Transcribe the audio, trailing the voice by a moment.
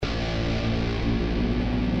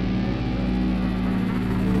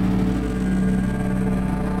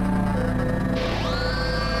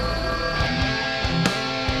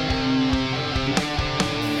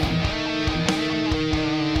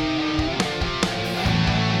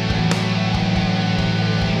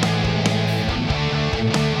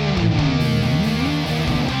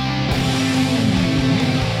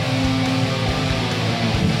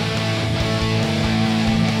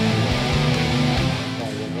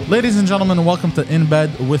Ladies and gentlemen, welcome to In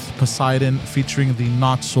Bed with Poseidon, featuring the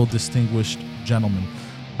not so distinguished gentleman.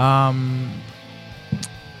 I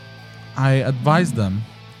advised them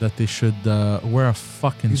that they should wear a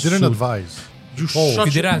fucking suit. You didn't advise. You You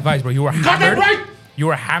didn't advise, bro. You were hammered. right. You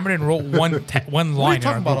were hammered and wrote one line. What are you in talking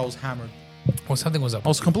our about? I group. was hammered. Well, something was up. I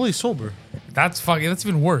was completely sober. That's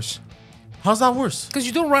even worse. How's that worse? Because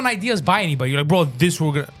you don't run ideas by anybody. You're like, bro, this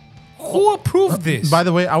we're gonna. Who approved this? By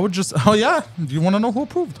the way, I would just... Oh, yeah? Do you want to know who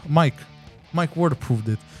approved? Mike. Mike Ward approved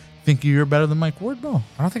it. Think you're better than Mike Ward? No.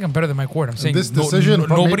 I don't think I'm better than Mike Ward. I'm saying this decision, but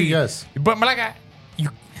nobody. maybe yes. But like,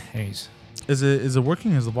 anyways, Is it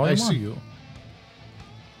working? Is the volume I on? see you.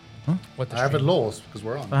 what the I have it stream? low because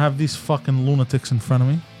we're on. I have these fucking lunatics in front of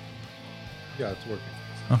me. Yeah, it's working.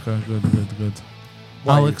 Okay, good.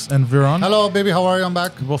 Why? Alex and Viron. Hello, baby. How are you? I'm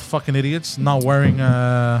back. Both fucking idiots. Not wearing...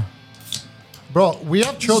 Bro, we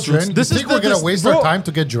have children. This you is think we're going to waste bro, our time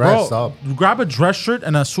to get dressed bro, up? Grab a dress shirt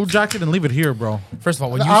and a suit jacket and leave it here, bro. First of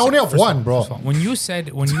all, when you I said- only have first of one, all- bro. first of all, when you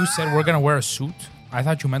said we're gonna wear a suit, I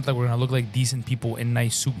thought you meant like we're gonna look like decent people in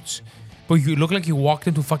nice suits. But you look like you walked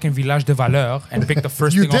into fucking Village de Valeur and picked the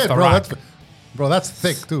first You thing off did, the bro. rack. That's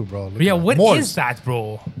thick too, bro. Look Yeah, at what Moors. is that,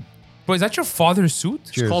 bro? Bro, is that your father's suit?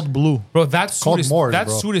 It's Cheers. called blue. Bro, that Called suit is Moors, bro.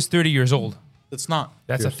 suit is 30 years old. It's not.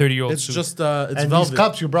 That's Cheers. a 30-year-old It's suit. just it's And velvet. these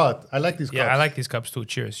cups you brought. I like these cups. Yeah, I like these cups too.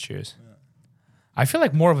 Cheers. I feel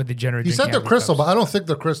like more of a degenerate. You said drinking they're out of crystal, cups. but I don't think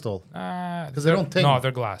they're crystal. Because they don't ting. No,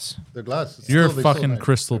 they're glass. They're glass. It's You're a still- they still fucking nice.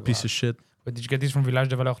 crystal They're piece glass. of shit. But did you get these from Village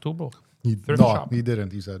de Valeur too, bro? No, Thrift shop. he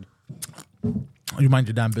didn't. He said. You mind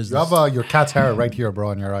your damn You business. have your cat's hair right here,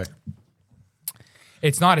 bro, on your eye.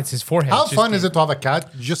 It's not. It's his forehead. How It's just fun the- is it to have a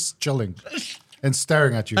cat just chilling and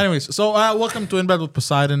staring at you? Anyways, so welcome to In Bed with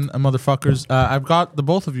Poseidon, motherfuckers. I've got the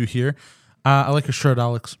both of you here. I like your shirt,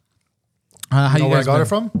 Alex. How You know you where I guys got been? it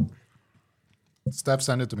from? Steph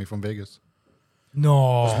sent it to me from Vegas.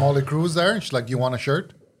 No. Molly Cruz there. She's like, "You want a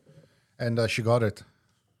shirt?" And she got it.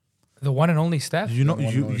 The one and only Steph? You know, No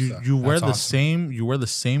one you knows you, that. you wear That's the awesome. same. You wear the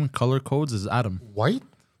same color codes as Adam. White?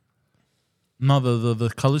 No, the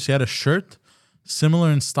colors. He had a shirt similar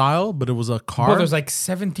in style, but it was a car. Bro, there's like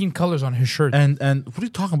 17 colors on his shirt. and what are you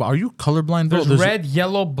talking about? Are you colorblind, bro? There's red,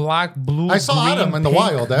 yellow, black, blue, I saw green, Adam in the pink.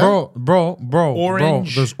 wild, eh? bro.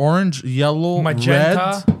 Orange. There's orange, yellow,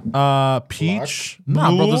 Magenta, red, peach. Nah,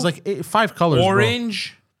 bro. blue, There's like 5 colors,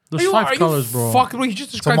 Orange. There's 5 colors, bro. Fuck, bro. You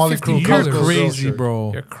just described Somali 15 crew. You're colors. Girl crazy, shirt.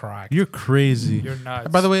 bro. You're cracked. You're crazy. You're nuts.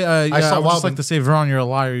 By the way, saw I would just Wild like in- to say, Veron, you're a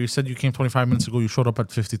liar. You said you came 25 minutes ago. You showed up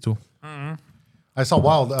at 52. I saw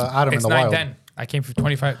Wild Adam It's in the wild. 9:10. I came for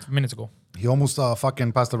 25 minutes ago. He almost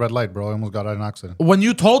fucking passed the red light, bro. He almost got in an accident. When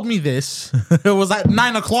you told me this, it was at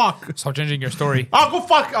 9 o'clock. Stop changing your story. Oh, go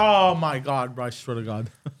fuck. Oh, my God, bro. I swear to God.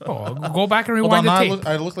 Oh, go back and Hold rewind on, the tape.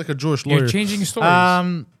 I look like a Jewish lawyer. You're changing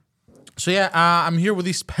stories. So yeah, I'm here with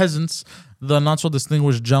these peasants, the not so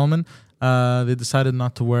distinguished gentlemen. They decided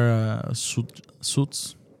not to wear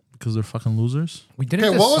suits because they're fucking losers. We didn't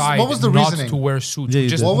Okay, what decide was the not reasoning? to wear suits. Yeah, We you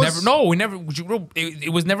just did. What never. was- No, we never.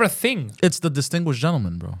 It was never a thing. It's the distinguished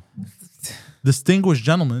gentleman, bro. Distinguished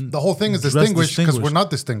gentleman. The whole thing is dress distinguished because we're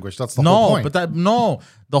not distinguished. That's the no, whole point. but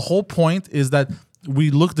the whole point is that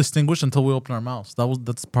we look distinguished until we open our mouths.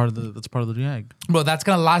 That's part of the gag. Bro, that's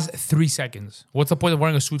gonna last 3 seconds. What's the point of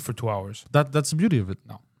wearing a suit for 2 hours? That's the beauty of it.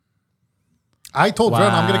 No. I told Vern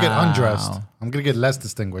I'm going to get Wow. undressed. I'm going to get less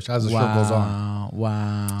distinguished as the show goes on.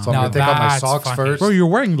 Wow. So I'm Now going to take out my that's socks funny. first. Bro, you're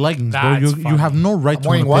wearing leggings, bro. That's You have no right I'm to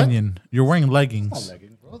wearing an what? opinion. You're wearing leggings.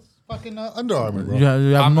 Leggings, bro. It's fucking Under Armour, bro. You have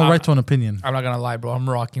I'm- no I'm- right to an opinion. I'm not gonna lie, bro. I'm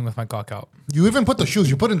rocking with my cock out. You even put the shoes.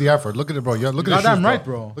 You put in the effort. Look at it, bro. Look at the shoes, Goddamn right,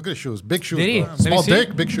 bro. Look at the shoes. Big shoes, Did he? bro. Let me Small see.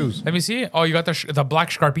 dick, big shoes. Let me see. Oh, you got the black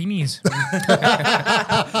Scarpinis.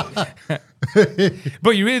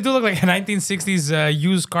 Bro, you really do look like a 1960s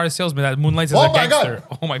used car salesman that moonlights as Oh a my God. gangster.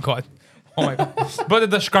 Oh my god. Oh my god. But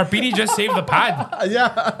did the Scarpini just save the pad?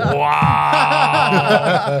 Yeah.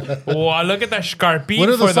 Wow. Wow, look at the Scarpini What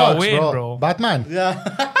are for the socks, the win, bro? bro. Batman.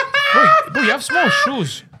 Bro, you have small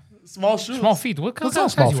shoes. Small shoes. Small feet. What kind That's of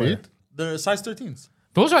not size small you wear? feet. They're size 13s.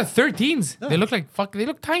 Those are 13s. They look like they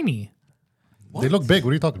look tiny. They look big.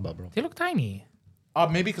 What are you talking about, bro? They look tiny.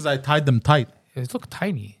 Maybe because I tied them tight. They look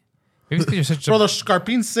tiny. Maybe because you're such Bro, a the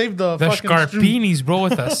Scarpines saved the fucking stream. Scarpinis, bro,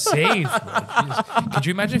 with a save. Bro. Jesus. Could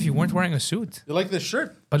you imagine if you weren't wearing a suit? You like this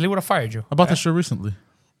shirt? But they would have fired you I bought this shirt recently.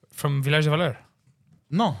 from Village de Valeur.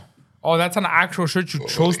 No. Oh, that's an actual shirt you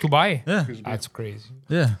chose to buy? Yeah. That's crazy.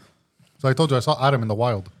 Yeah. So I told you I saw Adam in the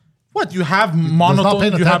wild. What? You have not monotone.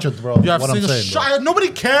 paying You have, attention, bro, you have what I'm single saying, bro. Nobody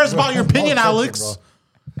cares about your opinion, No Alex. attention,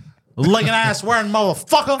 Legging ass wearing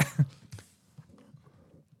motherfucker.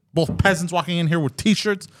 Both peasants walking in here with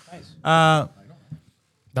t-shirts.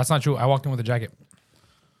 That's not true. I walked in with a jacket.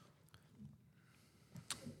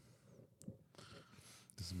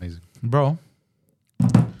 It's amazing. Bro.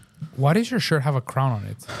 Why does your shirt have a crown on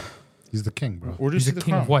it? He's the king, bro. Where do you He's see the the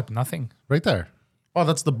king crown? of what? Nothing. Right there. Oh,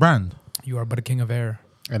 that's the brand. You are but a king of air.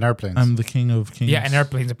 And airplanes. I'm the king of kings. Yeah, and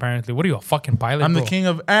airplanes apparently. What are you, a fucking pilot? I'm the bro? king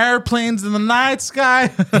of airplanes in the night sky.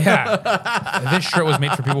 Yeah. This shirt was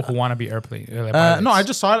made for people who want to be airplane. No, I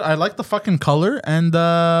just saw it. I like the fucking color, and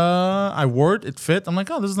I wore it. It fit. I'm like,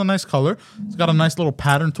 oh, this is a nice color. It's got a nice little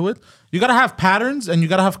pattern to it. You gotta have patterns, and you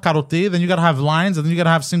gotta have carotte. Then you gotta have lines, and then you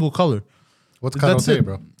gotta have single color. What's That's carotte, it.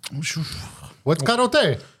 bro? What's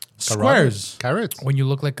carotte? Squares. Carrots? When you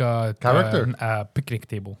look like a Character. a picnic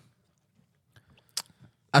table.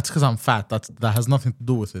 That's because I'm fat. That has nothing to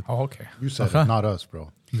do with it. Oh, okay. You said Okay. it, not us,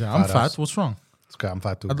 bro. Yeah, I'm Not fat. us. What's wrong? It's okay, I'm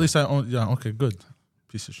fat too. At bro. least I own. Yeah. Okay. Good.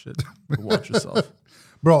 Piece of shit. Watch yourself.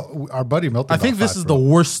 Bro, our buddy Milton. I think got this fat, is bro. the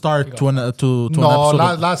worst start to an to an No, episode.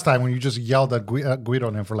 of- last time when you just yelled at Guido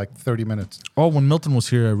on him for like 30 minutes. Oh, when Milton was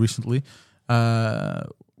here recently,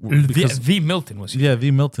 because The Milton was here. yeah,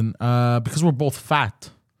 the Milton, because we're both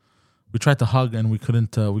fat. We tried to hug and we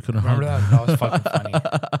couldn't. We couldn't Remember hug. that? That was fucking funny.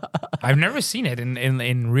 I've never seen it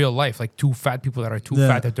in real life. Like two fat people that are too Yeah.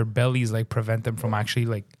 fat that their bellies like prevent them from actually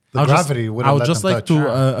like. The gravity would I have would let just them like touch.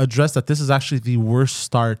 to address that this is actually the worst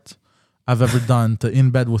start I've ever done to In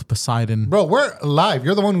Bed with Poseidon. Bro, we're live.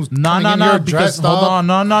 You're the one who's No, coming no, in no. here Because dressed hold up, on,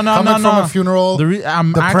 no, coming from a funeral.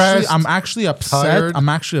 I'm depressed, actually upset. tired. I'm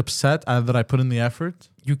actually upset that I put in the effort.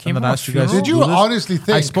 You came and from that a I asked you guys funeral? to Did you do this. honestly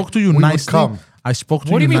think I spoke to you we would nicely. come? I spoke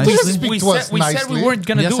to What do you you mean? We, nicely. Speak we to said, us we said nicely. we weren't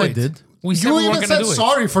gonna Yes, do I it. did. We said You we even weren't gonna said do it.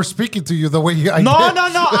 sorry for speaking to you the way I No, did. no,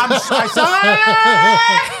 no.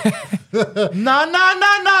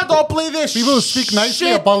 No. Don't play this. People who speak nicely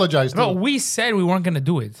shit. apologize. Bro, too. we said we weren't gonna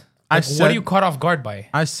do it. I Like, what said- are you caught off guard by?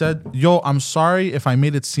 I said, yo, I'm sorry if I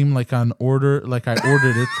made it seem like an order, like I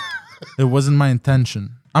ordered it. It wasn't my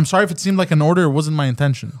intention. I'm sorry if it seemed like an order. It wasn't my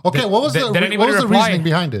intention. Okay, what was did the anybody what was the reply? reasoning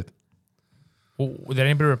behind it? Did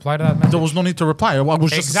anybody reply to that message? There was no need to reply. It was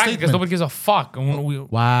just Exactly, a because statement. nobody gives a fuck. And when we,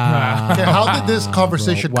 Wow. Okay, how did this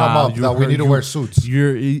conversation come Wow, up you that we heard- need to you- wear suits?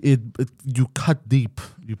 You cut deep,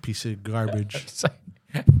 you piece of garbage. It's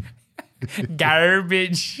like-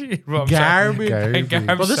 garbage. Bro, I'm sorry. Garbage. Garbage. I'm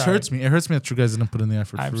But this sorry. hurts me. It hurts me that you guys didn't put in the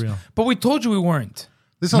effort I'm for sorry. real. But we told you we weren't.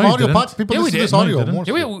 This is No, an you audio didn't. pod. People Yeah, we listen to did. this No, you audio. didn't. More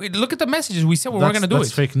Yeah, so. look at the messages. We said we weren't gonna do That's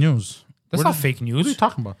it. fake news. That's Where not fake news. What are you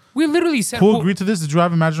talking about? We literally said Who agreed to this? Did you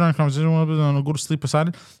have imaginary conversation and go to sleep beside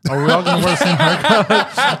it? Are we all going to wear the same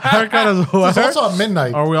haircut as well? It's also at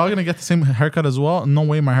midnight. Are we all going to get the same haircut as well? No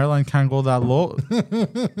way my hairline can't go that low.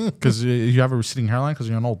 Because you have a receding hairline because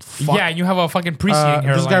you're an old fuck. Yeah, and you have a fucking preceding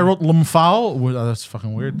hairline. This guy wrote Lumfao. That's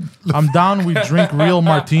fucking weird. I'm down. We drink real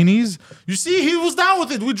martinis. You see, he was down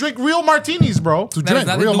with it. We drink real martinis, bro. To That has drink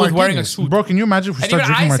nothing real to do with wearing a martinis. suit. Bro, can you imagine if we And start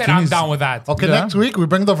even drinking I said martinis? I'm down with that. Okay, Yeah. next week we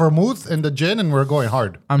bring the vermouth and the gin and we're going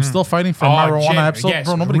hard. I'm still fighting for Oh, marijuana gin, episode. yes,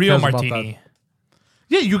 Bro, nobody real cares martini. about that.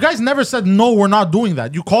 Yeah, you guys never said, no, we're not doing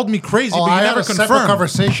that. You called me crazy, Oh, but you I had never a separate confirmed.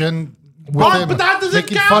 conversation with Oh, him but that doesn't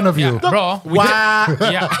making count. fun of you. Yeah, bro. We Wow.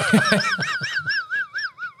 yeah.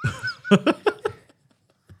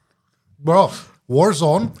 Bro,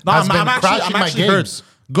 Warzone No, has been crashing my actually games. hurt.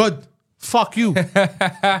 Good. Fuck you.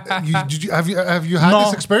 Have you had No.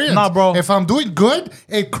 this experience? No, bro. If I'm doing good,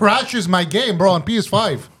 it crashes my game, bro, on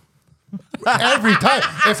PS5. Every time.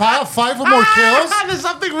 If I have 5 or more kills, There's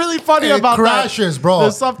something really funny it about crashes, that. bro.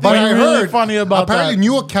 There's something But I really heard, funny about apparently that.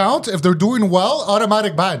 new accounts, if they're doing well,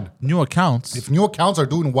 automatic ban. New accounts. If new accounts are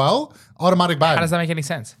doing well, automatic ban. How does that make any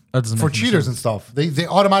sense? That doesn't For make any cheaters sense. and stuff. They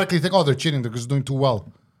automatically think, oh, they're cheating because they're doing too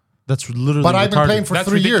well. That's literally But I've been retarded. playing for That's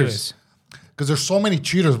 3 ridiculous. years. Because there's so many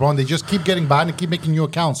cheaters, bro, and they just keep getting banned and keep making new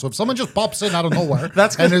accounts. So if someone just pops in out of nowhere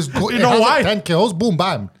That's and good. is You it know has why? like 10 kills, boom,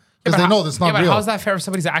 bam. Because they know that's not yeah, but real. how's that fair if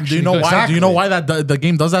somebody's actually Do you know good? why? Exactly. Do you know why that the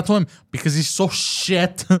game does that to him? Because he's so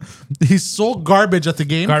shit. He's so garbage at the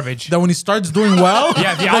game. Garbage. That when he starts doing well,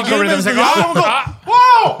 Yeah, the game algorithm's is- like, the algorithm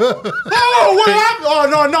oh, goes, whoa, whoa, what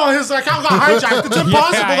happened? Oh no, his account got hijacked. It's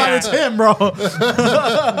impossible that yeah. it's him, bro.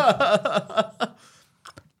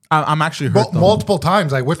 I'm actually hurt. Though. Multiple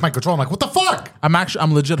times I whip my control. I'm like, what the fuck?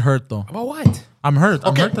 I'm legit hurt though. About what? I'm hurt.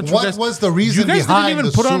 I'm Okay, hurt that you what guys, was the reason you guys behind didn't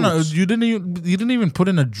even the put on a suits? you didn't even put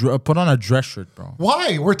in put on a dress shirt, bro.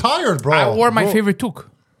 Why? We're tired, bro. I wore my Bro, favorite toque.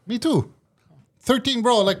 Me too. 13,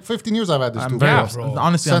 bro. Like 15 years I've had this I'm too. very Yeah, ups- bro.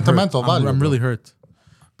 honestly Sentimental I'm hurt. value, I'm bro. really hurt.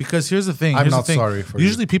 Because here's the thing. I'm here's not the thing. sorry for you.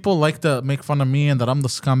 Usually people like to make fun of me and that I'm the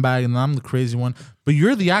scumbag and that I'm the crazy one. But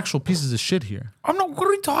you're the actual pieces of shit here. I'm not. What are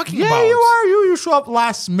we talking Yeah, about? you are. You show up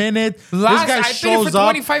last minute. Last- this guy I've been here shows for up.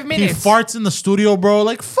 25 minutes. He farts in the studio, bro.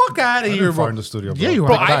 Like fuck out of here, didn't bro. fart in the studio, bro. Yeah, you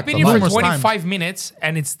Bro, are. I've been here for Numerous 25 times. minutes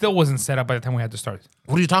and it still wasn't set up by the time we had to start.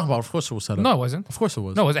 What are you talking about? Of course it was set up. No, it wasn't. Of course it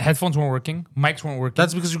was. No, headphones weren't working. Mics weren't working.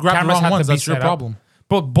 That's because you grabbed the Cameras wrong had to ones. be That's your set up. problem.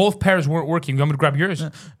 But both pairs weren't working. You want me to grab yours?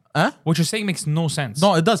 Huh? What you're saying makes no sense.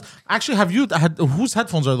 No, it does. Actually, have you had whose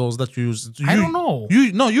headphones are those that you use? I don't know.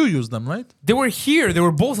 You use them, right? They were here. They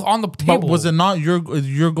were both on the table. But was it not your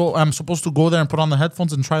go? I'm supposed to go there and put on the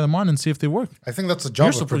headphones and try them on and see if they work. I think that's the job You're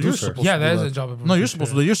of supposed- producer. you're supposed Yeah, to that do is a job of No, you're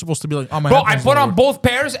supposed to. You're supposed to be like, oh my. Bro, I headphones put don't on work. both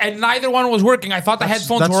pairs and neither one was working. I thought the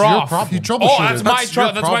headphones that's were your off. problem. You Oh, troubleshooted. that's my That's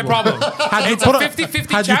your That's my problem. It's put a on-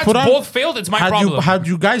 50-50 had you chance. put on- Both failed. It's my problem. Had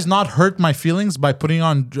you guys not hurt my feelings by putting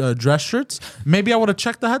on dress shirts, maybe I would have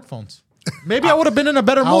checked the headphones. Maybe I would have been in a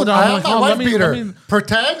better mood. I I'm have like, my oh, wife let beater. me-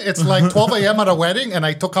 Pretend it's like 12 a.m. at a wedding and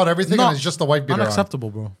I took out everything and it's just the wife beater on. Unacceptable,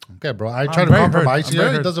 bro. Okay, bro. I try to very hurt. compromise I'm here.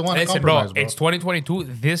 very He hurt. doesn't want to Listen, bro, compromise, bro. it's 2022.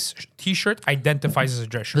 This T-shirt identifies as a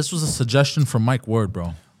dress shirt. This was a suggestion from Mike Ward,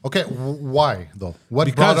 bro. Okay, why though?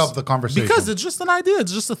 What brought up the conversation? Because it's just an idea.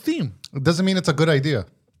 It's just a theme. It doesn't mean it's a good idea.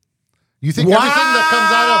 You think everything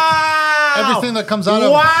that comes out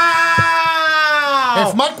of Wow!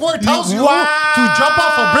 if Mike Ward tells you to jump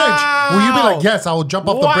off a bridge, will you be like, yes, I will jump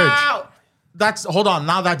off the bridge? That's hold on.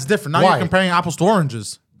 Now that's different. Now Why? you're comparing apples to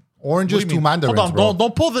oranges. Oranges What do to you mean? mandarins, Hold on. bro.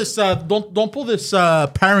 Don't pull this. Don't pull this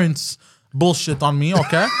parents bullshit on me.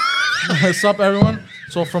 Okay. What's up, everyone?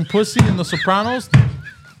 So from Pussy in The Sopranos.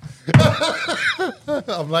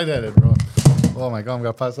 I'm lightheaded, bro. Oh my god, I'm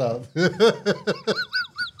gonna pass out.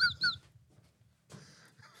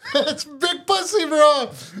 It's big pussy, bro.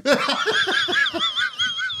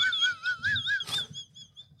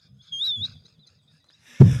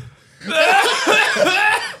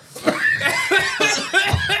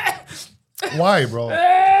 Why, bro?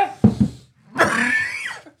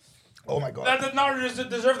 Oh my god. That does not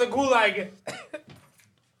deserve the gulag.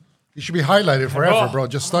 You should be highlighted forever, Bro. bro.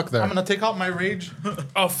 Just stuck there. I'm gonna take out my rage.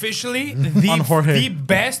 Officially, On Jorge. the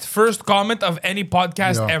best first comment of any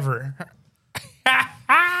podcast Yeah. ever.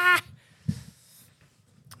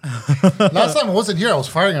 Last time I wasn't here, I was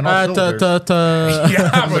firing an off Yeah, bro,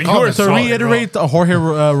 you were comments, To solid, reiterate Jorge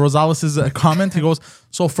Rosales' comment, he goes,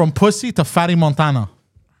 so from Pussy to Fatty Montana.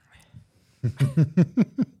 bro.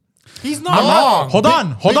 He's not No. wrong. Hold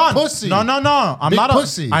on. big No. pussy. No. I'm Big not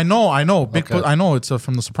pussy. I know. Big Okay. I know it's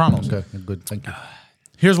from The Sopranos. Okay, good. Thank you.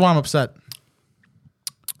 Here's why I'm upset.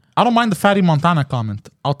 I don't mind the Fatty Montana comment.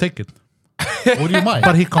 I'll take it. What do you mind?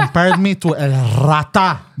 But he compared me to a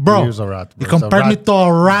rata, bro. He is a rat, bro. He compared He's a me to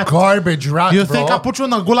a rat. Garbage rat, You bro. think I put you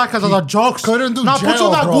in the gulag because of the jokes? couldn't do No, I put you in jail,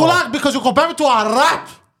 the bro. gulag because you compared me to a rat.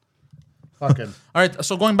 Fucking. All right,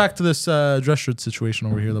 so going back to this dress shirt situation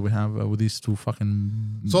over here that we have with these two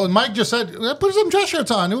fucking... So Mike just said, put some dress shirts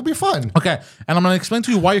on. It would be fun. Okay, and I'm going to explain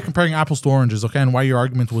to you why you're comparing apples to oranges, okay, and why your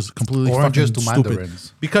argument was completely Oranges fucking to stupid.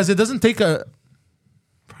 mandarins. Because it doesn't take a...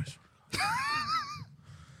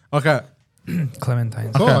 Okay,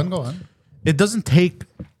 Clementines. Go on. it doesn't take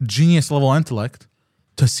genius level intellect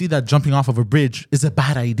to see that jumping off of a bridge is a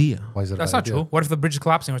bad idea. Why is it a That's bad not idea? true. What if the bridge is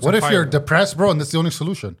collapsing? Or it's What on if fire? you're depressed, bro, and that's the only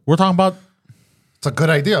solution? We're talking about... It's a good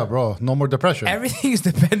idea, bro. No more depression. Everything is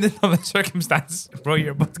dependent on the circumstances. Bro,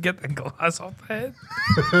 you're about to get the glass off the head.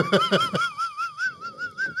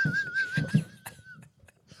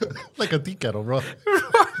 Like a tea kettle, bro.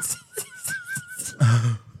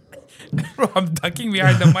 Bro, I'm ducking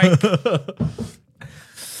behind the mic.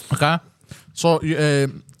 Okay, so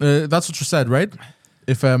that's what you said, right?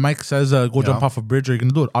 If Mike says go jump off a bridge, are you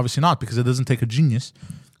gonna do it? Obviously not, because it doesn't take a genius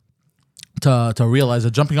to realize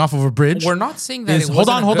that jumping off of a bridge. We're not saying that is, it hold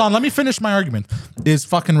wasn't on. Let me finish my argument. Is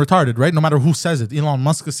fucking retarded, right? No matter who says it, Elon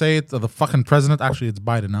Musk could say it, or the fucking president. Actually, it's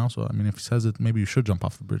Biden now. So I mean, if he says it, maybe you should jump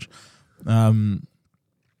off the bridge.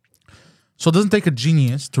 So it doesn't take a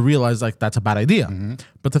genius to realize like that's a bad idea.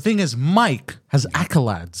 But the thing is, Mike has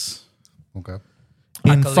accolades Okay.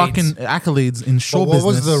 in Accolades. fucking accolades in show But what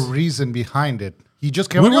business. was the reason behind it? He just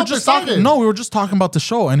came We up were and just decided. talking. No, we were just talking about the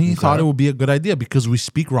show, and he thought it would be a good idea because we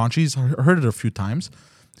speak raunchy. He's heard it a few times.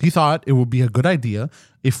 He thought it would be a good idea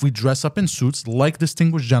if we dress up in suits like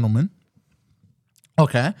distinguished gentlemen.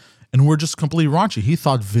 Okay, and we're just completely raunchy. He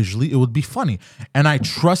thought visually it would be funny, and I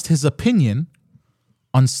trust his opinion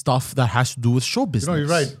on stuff that has to do with show business. No, you're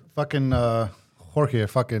right. Fucking Jorge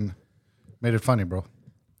fucking made it funny, bro.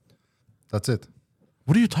 That's it.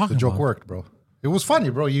 What are you talking The joke about? worked, bro. It was funny,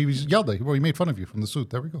 bro. You yelled at you, bro. He made fun of you from the suit.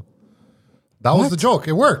 There we go. That was What? the joke.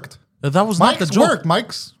 It worked. That was not Mike's the joke. worked.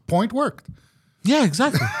 Mike's point worked. Yeah,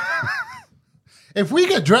 exactly. If we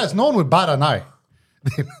get dressed, no one would bat an eye.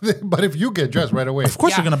 But if you get dressed right away, Of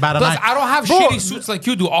course, you're gonna bat an Plus, eye. I don't have Bro, shitty suits like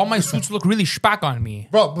you do. All my suits look really spack on me.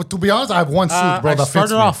 bro. But to be honest, I have one suit, bro. I That fits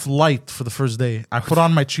started me. off light for the first day. I put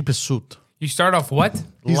on my cheapest suit. You start off what?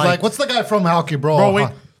 He's light. like, what's the guy from hockey, bro? Bro, wait.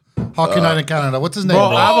 Hockey night in Canada. What's his name, Bro,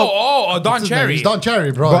 bro? I have a- Don What's his name? Cherry. He's Don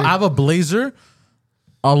Cherry, bro. Bro, I have a blazer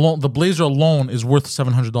alone, the blazer alone is worth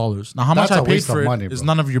 $700. Now, how much That's I a paid waste for of it money, is bro.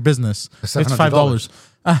 none of your business. $700.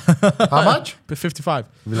 $55. How much? 55.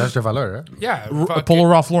 Village de Valeur, eh? Yeah. Polo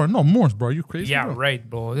Ralph Lauren. No, more, bro. Are you crazy? Yeah, bro? right,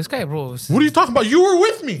 bro. This guy, bro. What are you talking about? You were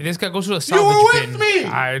with me. This guy goes to the You were salvage with bin. me!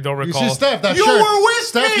 I don't You recall. see, Steph, that You shirt. were with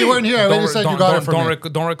Steph, me! you weren't here. I already said you got it from me.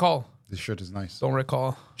 Don't recall. This shirt is nice. Don't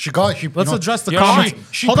recall. Let's address the You're comments. lying.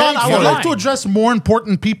 She Hold on, paid I for would it. like to address more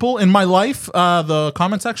important people in my life. The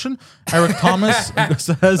comment section. Eric Thomas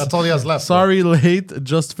says, That's all he has left. Sorry, late.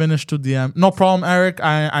 Just finished 2DM. No problem, Eric.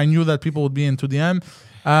 I knew that people would be in 2DM.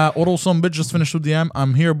 Oral some bitch just finished 2DM.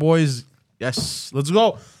 I'm here, boys. Yes, let's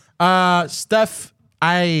go. Steph,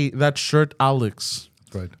 that shirt, Alex.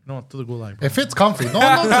 Right. No, to the gulag. It fits comfy. No.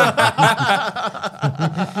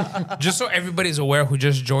 Just so everybody's aware who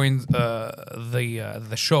just joined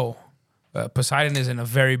the show, Poseidon is in a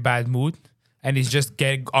very bad mood, and he's just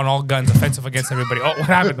getting on all guns offensive against everybody. Oh, what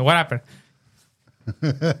happened? What happened?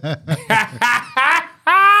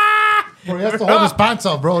 Bro, he has to hold his pants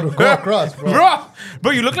up, bro, to go across, bro.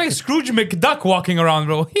 Bro, you look like Scrooge McDuck walking around,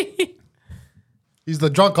 bro. He's the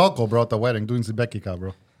drunk uncle, bro, at the wedding doing Zibekika,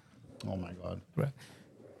 bro. Oh, my God.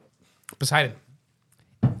 Poseidon,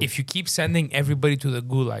 if you keep sending everybody to the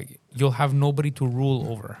gulag, you'll have nobody to rule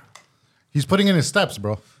over. He's putting in his steps,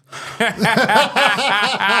 bro.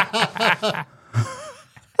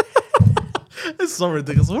 It's so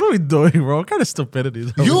ridiculous. What are we doing, bro? What kind of stupidity?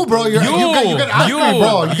 Is that? You, bro, you get angry,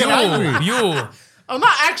 bro. You get angry. You. I'm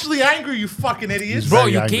not actually angry, you fucking idiots. Bro,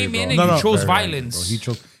 Very you angry, came bro. in and No, you no. chose Very angry, violence.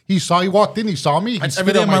 bro. He walked in, he saw me, he That's spit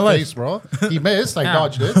every day on of my my life. face, bro. He missed, I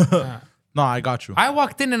dodged it. No, I got you. I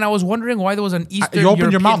walked in and I was wondering why there was an Eastern You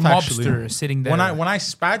opened European your mouth, mobster actually. sitting there. When I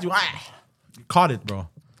spat you, you caught it, bro.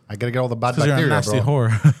 I gotta get all the bad Because you're a bacteria, nasty bro.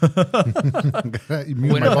 whore.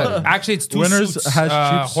 Immune my body. Actually, it's two Winners suits, has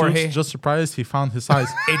cheap Jorge. suits. Just surprised he found his size.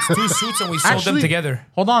 It's two suits and we sold them together.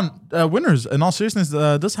 Hold on, Winners. In all seriousness,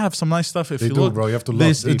 does have some nice stuff. If They you do, look, bro. You have to they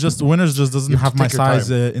look deep. just Winners just doesn't You have have to my take your size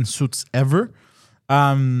time. in suits ever.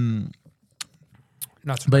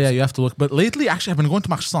 Not But yeah, you have to look. But lately, actually, I've been going to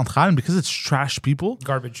Marché Central, and because it's trash people,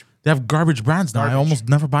 garbage. they have garbage brands now. I Garbage. almost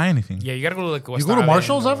never buy anything. Yeah, you gotta go to like You go to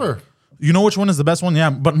Marshall's ever? You know which one is the best one?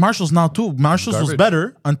 Yeah, but Marshall's now too. Marshall's was Garbage.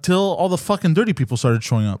 better until all the fucking dirty people started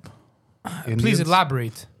showing up. Please Indians?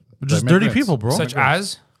 elaborate. Just Immigrants. dirty people, bro. Such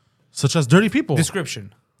as Such as dirty people.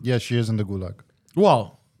 description. Yeah, she is in the gulag.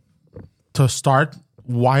 Well, to start,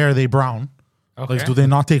 why are they brown? Okay. Like, do they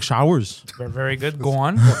not take showers? Very good. Go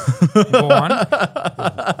on. Go on.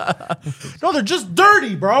 No, they're just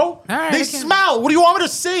dirty, bro. right, They I can- smell. What do you want me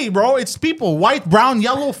to say, bro? It's people, white, brown,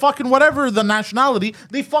 yellow, fucking whatever the nationality.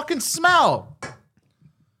 They fucking smell,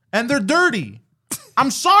 and they're dirty. I'm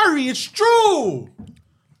sorry, it's true.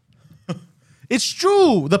 It's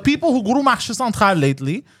true. The people who go to Marché Central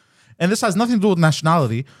lately, and this has nothing to do with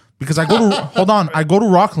nationality, because I go to I go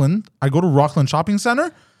to Rockland Shopping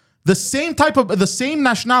Center. The same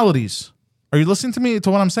nationalities. Are you listening to me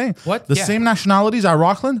to what I'm saying? What? The Yeah. same nationalities at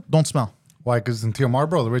Rockland don't smell. Why? Because in TMR,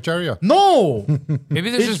 bro, the rich area. No.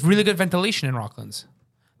 Maybe there's just really good ventilation in Rocklands.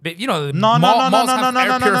 But, you know, No. malls have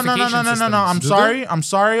air purification I'm systems. sorry.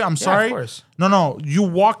 I'm sorry. course. No. You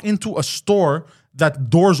walk into a store that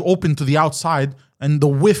doors open to the outside and the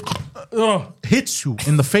whiff hits you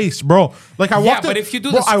in the face, bro. Like I Yeah, walked in, but if you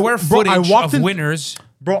do bro, the square footage of in, winners,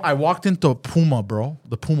 Bro, I walked into Puma, bro,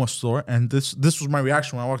 the Puma store, and this was my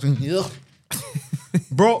reaction when I walked in. Ugh.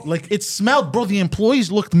 Bro, like it smelled, bro. The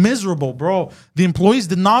employees looked miserable, bro. The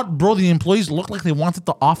employees looked like they wanted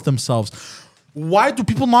to off themselves. Why do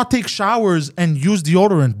people not take showers and use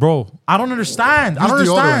deodorant, bro? I don't understand. I don't Use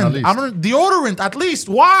deodorant, understand. at least. I don't deodorant at least.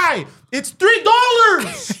 Why? It's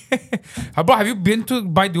 $3. bro, have you been to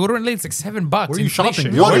buy deodorant lately? It's like $7. Where are you shopping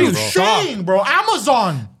Inflation. deodorant, What are you bro? saying, bro?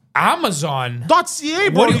 Amazon.ca, Amazon. bro.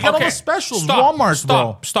 You get all okay, the specials. Stop, Walmart,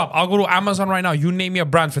 stop, Stop. I'll go to Amazon right now. You name me a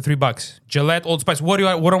brand for $3. Gillette, Old Spice. What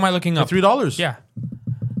am I looking up? bro. $3. Yeah.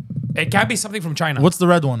 It can't be something from China. What's the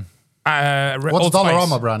red one? What's Old Spice.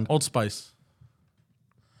 Dollarama brand? Old Spice.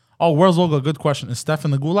 Oh, where's Olga? Good question. Is Steph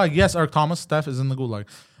in the gulag? Yes, Eric Thomas. Steph is in the gulag.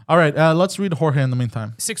 All right, let's read Jorge in the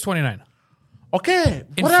meantime. $6.29. Okay,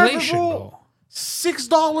 whatever, Inflation, bro. bro.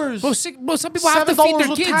 $6. Bro, some people have to feed their $7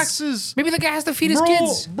 with kids. taxes. Maybe the guy has to feed his Bro,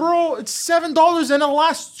 kids. bro, it's $7 and it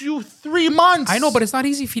lasts you 3 months. I know, but it's not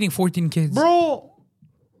easy feeding 14 kids. bro,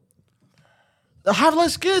 have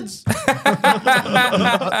less kids.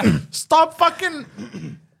 Stop fucking.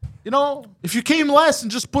 If you came less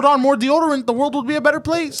and just put on more deodorant, the world would be a better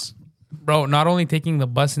place. Bro, not only taking the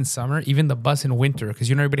bus in summer, even the bus in winter,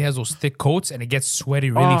 because everybody has those thick coats and it gets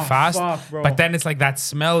sweaty really Oh, fast. fuck, bro. But then it's like that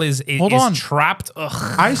smell is Hold on. trapped.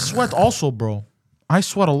 Ugh. I sweat also, bro. I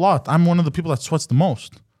sweat a lot. I'm one of the people that sweats the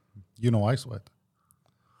most. You know I sweat.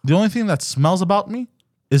 The only thing that smells about me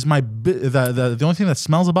is the only thing that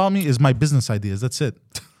smells about me is my business ideas. That's it.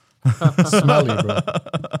 Smelly, bro.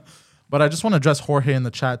 But I just want to address Jorge in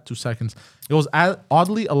the chat 2 seconds. It was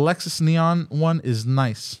oddly Alexis Neon one is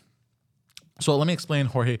nice. So let me explain,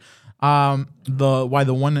 Jorge. Why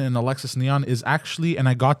the one in Alexis Neon is actually, and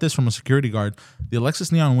I got this from a security guard. The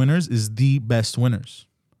Alexis Neon winners is the best winners.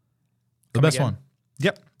 The Come best again? one.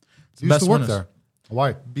 Yep. It's the You used best to work winners. there.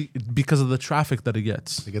 Why? Because of the traffic that it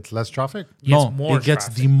gets. It gets less traffic? Yes, No, more it gets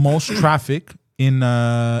traffic. the most traffic in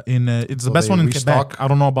it's the So best they one in restock? Quebec. I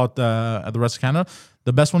don't know about the rest of Canada.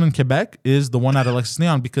 The best one in Quebec is the one at Alexis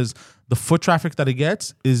Neon because the foot traffic that it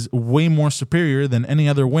gets is way more superior than any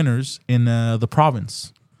other winners in the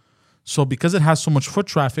province. So because it has so much foot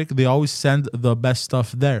traffic, they always send the best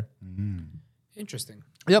stuff there. Interesting.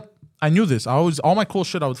 Yep. I knew this. All my cool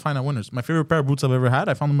shit I would find at Winners. My favorite pair of boots I've ever had,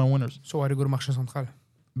 I found them at Winners. So why do you go to Marché Central?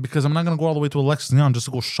 Because I'm not gonna go all the way to Alexis Neon just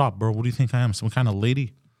to go shop, bro. What do you think I am? Some kind of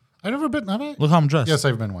lady? I've never been, have I? Look how I'm dressed. Yes,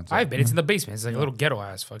 I've been once. I've been. It's in the basement. It's like a little ghetto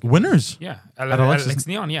ass fucking. Winners? Yeah. At Alexis- Alex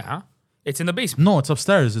Neon, yeah. Huh? It's in the basement. No, it's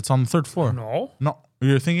upstairs. It's on the 3rd floor. No. No,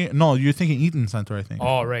 you're thinking Eaton Center. I think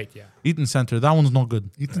Oh, right. Yeah. Eaton Center. That one's no good.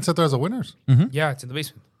 Eaton Center as a winners. Yeah, it's in the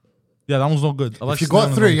basement. Yeah, that one's no good. If Alexis you go Neon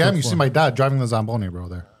at is 3 on the a.m., 3rd you see floor. my dad driving the Zamboni, bro,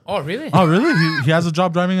 there. Oh, really? Oh, really? He has a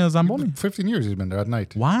job driving a Zamboni. 15 years he's been there at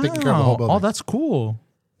night. Wow. Taking care of the whole building. Oh, that's cool.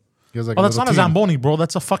 He has like Oh, that's not little a team. Zamboni, bro.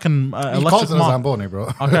 That's a fucking He electric calls it a mop. Zamboni, bro.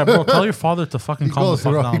 Okay, bro. Tell your father to fucking He calm goes, the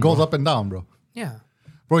fuck bro, down. he goes bro. up and down, bro. Yeah.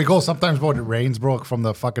 Bro, he goes sometimes, bro, it rains, bro, from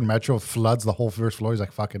the fucking metro, floods the whole first floor. He's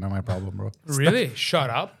like, fucking, not my problem, bro. Really? Shut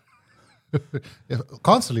up. Yeah,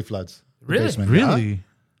 constantly floods. the Really? basement, yeah. Really?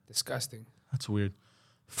 Disgusting. That's weird.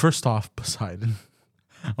 First off, Poseidon.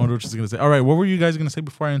 I wonder what she's gonna say. All right, what were you guys gonna say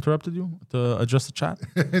before I interrupted you to adjust the chat?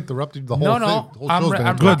 Interrupted the whole No, thing. no. The whole show's been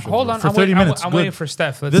I'm interruptions, hold bro. on. For I'm 30 waiting, minutes, I'm good. waiting for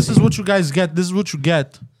Steph. Let's This see. is what you guys get. This is what you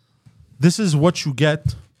get. This is what you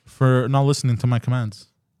get for not listening to my commands.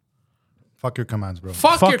 Fuck your commands, bro.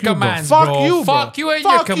 Fuck Fuck your you, bro. commands, Fuck bro. you, bro. Fuck you and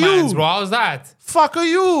Fuck your commands, you. bro. How's that? Fuck are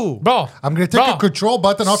you, Bro. I'm going to take Bro. a control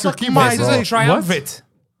button off your Suck keyboard, my This bro. is a dick. triumvirate.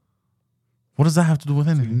 What does that have to do with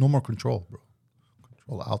anything? No more control, bro.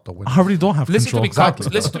 Control out the window. I already don't have Listen control. to me, Exactly.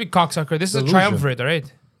 listen to me, cocksucker. This is a Delusion. triumvirate, all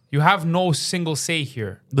right? You have no single say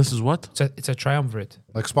here. This is what? It's a triumvirate.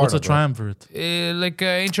 Like Sparta. What's a bro. triumvirate? Like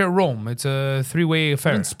ancient Rome. It's a three-way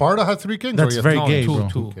affair. Didn't Sparta had 3 kings. That's or you very have gay, two, bro.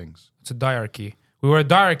 two. kings. It's a diarchy. We were a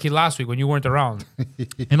diarchy last week when you weren't around.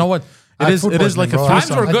 You know what? I had food It is like a poisoning, bro. Times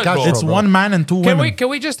threesome. were good, bro. It's bro. one man and two women. Can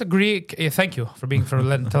we just agree? Thank you for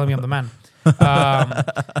telling me I'm the man.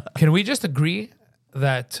 Can we just agree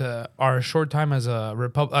that our short time as a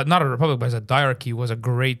republic, not a republic, but as a diarchy, was a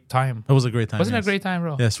great time? It was a great time. Wasn't yes. it a great time,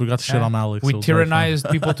 bro? Yes, we got to shit on Alex. We It was very fun.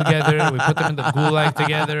 tyrannized people together. We put them in the gulag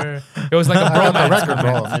together. It was like a I got the bromance. record,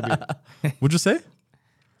 bro. Maybe. What'd you say?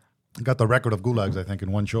 Got the record of gulags, I think,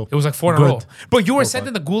 in one show. It was like 4 in a Good. row. Bro, you were sent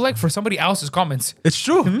in the gulag for somebody else's comments. It's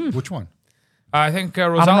true, Which one? I think know,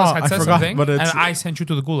 Rosales had I said forgot, something, but and it's- I sent you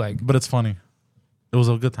to the gulag. but it's funny. It was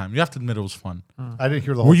a good time. You have to admit it was fun. I didn't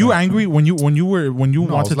hear the whole Were you thing. angry when you I was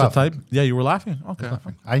wanted to laughing. type? Yeah, you were laughing. Okay.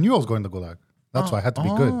 I knew I was going to gulag. That's why I had to be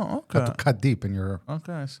good. okay. Had to cut deep in your...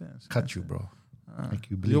 Okay, I see. Cut you, bro. Make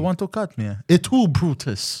you bleed. You want to cut me? It too,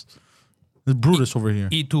 Brutus. The Brutus over here.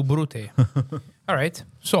 E tu brute. All right.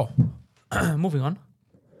 So, moving on.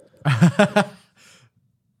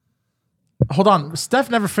 Hold on. Steph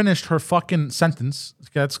never finished her fucking sentence.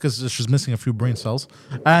 That's because she's missing a few brain cells.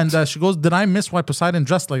 And she goes, "Did I miss why Poseidon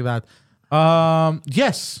dressed like that?"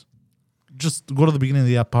 Yes. Just go to the beginning of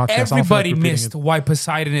the podcast. I don't feel like Everybody repeating missed it. why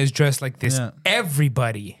Poseidon is dressed like this. Yeah.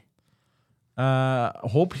 Everybody.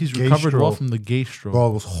 Hope he's Gay recovered well stroke. from the gay stroke. Bro,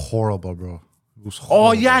 it was horrible, bro. It was Oh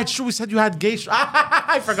horrible. yeah, it's true. We said you had gay.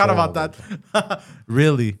 I forgot about that.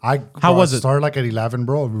 Really? How Bro, was I it? started like at 11,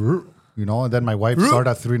 bro. You know, and then my wife started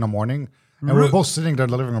at 3 in the morning. And we're both sitting there in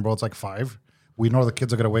the living room, bro. It's like 5. We know the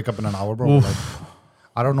kids are going to wake up in an hour, bro. We're like,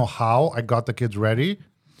 I don't know how I got the kids ready,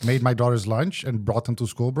 made my daughter's lunch, and brought them to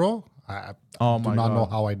school, bro. I Oh do my not know God.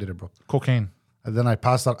 how I did it, bro. Cocaine. And then I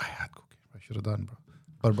passed out. I had cocaine. I should have done, bro.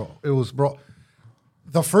 But, bro, it was, bro.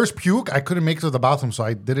 The first puke, I couldn't make it to the bathroom, so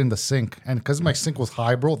I did it in the sink. And because my sink was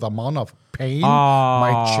high, bro, the amount of pain,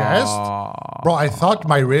 my chest, bro, I thought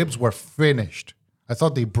my ribs were finished. I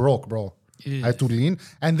thought they broke, bro. I had to lean.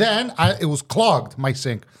 And then it was clogged, my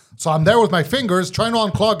sink. So I'm there with my fingers trying to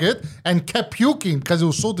unclog it and kept puking because it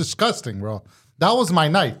was so disgusting, bro. That was my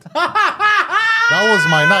night. That was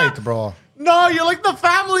my night, bro. No, you're like the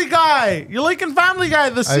Family Guy. You're like in Family Guy,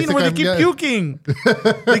 the scene think where they I'm- keep yeah. puking.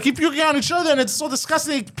 They keep puking on each other, and it's so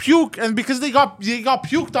disgusting. They puke, and because they got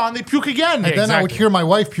puked on, they puke again. Yeah. Then I would Exactly. hear my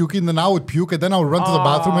wife puking, then I would puke, and then I would run to the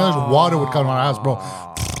bathroom, and there's water would come out of my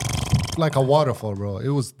ass, bro. Like a waterfall, bro. It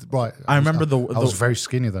was, bro. I remember I was very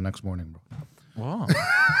skinny the next morning, bro. Wow.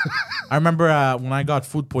 I remember when I got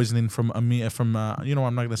food poisoning from I'm not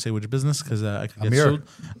gonna say which business because I could get Amir.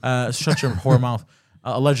 sued. Shut your whore mouth.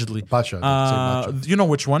 Allegedly. Bacha, say Bacha. You know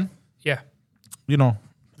which one? Yeah. You know.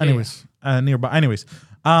 Anyways, nearby. Anyways,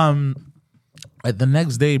 the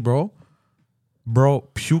next day, bro,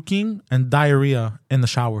 puking and diarrhea in the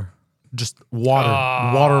shower. Just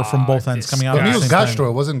water from both ends coming out. But at me the was same time. gastro.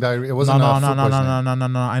 It wasn't diarrhea. It No, wasn't no, food no, no,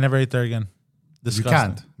 poisoning. no. I never ate there again. You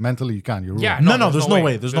Disgusting. can't. Mentally, you can't. You're rude. Yeah. No, there's no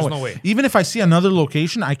way. There's no no way. way. Even if I see another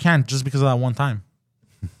location, I can't just because of that one time.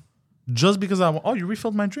 Just because you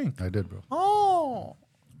refilled my drink. I did, bro. Oh.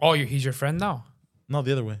 Oh, he's your friend now. No,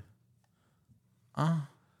 the other way. All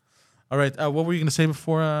right. What were you going to say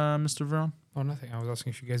before, Mr. Veron? Oh, nothing. I was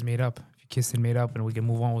asking if you guys made up, if you kissed and made up, and we can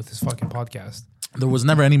move on with this fucking podcast. There was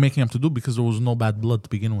never any making up to do because there was no bad blood to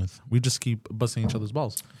begin with. We just keep busting each other's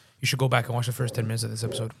balls. You should go back and watch the first 10 minutes of this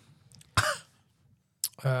episode.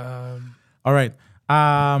 All right.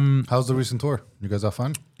 How's the recent tour? You guys have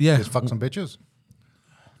fun? Yeah. You guys fuck some bitches?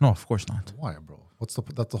 No, of course not. Why, bro? That's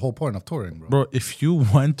the whole point of touring, bro. Bro, if you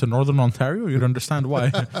went to Northern Ontario, you'd understand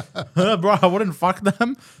why. Bro, I wouldn't fuck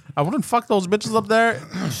them. I wouldn't fuck those bitches up there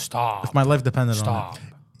Stop. if my life depended on Stop.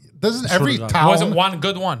 Doesn't Swear every to God. It town? wasn't one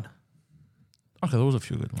good one. it. Okay, there was a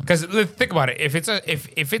few good ones. Because think about it. If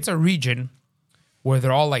it's a region where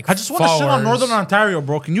they're all like I just want to shit on followers- Northern Ontario,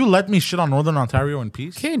 bro. Can you let me shit on Northern Ontario in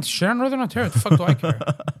peace? Okay, shit on Northern Ontario. What the fuck do I care?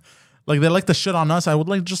 Like they like to shit on us. I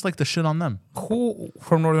would just like to shit on them. Who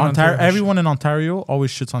from Northern Ontario, Ontario? everyone in Ontario always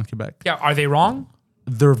shits on Quebec. Yeah, are they wrong?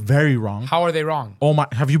 They're very wrong. How are they wrong? Oh my!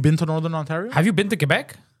 Have you been to Northern Ontario, Have you been to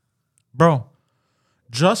Quebec? bro?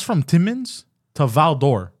 Just from Timmins to Val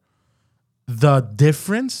d'Or, the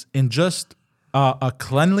difference in just a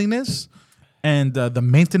cleanliness and the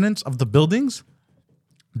maintenance of the buildings,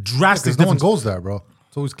 drastic Because no one difference. goes there, bro.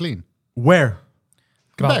 It's always clean. Where?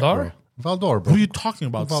 Quebec, Val d'Or? bro. Val d'Or, bro. What are you talking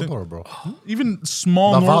about? Val d'Or, bro. Even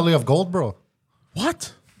small. The Nor- Valley of Gold, bro.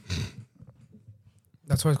 What?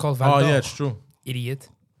 That's why it's called Val Oh d'Or. yeah, it's true. Idiot.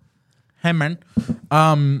 Hey man.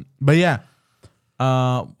 But yeah.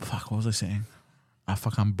 Fuck, what was I saying?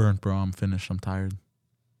 Fuck, I'm burnt, bro. I'm finished. I'm tired.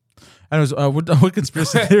 Anyways, what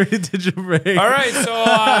conspiracy theory did you break? All right, so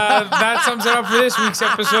that sums it up for this week's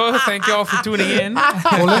episode. Thank you all for tuning in.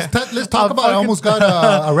 Well, let's talk about. I almost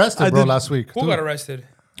got arrested, bro, last week. Who got arrested?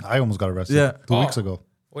 I almost got arrested. Yeah. 2 weeks ago.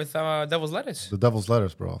 With Devil's Lettuce. The Devil's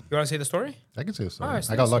Letters, bro. You want to say the story? I can say the story. All right,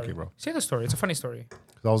 say I got the lucky, story. bro. Say the story. It's a funny story.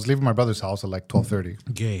 'Cause I was leaving my brother's house at like 12:30.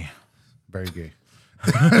 Gay. Very gay.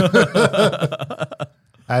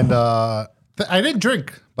 And I didn't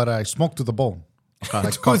drink, but I smoked to the bone.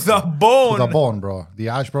 Like To the bone. To the bone, bro. The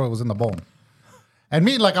ash, bro, it was in the bone. And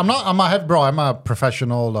me, like, I'm a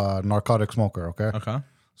professional narcotic smoker, okay? Okay.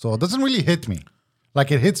 So it doesn't really hit me. Like,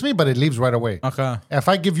 it hits me, but it leaves right away. Okay. If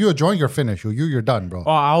I give you a joint, you're finished. You're done, bro. Oh,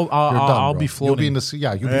 I'll You're done, I'll bro. be You'll floating. be in the sea.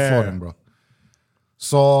 Yeah, you'll be Yeah. floating, bro.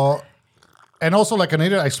 So, and also, like, an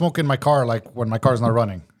idiot, I smoke in my car, like, when my car's not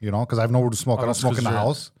running, you know, because I have nowhere to smoke. I don't smoke in the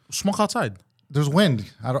house. Smoke outside. There's wind.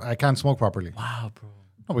 I can't smoke properly. Wow, bro.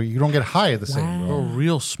 No, but you don't get high at the same, bro. Bro,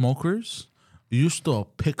 real smokers used to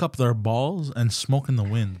pick up their balls and smoke in the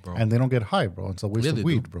wind, bro. And they don't get high, bro. It's a waste Yeah, of they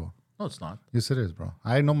weed, do. bro. No, it's not. Yes, it is, bro.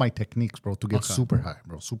 I know my techniques, bro, to get super high,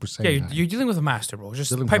 bro. Super saiyan Yeah, high. you're dealing with a master, bro. Just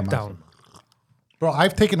Dealing with pipe a down. Bro,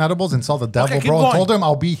 I've taken edibles and saw the devil, keep bro. And going. told him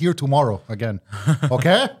I'll be here tomorrow again.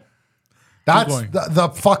 Okay? That's going. the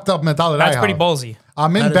fucked up mentality That's I pretty have. ballsy.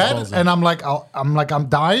 I'm in That is bed ballsy. and I'm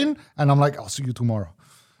dying and I'm like, I'll see you tomorrow.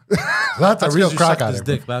 That's a real 'cause you crack sucked at his it.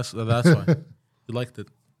 dick. That's why. You liked it.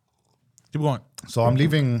 Keep going. So I'm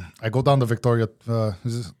leaving. I go down the Victoria,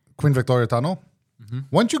 Queen Victoria Tunnel. Mm-hmm.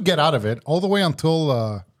 Once you get out of it, all the way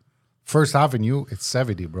until First Avenue, it's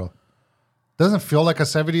 70, bro. Doesn't feel like a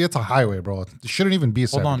 70. It's a highway, bro. It shouldn't even be a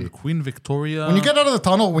Hold 70. on. Queen Victoria. When you get out of the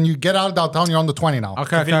tunnel, when you get out of downtown, you're on the 20 now.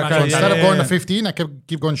 Okay, okay, So okay. So instead of yeah, going yeah. to 15, I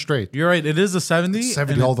keep going straight. You're right. It is a 70.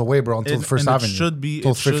 70 and all the way, bro, until the First and Avenue. It should be.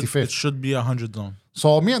 Till It should, 55th. it should be 100 zone.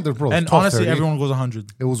 So me and the bro, And 12:30. honestly, everyone goes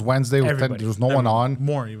 100. It was Wednesday. It was 10, Everybody. there was no one on.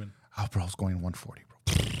 More even. Oh, bro, I was going 140,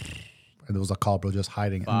 bro. And there was a cop, bro, just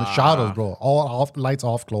hiding in the shadows, bro. All off, lights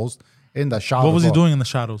off, closed. In the shadows. What was he bro. doing in the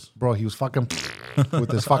shadows? Bro, he was fucking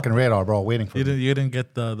with his fucking radar, bro, waiting for me. You didn't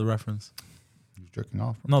get the reference. He was jerking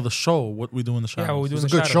off, bro. No, the show. What we do in the shadows. Yeah, what we do in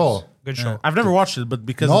It's the a good shadows. show. Good show. I've never watched it, but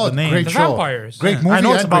because No, of the name. great The show. vampires. Great Yeah. movie. I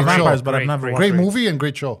know it's and about great vampires, show. but I've never Great, watched Great it. movie and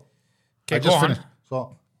great show. Okay, I go just on. finished.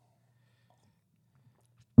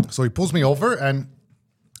 So he pulls me over, and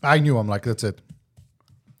I knew. I'm like, that's it.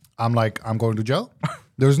 I'm like, I'm going to jail.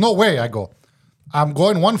 There's no way. I go. I'm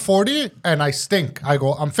going 140, and I stink. I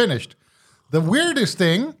go. I'm finished. The weirdest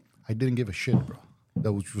thing, I didn't give a shit, bro.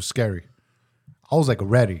 That was scary. I was like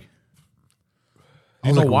ready. I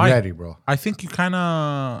was know like why? ready, bro. I think you kind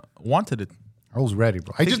of wanted it. I was ready,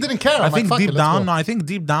 bro. I just didn't care. I I'm think like, fuck deep it, let's down. go. No, I think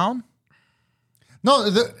deep down. No,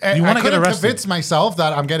 I wanna get couldn't arrested. convince myself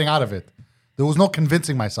that I'm getting out of it. There was no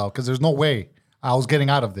convincing myself because there's no way I was getting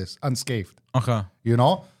out of this unscathed. Okay. You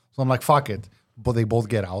know? So I'm like, fuck it. But they both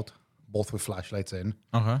get out, both with flashlights in.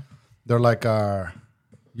 Okay. They're like,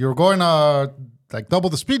 you're going like double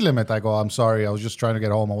the speed limit. I go, I'm sorry. I was just trying to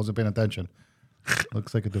get home. I wasn't paying attention.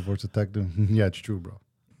 Looks like a divorce detective. Yeah, it's true, bro.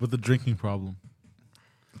 With the drinking problem.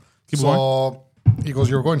 Keep going. So he goes,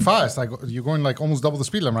 you're going fast. I go, you're going like almost double the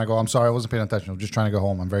speed limit. I go, I'm sorry, I wasn't paying attention. I was just trying to go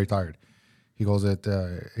home. I'm very tired. He goes, it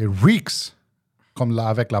reeks comme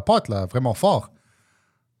avec la pote, là, vraiment fort.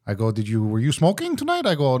 I go, were you smoking tonight?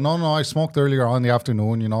 I go, no, I smoked earlier on in the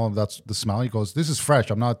afternoon. You know, that's the smell. He goes, this is fresh.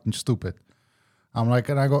 I'm not stupid. I'm like,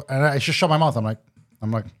 and I go, and I just shut my mouth.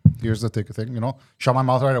 I'm like, here's the ticket thing, you know, shut my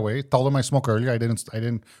mouth right away. Told him I smoked earlier. I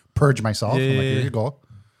didn't purge myself. I'm like, here you go.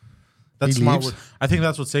 That's he smart. leaves. I think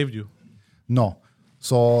that's what saved you. No.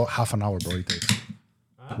 So half an hour, bro, he takes.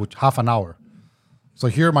 Which half an hour. So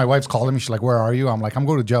here my wife's calling me. She's like, where are you? I'm like, I'm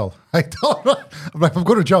going to jail. I told her, I'm like, I'm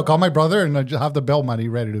going to jail. Call my brother and I just have the bail money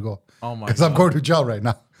ready to go. Oh my Because I'm going to jail right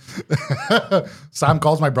now. Sam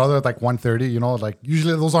calls my brother at like 1:30, you know, like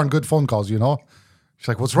usually those aren't good phone calls, you know. She's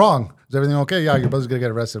like, what's wrong? Is everything okay? Yeah, your brother's going to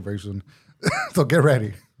get arrested very soon. So get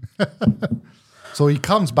ready. So he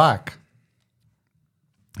comes back.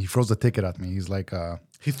 He throws the ticket at me. He's like,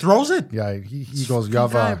 He throws it. yeah, he goes, you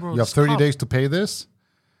have guy, bro. you have This 30 cop. days to pay this.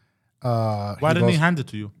 Why didn't he hand it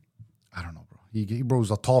to you? I don't know, bro. He bro,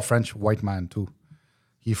 was a tall French white man too.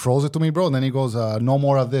 He throws it to me, bro, and then he goes, no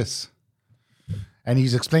more of this. And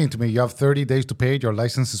he's explaining to me, you have 30 days to pay it. Your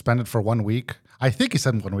license suspended for 1 week. I think he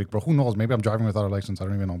said 1 week, bro. Who knows? Maybe I'm driving without a license. I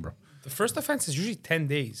don't even know, bro. The first offense is usually 10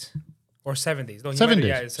 days or 7 days. No, he 7 might- days.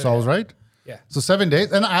 yeah, it's So I was right. Yeah. So 7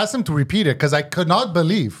 days. And I asked him to repeat it because I could not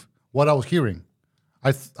believe what I was hearing.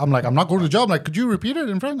 I'm like, I'm not going to jail. I'm like, could you repeat it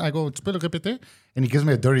in front? I go, tu peux le répéter? And he gives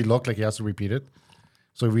me a dirty look like he has to repeat it.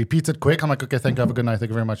 So he repeats it quick. I'm like, okay, thank you. Have a good night. Thank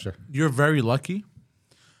you very much, sir. You're very lucky.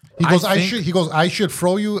 He goes, I think- I should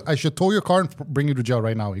throw you, I should tow your car and bring you to jail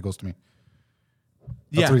right now. He goes to me.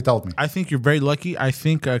 That's what he told me. I think you're very lucky. I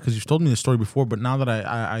think because you've told me the story before, but now that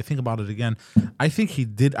I think about it again, I think he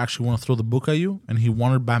did actually want to throw the book at you, and he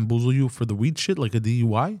wanted to bamboozle you for the weed shit, like a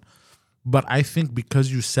DUI. But I think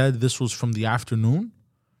because you said this was from the afternoon,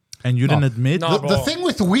 and you didn't admit, No. The bro. thing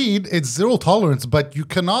with weed, it's zero tolerance, but you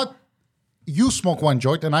cannot, you smoke one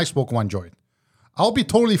joint and I smoke one joint. I'll be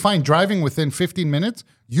totally fine driving within 15 minutes.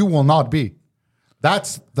 You will not be.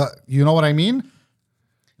 That's you know what I mean?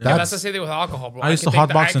 Yeah, that's the same thing with alcohol, bro. I used to can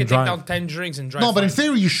take hotbox I can and take drive. down 10 drinks and drive. No, but in fine.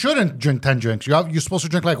 theory, you shouldn't drink 10 drinks. You're supposed to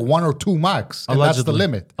drink like 1 or 2 max. And that's the Allegedly.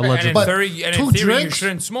 limit. And in But theory, and in 2 theory you drinks,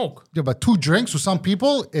 shouldn't smoke. yeah, but 2 drinks to some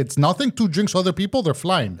people, it's nothing. 2 drinks to other people, they're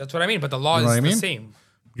flying. That's what I mean. But the law You know is what I the mean? same.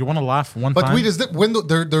 you want to laugh one But time. weed is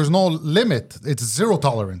there's no limit. It's zero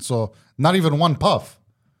tolerance. So not even 1 puff.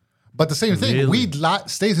 But the same thing, Really? weed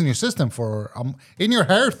stays in your system for in your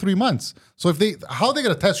hair 3 months. So how they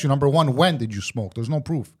gonna test you? Number one, when did you smoke? There's no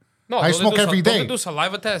proof. No, I don't they smoke do every don't day. they do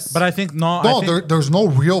saliva tests. but I think no. No, I think, there's no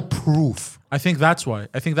real proof. I think that's why.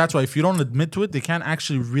 If you don't admit to it, they can't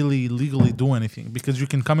actually really legally do anything because you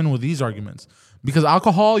can come in with these arguments. Because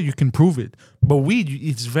alcohol, you can prove it, but weed,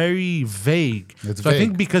 it's very vague. It's so I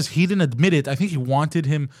think vague. because he didn't admit it, I think he wanted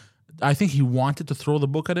to throw the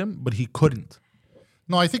book at him, but he couldn't.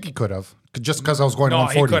 No, I think he could have. Just because I was going No, he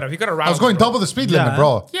 140. could've. He could've I was routed going him, bro. double the speed Yeah. limit,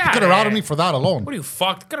 bro. Yeah, He could have yeah, routed yeah. me for that alone. What are you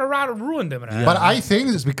fucked? Could have ruined him. But I think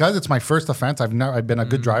it's because it's my first offense. I've been a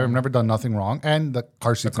good driver. I've never done nothing wrong. And the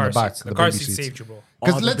car seats in the back. The car baby seat seats. saved you, bro.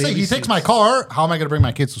 Because Oh, the let's say baby he takes seats. my car, how am I going to bring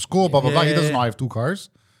my kids to school? Blah, blah, blah. He doesn't Yeah. know I have 2 cars.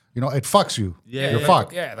 You know, it fucks you. Yeah. You're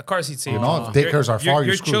fucked. Yeah, the car seat saved you. know, if daycares are far, your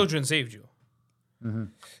you're screwed. children saved you.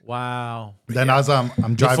 Wow. Then as I'm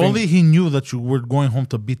If driving. only he knew that you were going home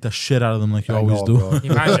to beat the shit out of them like you I always know, do. bro.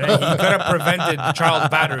 Imagine he could have prevented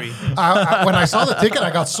child battery. When I saw the ticket,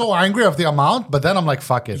 I got so angry of the amount, but then I'm like,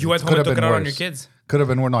 fuck it. You went It home could and have took it been out on your worse. kids. Could have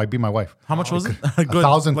been worse. No, I beat my wife. How much was it? Good.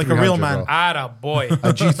 1,300, Like a real man. bro. Atta boy.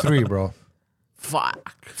 A G3, bro.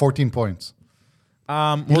 Fuck. 14 points.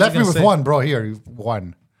 What He was I left me gonna with say? 1, bro. Here,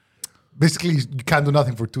 1. Basically, you can't do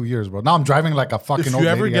nothing for 2 years, bro. Now I'm driving like a fucking If old you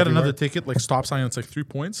ever lady get everywhere. another ticket, like stop sign, it's like 3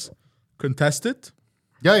 points. Contest it.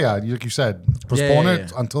 Yeah, like you said, postpone yeah,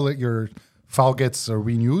 it until you're foul gets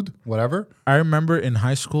renewed, whatever. I remember in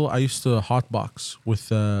high school, I used to hotbox with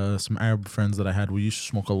some Arab friends that I had. We used to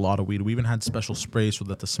smoke a lot of weed. We even had special sprays so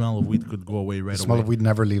that the smell of weed could go away right The smell away. of weed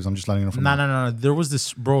never leaves. I'm just letting you know from No, now. no, no. There was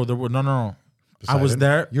this, bro. There were no. I was Poseidon.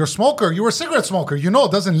 there. You're a smoker. You were a cigarette smoker. You know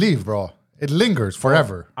it doesn't leave, bro. It lingers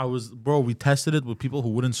forever. I was, bro. We tested it with people who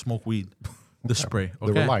wouldn't smoke weed. The spray. They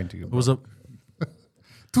were Okay? lying to you, It was a.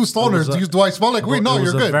 Two stoners. was a- Do I smell like weed? No, it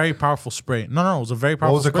was you're a good. very powerful spray. No, it was a very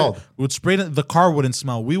powerful. was it spray. called? We would spray it. The car wouldn't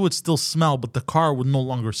smell. We would still smell, but the car would no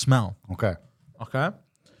longer smell. Okay. Okay.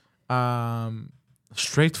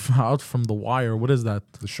 Straight out from The Wire. What is that?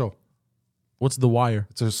 The show. What's The Wire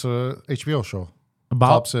It's a HBO show. about?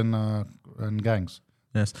 Cops and gangs.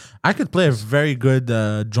 Yes, I could play a very good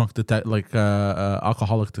drunk detective, like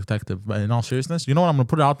alcoholic detective. But in all seriousness, you know what? I'm gonna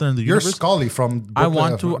put it out there in the You're universe. Scully from I Brooklyn,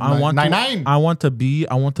 want to. Nine-Nine. I want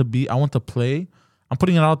to play. I'm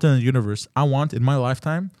putting it out there in the universe. I want in my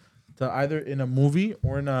lifetime to either in a movie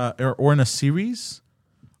or in a series,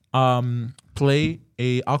 play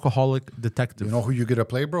a alcoholic detective. You know who you get to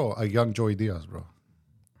play, bro? A young Joey Diaz, bro.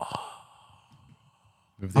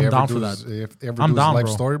 If I'm ever down do for his- that. If they ever I'm do his down, life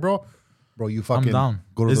bro. story, bro, you I'm fucking down.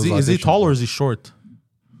 go to Is those he auditions, tall or bro. is he short?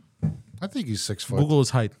 I think he's 6 foot. Google his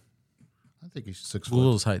height. I think he's 6 Google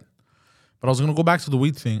foot. his height. But I was gonna go back to the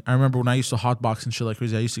weed thing. I remember when I used to hotbox and shit like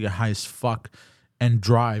crazy. I used to get high as fuck and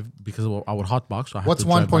drive because I would hotbox. So I had What's to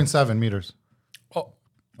drive back. 1.7 meters? Oh,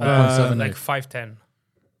 1.7. like 5'10".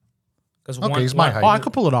 Because Okay, he's my height. Oh, I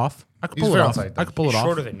could pull it off. I could He's pull it very off. outside, I could pull it off.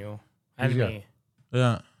 shorter than you and Yeah. me.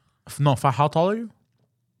 Yeah. No, how tall are you?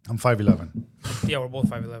 I'm 5'11". Yeah, we're both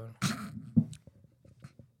 5'11".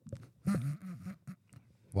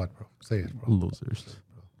 What, bro? Say it, bro. Losers.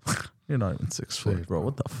 You're not even 6 foot, it, bro.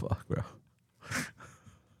 What the fuck, bro?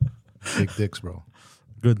 Big dicks, bro.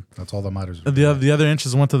 Good. That's all that matters. The other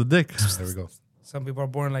inches went to the dick. There we go. Some people are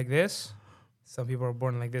born like this. Some people are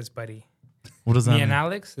born like this, buddy. What does that Me mean? and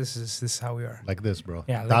Alex, this is how we are. Like this, bro.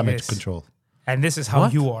 Yeah, like Damage this. control. And this is how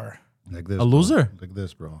What? you are. Like this. A bro. loser? Like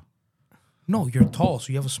this, bro. No, you're tall, so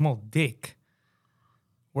you have a small dick.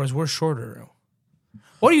 Whereas we're shorter.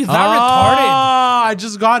 What are you, that Ah, I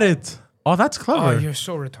just got it. Oh, that's retarded? clever. Oh, you're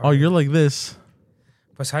so retarded. Oh, you're like this.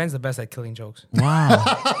 Poseidon's the best at killing jokes. Wow.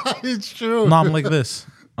 It's true. No, I'm like this.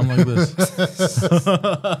 I'm like this.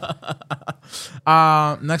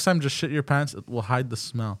 Next time, just shit your pants. It will hide the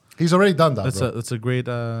smell. He's already done that, That's bro. a great.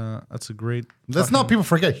 That's a great. Let's not people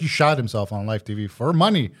forget he shot himself on live TV for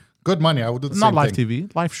money. Good money. I would do the Not same live thing.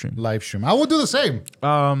 TV, live stream. Live stream. I would do the same.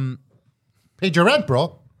 Paid your rent,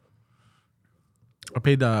 bro. I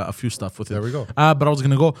paid a few stuff with it. There we go. But I was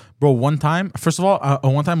gonna go, bro. One time, first of all,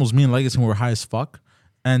 one time it was me and Legacy and we were high as fuck,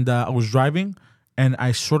 and I was driving, and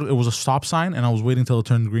it was a stop sign, and I was waiting till it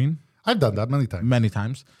turned green I've done that many times. many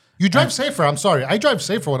times. You drive safer. I'm sorry. I drive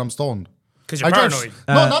safer when I'm stoned. Because you're I drive. paranoid.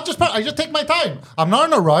 No, not just I just take my time. I'm not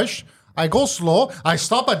in a rush. I go slow. I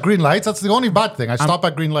stop at green lights. That's the only bad thing. I stop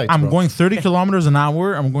at green lights. I'm bro. going 30 kilometers an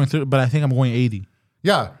hour. I'm going 30, but I think I'm going 80.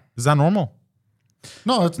 Yeah. Is that normal?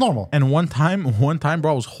 No, it's normal. And one time,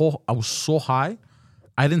 bro, I was so high,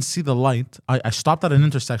 I didn't see the light. I stopped at an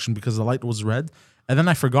intersection because the light was red, and then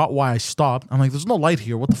I forgot why I stopped. I'm like, there's no light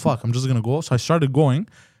here. What the fuck? I'm just gonna go. So I started going,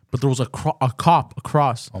 but there was a cop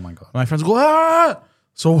across. Oh my God. My friends go, ah!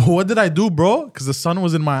 So what did I do, bro? Because the sun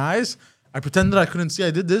was in my eyes. I pretended I couldn't see.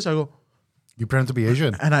 I did this. I go, You pretend to be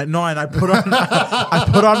Asian. and I put on I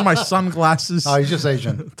put on my sunglasses Oh, he's just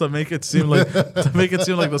Asian. to make it seem like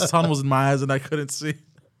the sun was in my eyes and I couldn't see.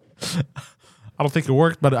 I don't think it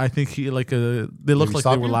worked, but I think he they looked he like they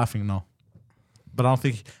stop were you? laughing. No, but I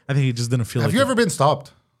think he just didn't feel. Have like you ever been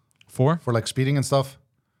stopped for? for like speeding and stuff?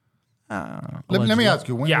 Let me Allegedly. ask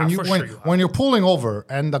you. Yeah, for sure you have. When you're pulling over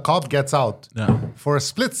and the cop gets out, Yeah, for a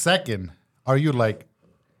split second, are you like,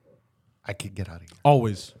 I can get out of here?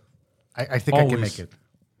 always, I think I can Always. make it.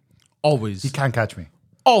 always, He can't catch me.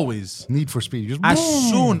 always. Need for speed. You just As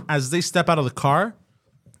boom. soon as they step out of the car,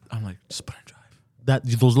 I'm like, just put in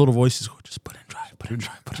drive. Those little voices go, just put in drive, put in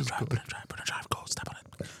drive, put in drive, put in drive, put in drive. Go, step on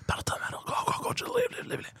it. Pedal to the metal. Go. Just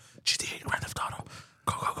live. GTA, Grand Theft Auto.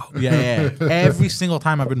 Go. Yeah. Every single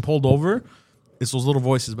time I've been pulled over, it's those little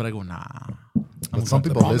voices, but I go, nah. But some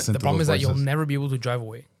people listen The to problem those is that you'll voices. never be able to drive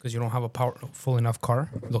away because you don't have a powerful enough car.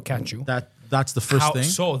 They'll catch you. That's the first thing.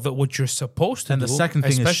 So what you're supposed to And do, the second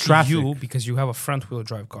thing is especially traffic. you, because you have a front wheel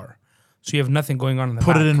drive car, so you have nothing going on in the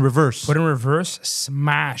Put back. it in reverse. Put it in reverse,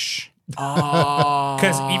 smash.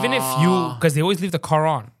 Because because they always leave the car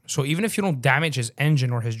on. So even if you don't damage his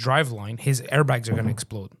engine or his drive line, his airbags are going to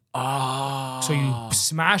explode. So you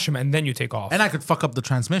smash him and then you take off. And I could fuck up the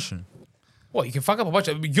transmission. Well, you can fuck up a bunch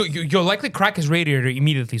of. You'll likely crack his radiator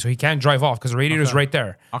immediately, so he can't drive off because the radiator's right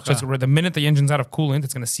there. Okay. So it's, the minute the engine's out of coolant,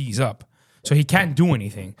 it's gonna seize up. So he can't do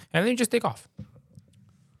anything, and then you just take off.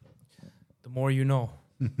 The more you know.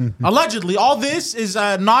 Allegedly, all this is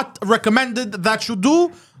not recommended that you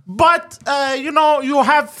do, but you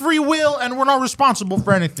have free will, and we're not responsible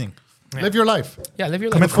for anything. Live your life. Yeah, live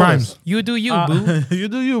your Commit life. crimes. You do you, boo. You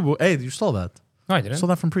do you, boo. Hey, you stole that. No, I didn't. Stole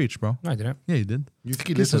that from Preach, bro. No, I didn't. Yeah, you did. You think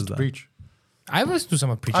he He listens says to that. preach? I listened to some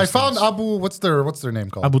of Preach's I found songs. Abu. What's their name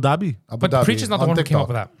called? Abu Dhabi. Abu But Dhabi Preach is not the on one who came TikTok. up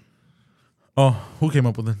with that. Oh, who came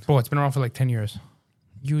up with it? Bro, it's been around for like 10 years.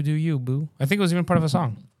 You do you, boo. I think it was even part of a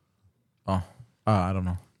song. Oh, I don't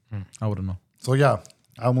know. I wouldn't know. So yeah,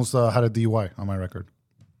 I almost had a DUI on my record.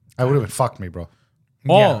 I would have been fucked me, bro.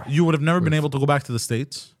 Oh, Yeah. you would have never been able to go back to the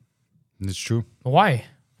States. It's true. Why?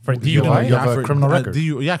 For You DUI? have a criminal record.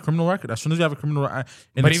 Criminal record. As soon as you have a criminal record.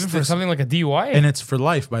 But even for something like a DUI? And it's for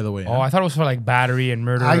life, by the way. Oh, I thought it was for like battery and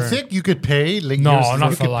murder. I think you could pay. Like, No, years- not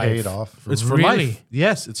you for could life. Pay it off. it's for Really? life.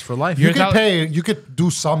 Yes, it's for life. You You're could tell- pay. You could do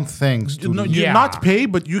some things. To you Yeah. not pay,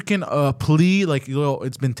 but you can plea like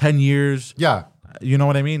it's been 10 years. yeah. You know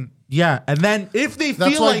what I mean? Yeah, and then if they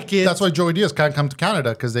That's feel why. like it, That's why Joey Diaz can't come to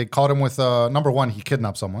Canada because they caught him with number one. He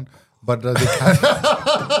kidnapped someone, but they can't.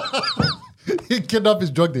 He kidnapped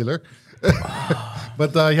his drug dealer.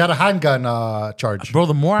 But he had a handgun charge. bro.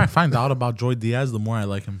 The more I find out about Joy Diaz, the more I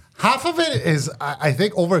like him. Half of it is, I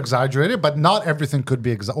think, over exaggerated, but not everything could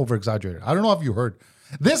be over exaggerated. I don't know if you heard.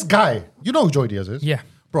 This guy, you know who Joy Diaz is? Yeah.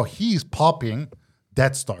 Bro, he's popping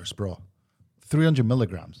Death Stars, bro. 300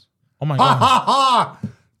 milligrams. Oh my Ha god. ha ha!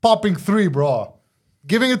 Popping 3, bro.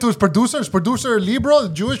 Giving it to his producer. His producer, Lee, bro, the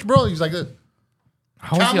Jewish, bro. He's like this.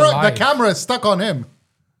 How is he The alive? camera is stuck on him.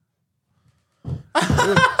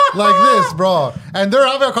 Like this, bro. And they're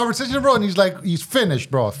having a conversation, bro, and he's like, he's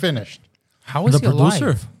finished, bro. Finished. How is The he producer.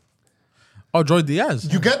 alive? Oh, Joy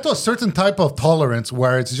Diaz. You get to a certain type of tolerance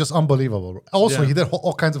where it's just unbelievable. Also, Yeah. he did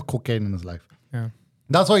all kinds of cocaine in his life. Yeah.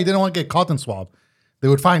 That's why he didn't want to get cotton swab. They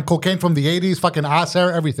would find cocaine from the 80s, fucking ass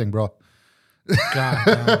hair, everything, bro. God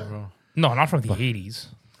damn, bro. No, not from the 80s.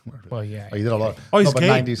 Well, yeah. Oh, he did a lot. Oh, he's but gay.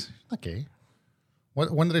 90s. Not gay.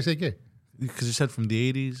 When did I say gay? Because you said from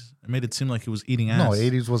the 80s, it made it seem like he was eating ass. No,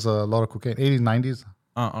 80s was a lot of cocaine. 80s, 90s,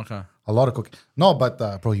 Oh, okay. a lot of cocaine. No, but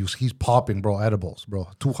bro, he's popping, bro, edibles, bro.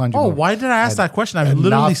 200. Oh, bro. why did I ask that question? I've and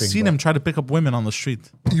literally nothing, seen bro. him try to pick up women on the street.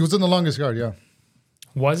 He was in the longest yard, yeah.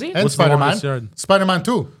 Was he? And What's the longest Spider-Man. yard? Spider-Man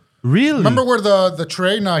 2. Really? Remember where the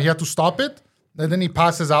train, he had to stop it? And then he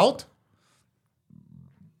passes out?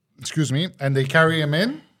 Excuse me. And they carry him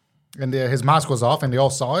in. And his mask was off and they all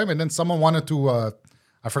saw him. And then someone wanted to,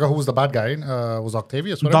 I forgot who was the bad guy. Was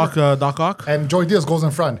Octavius? Whatever. Doc Ock? And Joy Diaz goes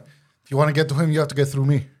in front. If you want to get to him, you have to get through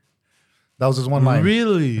me. That was his one line.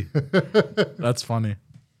 Really? That's funny.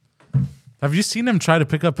 Have you seen him try to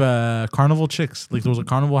pick up carnival chicks? Like there was a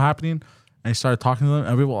carnival happening and he started talking to them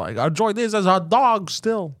and people were like, I enjoy this as a dog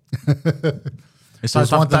still. They started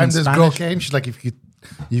There's one talking to them time in this Spanish. girl came. She's like, if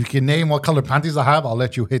you can name what color panties I have, I'll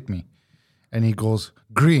let you hit me. And he goes,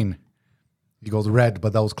 green. He goes, red,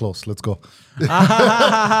 but that was close. Let's go.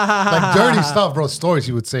 Like dirty stuff, bro. Stories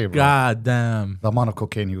he would say, bro. God damn. The amount of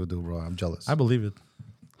cocaine he would do, bro. I'm jealous. I believe it.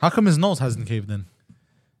 How come his nose hasn't caved in?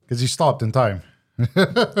 Because he stopped in time.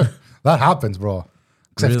 That happens, bro.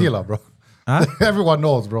 Except Really? Tila, bro. Huh? Everyone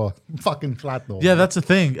knows, bro. Fucking flat nose. Yeah, that's the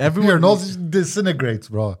thing. Your Everyone nose disintegrates,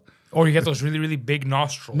 bro. Or you get those really, really big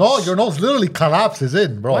nostrils. No, your nose literally collapses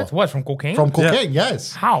in, bro. What? From cocaine? From cocaine,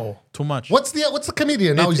 yes. How? too much. What's the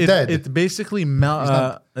comedian? Now he's it, dead. It basically it's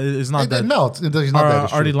not It dead. melts. He's not dead.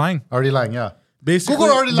 It's Artie true. Lang. Artie Lang, yeah. Basically,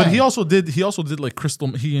 Google Artie but Lang. he also did like crystal.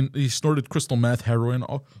 He snorted crystal meth, heroin,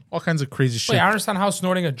 all kinds of crazy shit. Wait, I understand how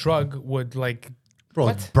snorting a drug would like. Bro,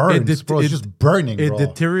 What? it burns, It- bro. It's it- just burning, It bro.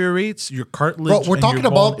 deteriorates your cartilage. Bro, we're and talking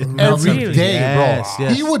your bone. about It melts every it. day, Yes, bro.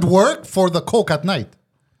 yes. He would work for the coke at night.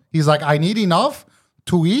 He's like, I need enough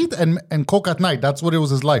to eat and coke at night. That's what it was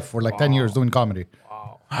his life for like 10 years doing comedy.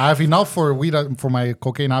 Wow. I have enough for weed for my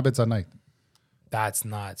cocaine habits at night. That's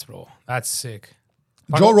nuts, bro. That's sick.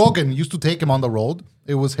 Joe Rogan used to take him on the road.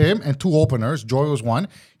 It was him and two openers. Joey was one.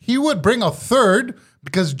 He would bring a third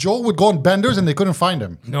because Joe would go on benders and they couldn't find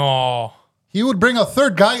him. No. He would bring a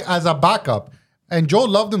third guy as a backup. And Joe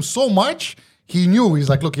loved him so much, he knew. He's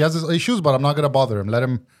like, look, he has his issues, but I'm not going to bother him. Let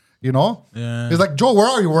him, you know? Yeah. He's like, Joe, where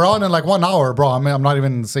are you? We're on in like 1 hour, bro. I'm not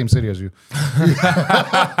even in the same city as you.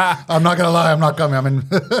 I'm not going to lie. I'm not coming. I'm in.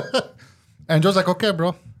 And Joe's like, okay,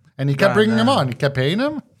 bro. And he kept bringing him on. He kept paying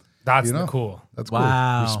him. That's You know? cool. That's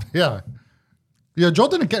Wow. cool. Yeah. Yeah, Joe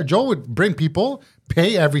didn't care. Joe would bring people,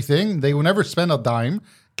 pay everything. They would never spend a dime,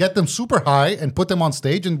 get them super high and put them on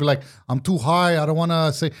stage and be like, I'm too high. I don't want to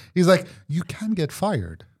say. He's like, you can get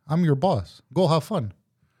fired. I'm your boss. Go have fun.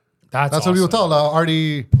 That's awesome. what he will tell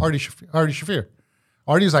Artie Shafir.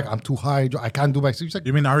 Artie's like, I'm too high. I can't do my. He's like,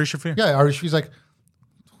 You mean Ari Shafir? yeah, Artie. He's like,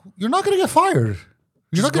 you're not gonna get fired.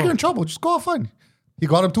 You're not gonna go. get in trouble. Just go have fun. He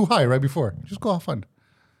got him too high right before. Just go have fun.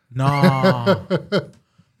 No.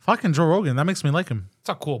 Fucking Joe Rogan. That makes me like him. It's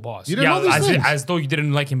a cool boss. You didn't know these things? As though you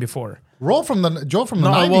didn't like him before. Joe from the No,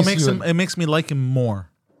 90s. well, it makes me like him more.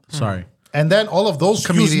 Sorry. And then all of those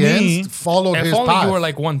Excuse comedians me. followed If his only path. you were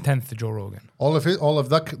like 1/10 Joe Rogan. all of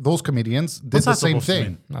those comedians did What's the that same supposed to thing.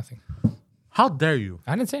 mean? Nothing. How dare you?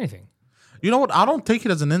 I didn't say anything. You know what? I don't take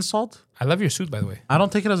it as an insult. I love your suit, by the way. I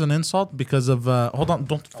don't take it as an insult because of. Hold on.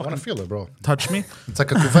 Don't I want fucking to feel it, bro. touch me. It's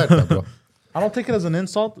like a cuvette, bro. I don't take it as an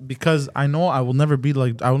insult because I know I will never be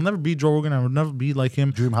like. I will never be Joe Rogan. I will never be like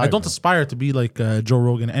him. Dream high, I don't bro. aspire to be like Joe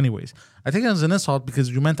Rogan anyways. I take it as an insult because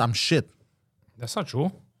you meant I'm shit. That's not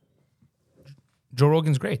true. Joe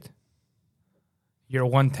Rogan's great. You're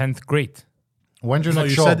 1/10 great. When's your No,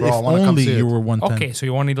 next you show, said bro? if I want to come only see you it. were 110. Okay, so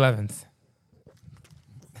you're 1/11th.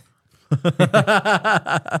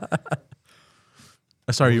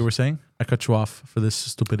 Sorry, you were saying? I cut you off for this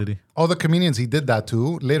stupidity. All the comedians, he did that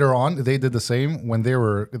too. Later on, they did the same when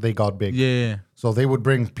they got big. Yeah. So they would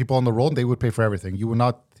bring people on the road. They would pay for everything. You would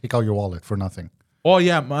not take out your wallet for nothing. Oh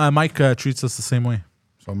yeah, Mike treats us the same way.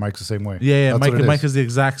 So Mike's the same way. Yeah. That's what it Mike is the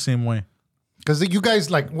exact same way. Because you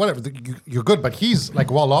guys, like, whatever, you're good, but he's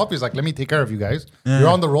like well off. He's like, let me take care of you guys. You're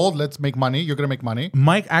on the road. Let's make money. You're going to make money.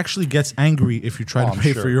 Mike actually gets angry if you try Oh, to I'm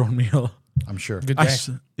pay sure. for your own meal. I'm sure. Good I guy. s-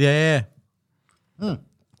 yeah. Bro,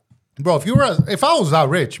 if I was that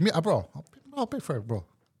rich, bro, I'll pay for it, bro.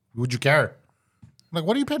 Would you care? Like,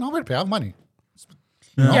 what are you paying? I'm going to pay. I have money.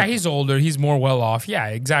 Yeah, he's older. He's more well off. Yeah,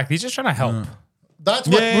 exactly. He's just trying to help. That's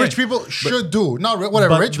what Yeah, rich people should do. Not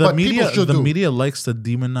whatever rich, but people should the do. media likes to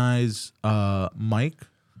demonize Mike.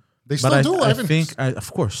 They But still do. I haven't- think,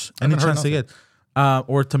 of course, any haven't heard chance they get,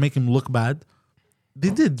 or to make him look bad. They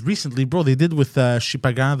did recently, bro. They did with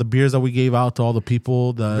Chipagan, the beers that we gave out to all the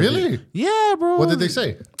people. Really? Yeah, bro. What did they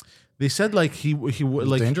say? They said like he would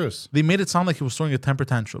like dangerous. They made it sound like he was throwing a temper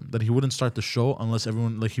tantrum, that he wouldn't start the show unless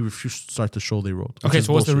everyone like he refused to start the show they wrote. which Okay, is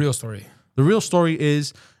so what's the bullshit. real story? The real story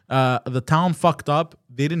is the town fucked up.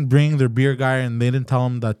 They didn't bring their beer guy, and they didn't tell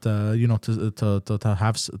him that to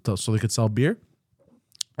have so they could sell beer,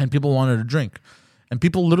 and people wanted to drink, and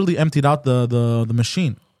people literally emptied out the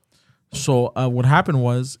machine. So what happened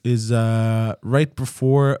is right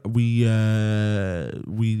before we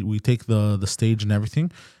take the stage and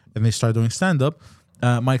everything, and they start doing stand up.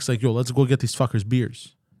 Mike's like, "Yo, let's go get these fuckers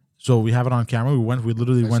beers." So we have it on camera. We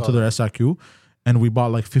literally went to their SIQ, and we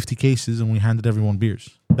bought like 50 cases, and we handed everyone beers.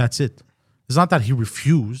 That's it. It's not that he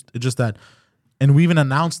refused. It's just that, and we even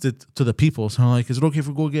announced it to the people. So I'm like, is it okay if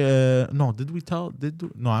we go get? No, did we tell?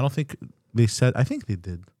 No, I don't think they said. I think they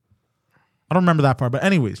did. I don't remember that part. But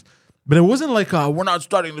anyways, but it wasn't like we're not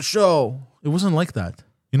starting the show. It wasn't like that.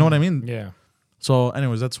 You know what I mean? Yeah. So,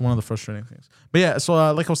 anyways, that's one of the frustrating things. But yeah, so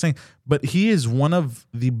like I was saying, but he is one of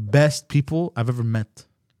the best people I've ever met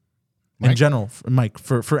in Mike? general. Mike,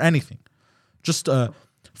 for anything, just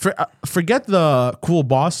forget the cool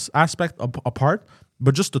boss aspect apart,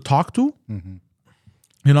 but just to talk to,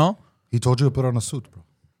 you know, He told you to put on a suit, bro.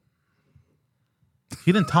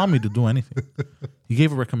 he didn't tell me to do anything. He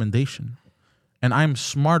gave a recommendation, and I'm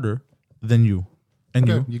smarter than you and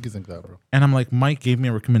Okay, you. you can think that, bro. And I'm like, Mike gave me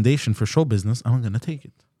a recommendation for show business. I'm gonna take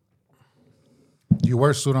it Do you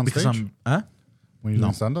wear a suit on because stage when you No.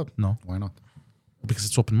 doing stand up? No. Why not? because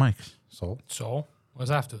it's open mic. So, So what does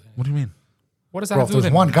that have to do? What do you mean? What does that bro, have if to do?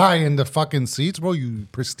 there's Then? one guy in the fucking seats, bro, you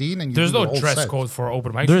pristine and you There's do the no whole dress set. code for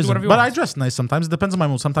open mic. There You do isn't, whatever you but I want. dress nice sometimes. It depends on my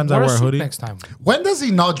mood. Sometimes I Wear wear a suit hoodie. next time. When does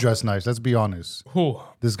he not dress nice? Let's be honest. Who?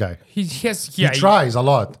 This guy. He has. Yeah. He tries a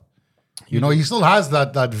lot. You know, he still has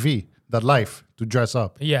that V, that life to dress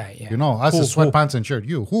up. Yeah. You know, that's his Who? sweatpants and shirt.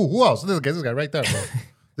 You, who else? This guy right there, bro.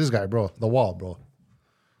 This guy, bro. The wall, bro.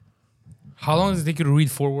 How long does it take you to read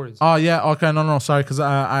 4 words? Oh yeah, okay, no, sorry, because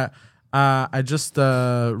I just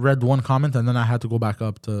read one comment and then I had to go back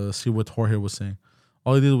up to see what Jorge was saying.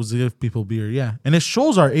 All he did was give people beer, yeah, and his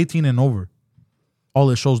shows are 18 and over. All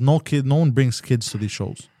his shows, no one brings kids to these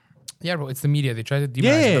shows. Yeah, bro. It's the media. They try to demonize.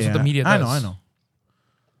 Yeah, That's what the media does. I know.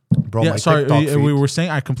 Bro, Yeah, my sorry, TikTok feed, we were saying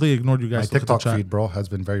I completely ignored you my guys. Look at the TikTok chat. feed, bro, has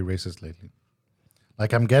been very racist lately.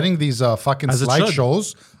 Like, I'm getting these fucking As it should.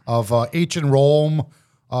 slideshows of ancient Rome,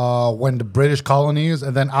 when the British colonies,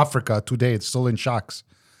 and then Africa today. It's still in shocks.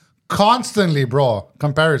 Constantly, bro.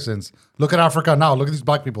 Comparisons. Look at Africa now. Look at these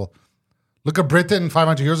black people. Look at Britain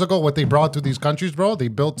 500 years ago, what they brought to these countries, bro. They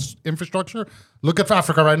built infrastructure. Look at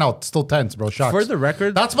Africa right now. It's still tense, bro. Shocks. For the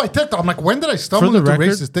record, That's my TikTok. I'm like, when did I for stumble the into record,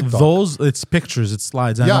 racist TikTok? it's pictures, it's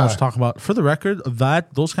slides. I know Yeah. what you're talking about. For the record,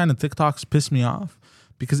 those kind of TikToks piss me off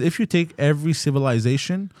because if you take every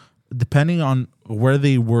civilization, depending on where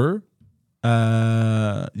they were,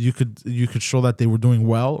 you could show that they were doing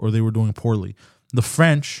well or they were doing poorly. The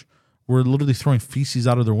French were literally throwing feces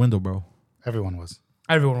out of their window, bro. Everyone was.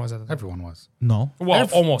 Everyone was at the time. Everyone was. No, Well,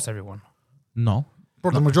 almost everyone. no.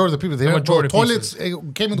 Bro, the majority of the people, they majority of toilets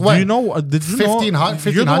came with Do what? you know? Did you know?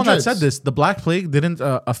 1500s? You're the one that said this. The Black Plague didn't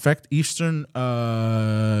affect Eastern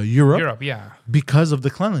Europe Europe, yeah. because of the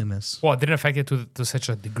cleanliness Well, it didn't affect it to such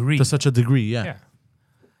a degree. to such a degree. Yeah, yeah.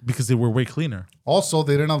 because they were way cleaner. Also,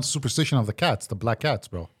 they didn't have the superstition of the cats, the black cats,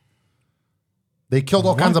 bro. They killed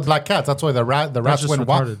all kinds of black cats. That's why the rats just went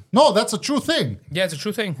wild. retarded. No, that's a true thing. Yeah, it's a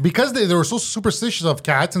true thing. Because they were so superstitious of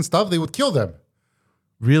cats and stuff, they would kill them.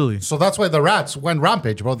 Really? So that's why the rats went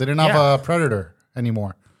rampage, bro. They didn't have Yeah. a predator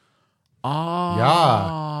anymore. Oh,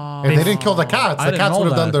 Yeah. If they didn't kill the cats, I the didn't cats know would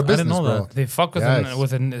have done that. their I didn't business, know bro. that. They fuck with, Yes.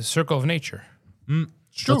 with a circle of nature. It's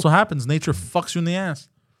true. That's what happens. Nature fucks you in the ass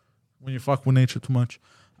when you fuck with nature too much.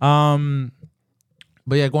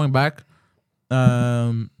 But yeah, going back.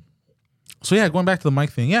 So yeah, going back to the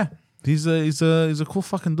Mike thing. Yeah, he's a cool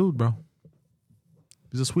fucking dude, bro.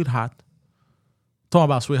 He's a sweetheart. Talking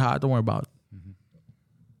about sweetheart. Don't worry about it.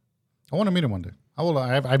 I want to meet him one day.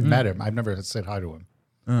 I've met him. I've never said hi to him.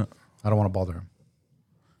 I don't want to bother him.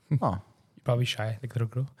 Oh, You're probably shy, like little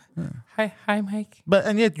girl. Hi, Mike.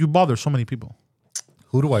 and yet you bother so many people.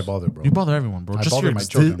 Who do I bother, bro? You bother everyone, bro. I Just bother your, my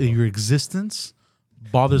children, bro. your existence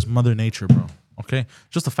bothers Mother Nature, bro. Okay,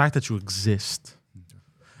 just the fact that you exist.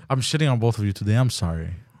 I'm shitting on both of you today. I'm sorry.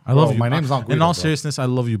 I Bro, love you. my name's not In Guido, all bro. seriousnly, I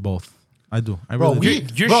love you both. I do. I Bro, really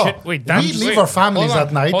do. You're bro, shit- wait, that's- we leave wait, our families hold on,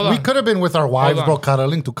 at night. hold We on. could have been with our wives, on. bro,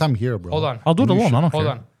 cuddling to come here, bro. Hold on. I'll do it You alone. I don't Hold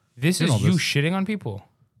care. on. This You is know you this. shitting on people.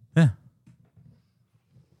 Yeah.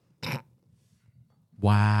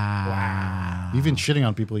 Wow. Even shitting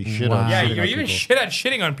on people, you shit Wow. on. Yeah, shitting you're on even people. shit at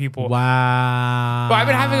shitting on people. Wow. But I've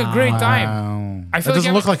been having a great time. Wow. I That feel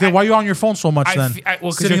doesn't like look like it. Why are you on your phone so much I then? fe- I-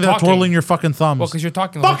 well, 'cause Sitting you're there talking. twirling your fucking thumbs. Well, because you're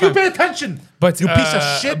talking. the Fuck whole you, time. pay attention. But you piece of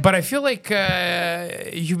shit. But I feel like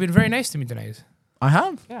you've been very nice to me tonight. I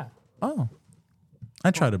have? Yeah. Oh.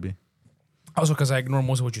 I try to be. Also, because I ignore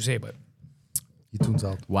most of what you say, but He tunes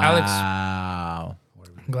out. Wow.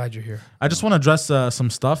 I'm glad you're here. I just want to address some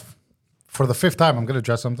stuff. For the 5th time, I'm going to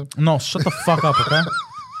address something. No, shut the fuck up,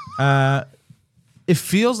 okay? It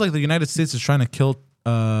feels like the United States is trying to kill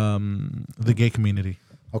the gay community.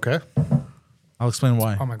 Okay? I'll explain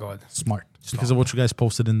why. Oh my god. Smart. Because of what you guys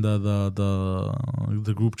posted in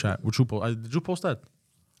the group chat. Which did you post that?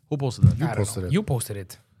 Who posted that? I don't posted know. it. You posted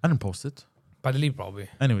it. I didn't post it. Padli probably.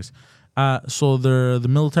 Anyways, so the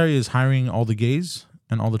military is hiring all the gays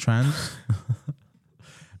and all the trans.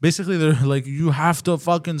 Basically, they're like, you have to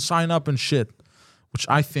fucking sign up and shit. Which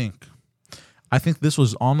I think this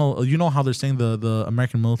was on. You know how they're saying the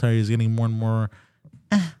American military is getting more and more,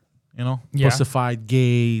 Yeah. pussified,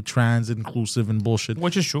 gay, trans, inclusive, and bullshit.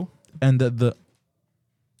 Which is true. And the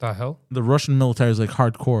The hell? Russian military is like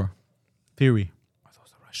hardcore theory. Are those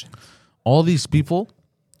the Russians? All these people,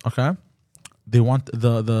 okay, they want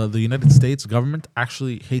the United States government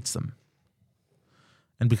actually hates them,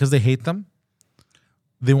 and because they hate them,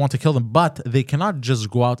 they want to kill them. But they cannot just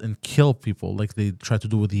go out and kill people like they try to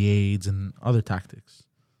do with the AIDS and other tactics.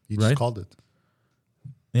 He Right? just called it.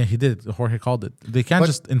 Yeah, he did. Jorge called it. They can't But-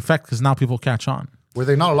 just infect because now people catch on. Were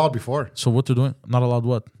they not allowed before So what they're doing? Not allowed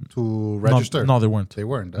what? to register? No, they weren't. They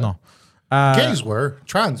weren't. No. Gays were.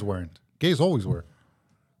 Trans weren't. Gays always were.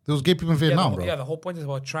 There was gay people in Vietnam, bro. Yeah, the whole point is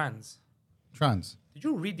about trans. Trans. Did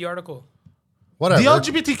you read the article? Whatever. The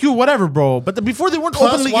LGBTQ, whatever, bro. But before they weren't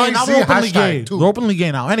Plus openly gay. Now YZ they're openly hashtag gay. too. They're openly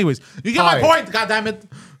gay now. Anyways, you get Hi. my point. God damn it.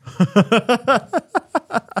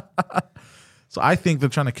 So I think they're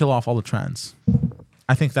trying to kill off all the trans.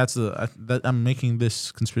 I think that I'm making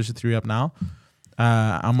this conspiracy theory up now.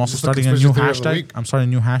 I'm also this the starting a new conspiracy theory of the hashtag. week? I'm starting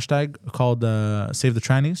a new hashtag called Save the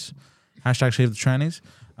Trannies. Hashtag Save the Trannies.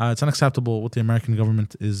 It's unacceptable what the American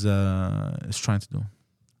government is trying to do.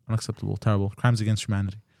 Unacceptable, terrible crimes against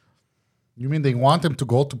humanity. You mean they want them to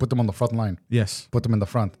go to put them on the front line? Yes, Put them in the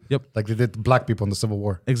front? Yep. Like they did black people in the Civil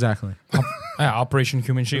War. exactly. Yeah, Operation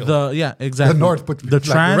Human Shield. Exactly. The North put the like,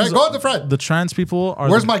 trans. right, go at the front. The trans people are.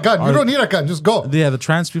 Where's the- my gun? You are- don't need a gun. Just go. Yeah, the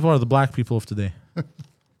trans people are the black people of today.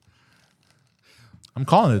 I'm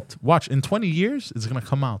calling it. Watch, in 20 years, it's gonna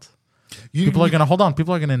come out. People are gonna hold on.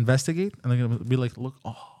 People are gonna investigate, and they're gonna be like, "Look,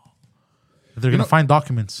 oh, They're gonna find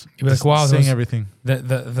documents. You'll be like, wow, saying those- everything.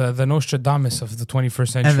 The Nostradamus of the 21st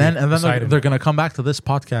century. And then Poseidon. they're gonna come back to this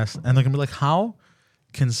podcast and they're gonna be like, how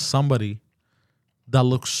can somebody that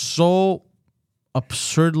looks so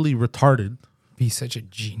absurdly retarded be such a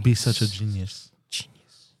genius. be such a genius?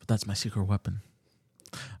 Genius. But that's my secret weapon.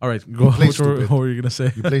 All right, go. play What stupid. were you gonna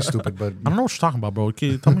say? You play stupid, but I don't know what you're talking about, bro.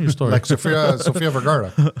 Okay, tell me your story. like Sofia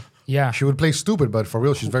Vergara. Yeah. She would play stupid, but for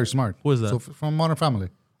real, she's very smart. Who is that? So from Modern Family.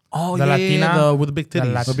 oh, the Latina- with the big the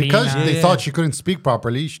titties. Latina- But because Yeah, they yeah. thought she couldn't speak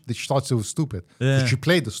properly, she thought she was stupid. Yeah. So she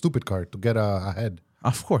played the stupid card to get ahead.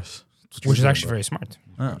 Of course, Which is actually very smart.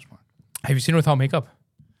 Have you seen her without makeup?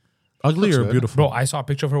 ugly Looks or good. beautiful? Bro, I saw a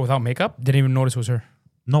picture of her without makeup. Didn't even notice it was her.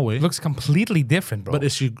 No way. Looks completely different, bro. But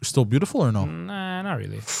is she still beautiful or no? Nah, not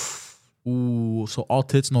really. Ooh, so all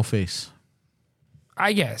tits, no face.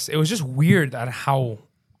 I guess it was just weird at how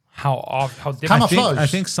different. Camouflage. I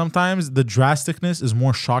think sometimes the drasticness is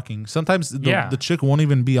more shocking. Sometimes the chick won't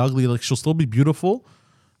even be ugly. Like she'll still be beautiful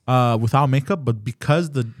without makeup, but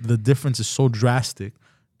because the difference is so drastic,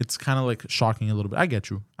 it's kind of like shocking a little bit. I get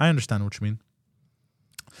you. I understand what you mean.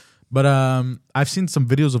 But I've seen some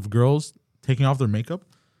videos of girls taking off their makeup,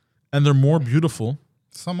 and they're more beautiful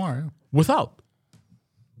Some are, yeah. without.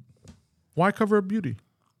 Why cover up beauty?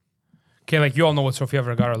 Okay, like you all know what Sofia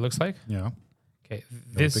Vergara looks like. Yeah. Okay,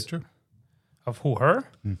 This this picture? of who her?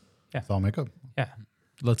 Without makeup. Yeah,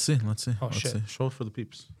 Let's see. Let's see. Oh, Let's shit. see. Show it for the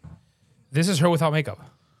peeps. this is her without makeup.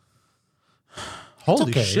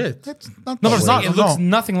 Holy Okay. shit. It's not No, that but way. it looks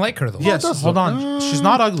nothing like her though. Yes, does hold look- on. She's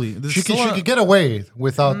not ugly. There's She still a- could get away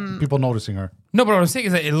without people noticing her. No, but what I'm saying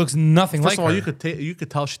is that it looks nothing First like of all, her. you could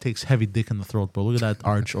tell she takes heavy dick in the throat, bro. Look at that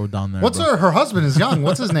arch or down there. What's bro. her husband is young.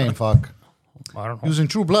 What's his name? Fuck. I don't He know. was in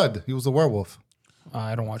True Blood. He was the werewolf.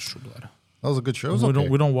 I don't watch True Blood. That was a good show. It was We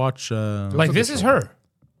okay. don't watch. Like a this good is show. her.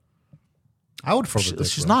 I would throw the dick,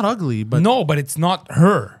 she's bro. not ugly, but No, but it's not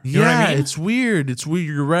her. You know what I mean? it's weird. It's weird.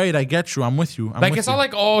 You're right. I get you. I'm with you. Like it's not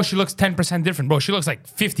like, oh, she looks 10% different, bro. She looks like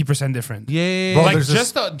 50% different. yeah. Bro, Like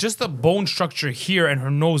there's just the bone structure here and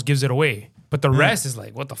her nose gives it away. But the rest is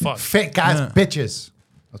like, what the fuck? Fake ass bitches.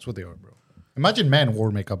 That's what they are, bro. Imagine men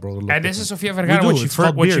wore makeup, bro. And this is Sofia Vergara do. when she It's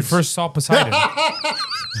called when she beards. first saw Poseidon.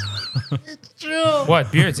 true.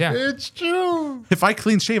 What beards? Yeah. It's true. If I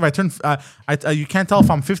clean shave, I turn. You can't tell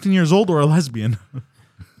if I'm 15 years old or a lesbian.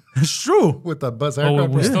 It's true. With the buzz Oh, haircut.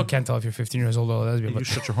 we bro. still can't tell if you're 15 years old or a lesbian. You But,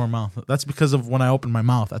 shut your whore mouth. That's because of when I open my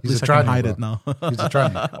mouth. At He's least a I can tranny, hide bro. it now. He's a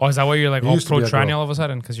tranny. oh, is that why you're like You all used to be pro a girl. tranny all of a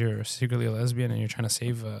sudden? Because you're secretly a lesbian and you're trying to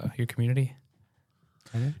save your community?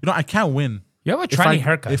 You know, I can't win. You have a If I, tranny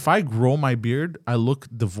haircut. if I grow my beard, I look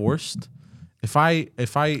divorced. If I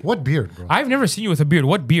What beard, bro? I've never seen you with a beard.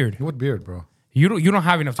 What beard? What beard, bro? You don't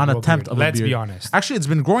have enough to an grow attempt a of beard. a Let's beard. be honest. Actually, it's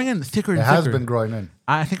been growing in thicker and It thicker. has been growing in.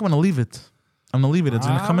 I think I'm gonna leave it. I'm gonna leave it. It's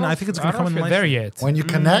gonna come in. I think it's gonna come in. You're Life. there yet. When you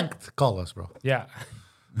connect, call us, bro. Yeah.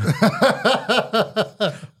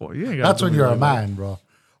 Well, you ain't gotta That's do when it you're a like that. man, bro.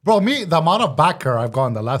 Bro, me, the amount of back hair I've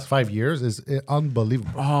gone the last 5 years is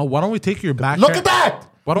unbelievable. Oh, why don't we take your back? Look hair- at that!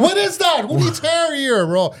 Why don't What is that? Who needs hair here,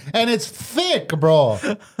 bro? And it's thick, bro.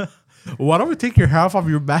 Why don't we take your half off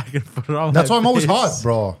your back and put it on? That's my why I'm always face? hot,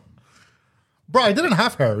 bro. Bro, I didn't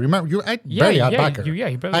have hair. Remember, I barely had back hair.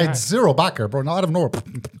 you barely I had had. zero back hair, bro. Now out of nowhere,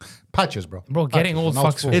 patches, bro. Bro, getting Patches. old Now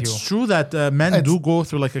it's fucks full. with It's you. true that men It's- do go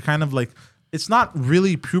through like a kind of like it's not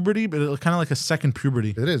really puberty, but it's kind of like a second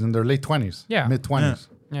puberty. It is in their late 20s. Yeah. Mid 20s.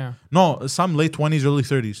 Yeah. No, some late 20s, early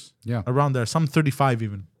 30s. Yeah. around there. Some 35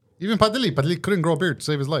 even. Even Padilli couldn't grow a beard to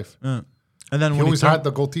save his life. And then He when always turned, had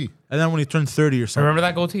the goatee. and then when he turned 30 or I something, remember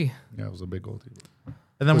that goatee? Yeah, it was a big goatee. Bro.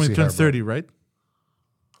 and then when he pussy turned hair, bro. 30, right?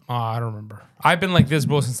 Oh, I don't remember. I've been like this,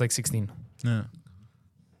 bro, since like 16. Yeah.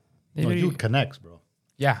 No, you connects, bro.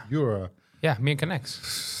 Yeah. You're a Yeah, me and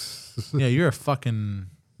Connects. Yeah, you're a fucking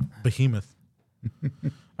behemoth.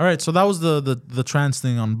 All right, so that was the trans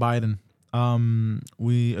thing on Biden.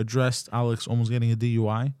 We addressed Alex almost getting a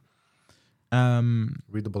DUI.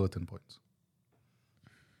 read the bulletin points.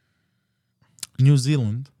 New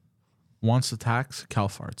Zealand wants to tax cow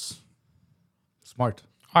farts. Smart.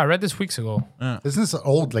 Oh, I read this weeks ago. Isn't this an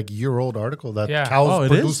old, like year-old article that Yeah. cows Oh, it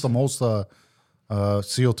produce is? the most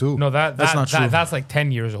CO2? No, That's not true. That's like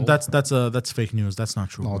 10 years old. That's fake news. That's not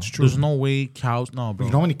true. No, bro. it's true. There's no way cows. No, bro.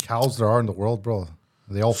 You know how many cows there are in the world, bro?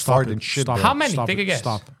 They all Stop fart it. and shit. Stop bro. How many? Stop Take it. a guess.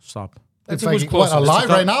 Stop. It's Let's see who's like, what, closer. alive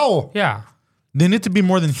It's a right now? yeah. They need to be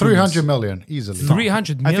more than 300 million, easily.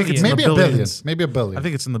 300 I million. think it's in Maybe the a billion. billions. Maybe a billion. I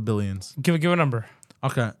think it's in the billions. Give a number.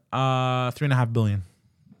 Okay. 3.5 billion.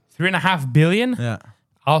 3.5 billion? Yeah.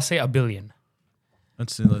 I'll say a billion.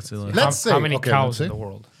 Let's see. Let's How say. many okay, cows let's in the say.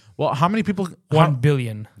 world? Well, how many people? 1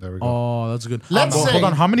 billion. There we go. Oh, that's good. Let's Well, say- hold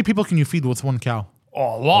on. How many people can you feed with one cow?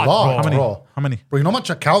 Oh, a lot, Lot, bro. How many? Bro. How many? Bro, you know how much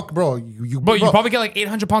a cow, bro? Bro, you probably get like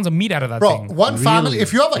 800 pounds of meat out of that bro, thing. one family.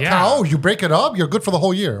 If you have a Yeah. cow, you break it up, you're good for the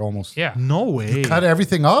whole year almost. Yeah. No way. Cut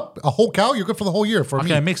everything up, a whole cow, you're good for the whole year for Okay,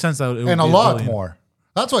 me. it makes sense that it would And a be lot billion. more.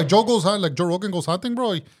 That's why Joe Rogan goes hunting,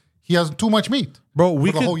 bro. He has too much meat, Bro, we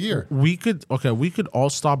for the could whole year. we could all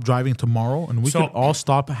stop driving tomorrow, and we So, could all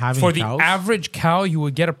stop having For the cows. average cow, you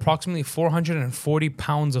would get approximately 440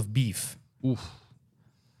 pounds of beef.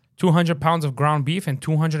 200 pounds of ground beef and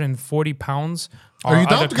 240 pounds Are you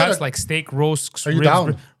down other to get cuts a- like steak, roasts, Are you ribs.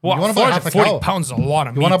 down? Well, You wanna buy half a 440 cow? pounds is a lot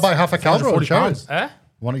of You meat. want to buy half a cow, bro? 440 Cheers. pounds.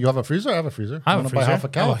 You have a freezer? I have a freezer. I You have a wanna freezer. buy half a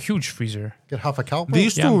I have cow? a huge freezer. Get half a cow, bro. They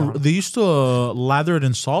used Yeah, to I'm down. lather it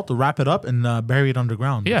in salt, wrap it up, and bury it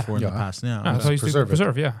underground. Yeah. Before in the Yeah. past. Yeah, That's how I used to preserve it.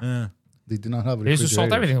 preserve, yeah. yeah. They did not have it. They used to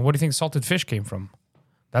salt everything. Where do you think salted fish came from?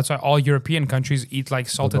 That's why all European countries eat like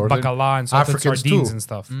salted northern- bacala and salted Africans sardines too. and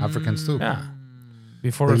stuff. Africans too. Yeah.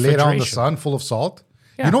 Before They lay it out in the refrigeration. sun, full of salt.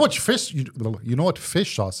 Yeah. You know what fish? You know what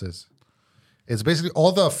fish sauce is? It's basically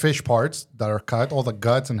all the fish parts that are cut, all the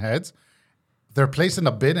guts and heads. They're placed in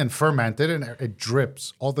a bin and fermented, and it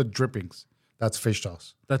drips. All the drippings. That's fish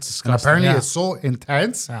sauce. That's And disgusting. apparently, Yeah. it's so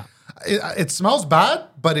intense. Yeah. It smells bad,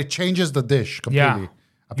 but it changes the dish completely. Yeah. You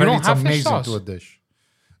Apparently, don't it's have fish amazing sauce. to a dish.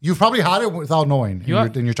 You've probably had it without knowing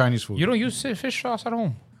have- in your Chinese food. You don't use fish sauce at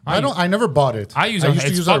home. I never bought it. I use I it. used to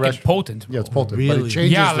It's use it at fucking restaurant. potent. Yeah, it's potent, but Really? it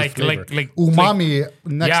changes Yeah, the like- flavor. like- umami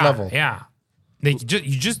next yeah, level. Yeah. You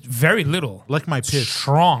just very little. Like my piss.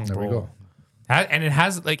 Strong, There bro. we go. And it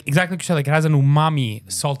has like exactly like you said, like it has an umami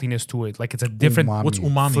saltiness to it. Like it's a different Umami. What's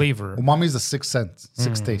umami? flavor. Umami is the sixth sense,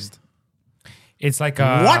 sixth taste. It's like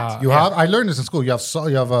a What you have? I learned this in school. You have salt.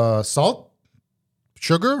 You have salt,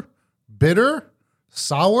 sugar, bitter,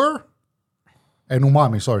 sour, and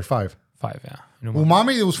umami. Sorry, 5. 5, yeah. Umami.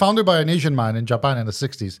 Umami. It was founded by an Asian man in Japan in the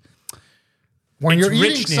 60s. When It's you're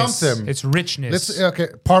eating richness. something, It's richness. okay,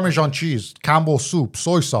 Parmesan cheese, Campbell's soup,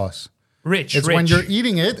 soy sauce. rich. It's rich. when you're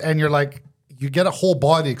eating it and you're like, you get a whole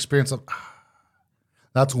body experience of.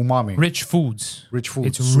 That's umami. rich foods. Rich foods,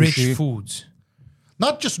 It's rich sushi. foods.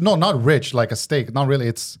 Not rich like a steak. Not really.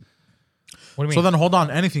 It's What do you mean? So then, hold on.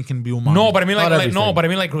 Anything can be umami. no, but I mean Not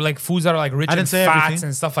everything. like foods that are like rich I in didn't say fats everything.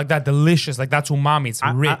 and stuff like that. Delicious. Like that's umami. It's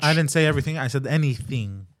rich. I didn't say everything. I said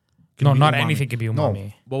anything. can No, be not umami. anything can be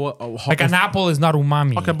umami. But what, Like an apple is not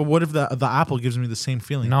umami. Okay, but what if the apple gives me the same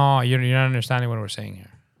feeling? No, you're not understanding what we're saying here.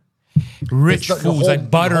 Rich It's the foods whole- like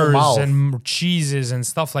the whole butters mouth. and cheeses and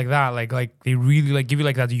stuff like that. Like they really like give you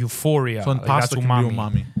like that euphoria. So in like, pasta that's can be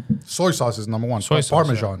umami. soy sauce is number one. Soy sauce,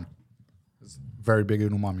 Parmesan is very big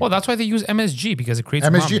in umami. Well, that's why they use MSG because it creates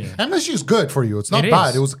MSG. umami. MSG is good for you. It's not It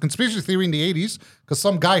bad. is. It was a conspiracy theory in the 80s because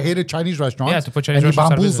some guy hated Chinese restaurants. Yeah, to put Chinese and he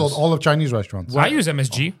restaurants out of bamboozled business. all of Chinese restaurants. I use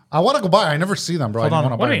MSG. I want to go buy. I never see them, bro. I Hold don't on.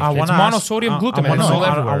 want to What do buy you it. mean? It's monosodium glutamate. It's all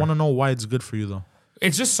everywhere. I want to know why it's good for you though.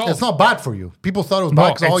 It's just salt. It's not bad for you. People thought it was No,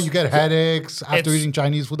 bad because it's- you get headaches after it's- eating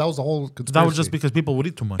Chinese food. That was the whole conspiracy. That was just because people would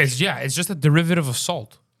eat too much. It's just a derivative of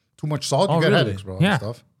salt. Too much salt, Oh, you get really? headaches, bro. and Yeah.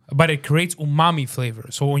 Stuff. But it creates umami flavor.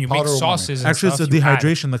 So when you make Powder umami. sauces and Actually, it's stuff, the you add it.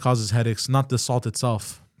 dehydration that causes headaches, not the salt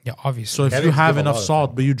itself. Yeah, obviously. So if Headaches you have give a enough lot of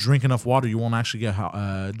salt, but you drink enough water, you won't actually get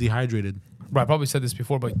dehydrated. Bro, I probably said this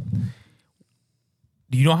before, but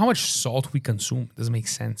do you know how much salt we consume? Doesn't make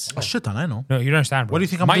sense. Oh, shit, I know. No, you don't understand, bro. What do you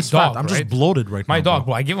think I'm My this dog, fat? I'm just right? bloated right now. My dog, bro.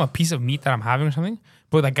 bro. I give him a piece of meat that I'm having or something,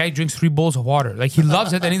 but that guy drinks 3 bowls of water. Like he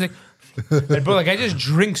loves it, and he's like, and bro, the guy just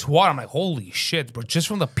drinks water. I'm like, holy shit, bro, just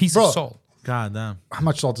from the piece Bro. of salt. God damn. How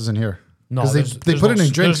much salt is in here? No, 'Cause there's- they there's put no it in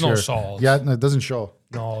s- drinks there's no here. salt. Yeah, no, it doesn't show.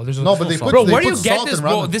 No, there's No, but they salt. put- Bro, they where do put you get salt this, in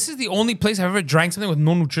bro? random- This is the only place I've ever drank something with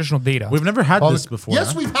no nutritional data. We've never had Well, this before. Yes,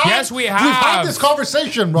 huh? we've had. Yes, we We've had have. this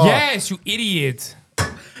conversation, bro. Yes, you idiot.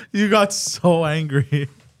 You got so angry.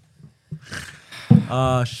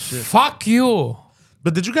 Shit. Fuck you.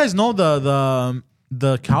 But did you guys know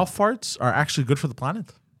the cow farts are actually good for the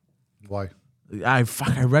planet? Why? I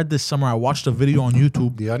read this somewhere. I watched a video on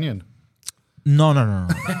YouTube. The onion. No. No.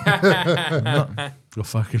 Go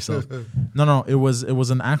fuck yourself. No. It was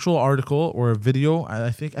an actual article or a video.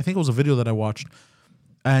 I think it was a video that I watched.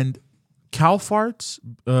 And cow farts,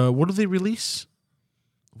 what do they release?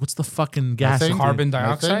 What's the fucking gas? Methane? in it? Carbon Methane?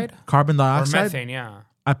 dioxide Carbon or dioxide. methane? Yeah.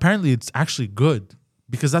 Apparently, it's actually good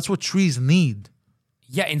because that's what trees need.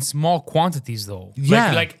 Yeah, in small quantities though.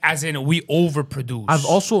 Yeah. Like as in we overproduce. I've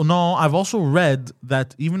also read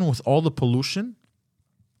that even with all the pollution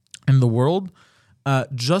in the world,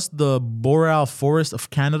 just the boreal forest of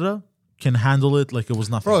Canada can handle it like it was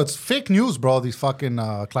nothing. Bro, it's fake news, bro. These fucking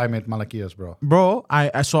climate malakias, bro. Bro, I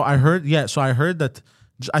heard that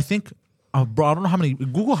I think bro, I don't know how many.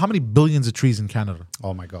 Google how many billions of trees in Canada,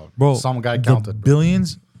 Oh my god, bro. Some guy the counted. Bro.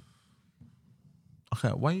 billions. Okay,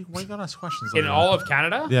 why you gotta ask questions? In like all that? of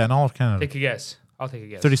Canada? Yeah, in all of Canada. Take a guess. I'll take a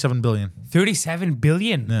guess. 37 billion. 37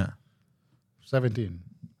 billion? Yeah. 17.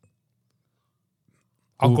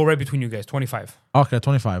 I'll go right between you guys. 25. Okay,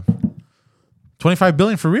 25. 25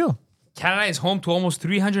 billion for real. Canada is home to almost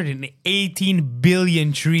 318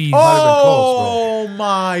 billion trees. Oh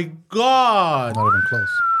my god. Not even close.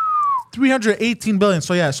 318 billion.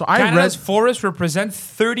 So yeah, so I Canada's read forests represent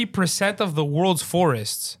 30% of the world's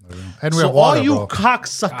forests. And we so have water, all you bro.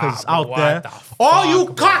 cocksuckers bro, out what there, the all you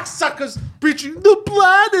fuck, bro? cocksuckers preaching the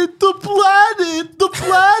planet, the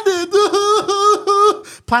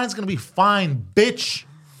planet. Planet's gonna be fine, bitch.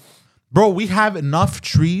 Bro, we have enough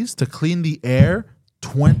trees to clean the air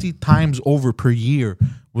 20 times over per year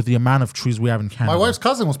with the amount of trees we have in Canada. My wife's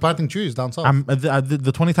cousin was planting trees down south.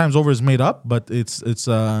 The 20 times over is made up, but it's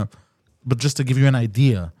but just to give you an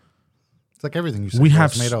idea, It's like everything you said. We bro,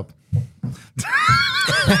 have it's made up.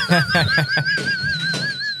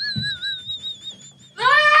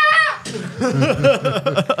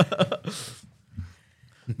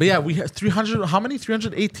 but yeah, we have 300. How many?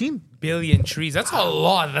 318. Billion trees. That's a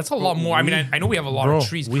lot. That's a lot more. I mean, I know we have a lot Bro, of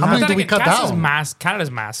trees. we But have- How many then do we again, cut down?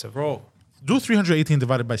 Canada's massive. Bro, do 318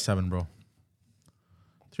 divided by 7, bro.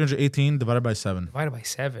 318 divided by 7, Divided by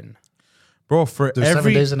 7. bro. For There's 7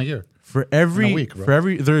 every days in a year. for every in a week, bro. for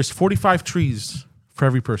every there is 45 trees for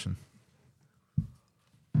every person.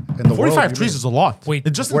 In the 45 world, trees is a lot. Wait,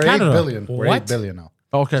 it's just We're in 8 Canada. billion. We're 8 What? billion now.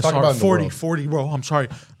 Okay, Talk sorry. about in the 40, world. 40, bro. I'm sorry.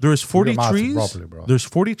 There is 40 math trees. properly, bro. There's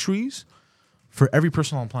 40 trees for every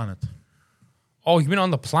person on the planet. Oh, you mean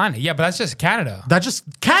on the planet? Yeah, but that's just Canada. That's just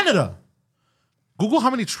Canada. Google how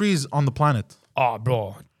many trees on the planet. Oh,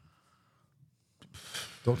 bro.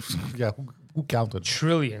 Don't, yeah, who counted?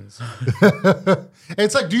 Trillions.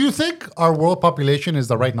 It's like, do you think our world population is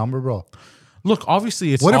the right number, bro? Look,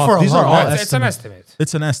 obviously it's What if off. we're These are wrong? all It's an estimates. estimate.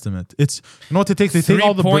 It's an estimate. It's you know what they take. They take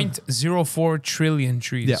all the 3.04 trillion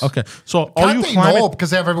trees. yeah. Okay. So all Can't you they climate. know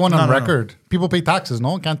because they have everyone on No. record? People pay taxes,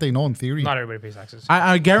 no? Can't they know in theory? Not everybody pays taxes.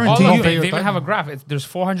 I guarantee Although you. they your even time. have a graph. There's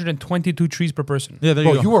 422 trees per person. Yeah, there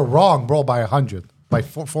Bro, you go. you were wrong, bro, by 100. By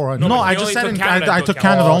 400. no, but I he just only said took in, Canada I into took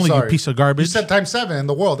account. Canada Oh, only. sorry. You piece of You garbage. said times 7 in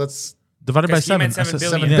the world. That's Divided by Because he 7. meant I 7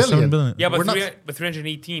 said billion. Yeah, 7 billion. billion. Yeah, We're but, not- but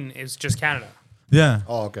 318 is just Canada. Yeah.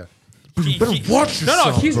 oh, okay. better watch No,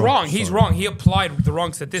 yourself, he's bro. wrong. He's wrong. He applied the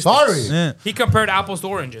wrong statistics. Sorry. Yeah. He compared apples to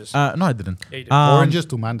oranges. No, I didn't. Yeah, you did. Oranges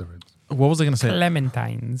to mandarins. What was I gonna say?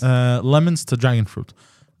 Clementines. Lemons to dragon fruit.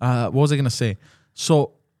 What was I gonna say?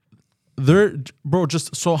 So there, bro.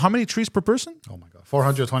 Just so how many trees per person? Oh my god.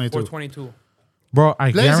 422. 422. Bro,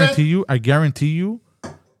 I Listen. guarantee you,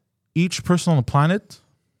 each person on the planet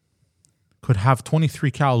could have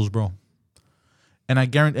 23 cows, bro. And I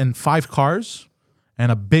guarantee, and 5 cars,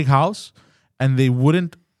 and a big house, and they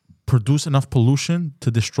wouldn't produce enough pollution to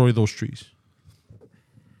destroy those trees.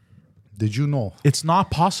 Did you know? It's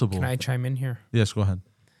not possible. Can I chime in here? Yes, go ahead.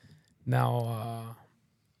 Now,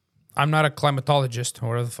 I'm not a climatologist or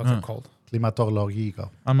whatever the fuck they're called. Climatologico.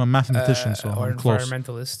 I'm a mathematician, so Or I'm close.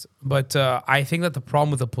 environmentalist. But I think that the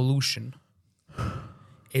problem with the pollution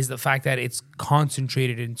is the fact that it's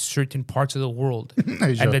concentrated in certain parts of the world.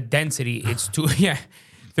 Asia. And the density, it's too, yeah,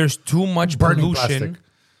 there's too much Burning pollution plastic.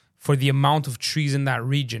 for the amount of trees in that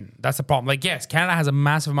region. That's the problem. Like, yes, Canada has a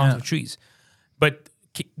massive amount of trees, but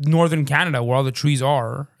northern Canada, where all the trees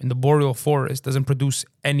are, in the boreal forest, doesn't produce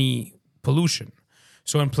any pollution.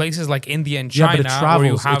 So in places like India and Yeah, China, but it where you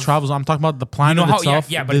travels. have, It travels. I'm talking about the planet know how- itself.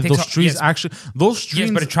 yeah, but it takes those a- trees yes. actually. Those trees.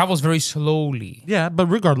 yes, but it travels very slowly. yeah, but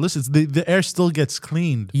regardless, it's the air still gets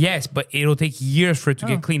cleaned. Yes, but it'll take years for it to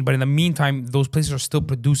get clean. But in the meantime, those places are still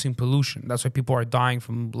producing pollution. That's why people are dying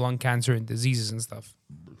from lung cancer and diseases and stuff.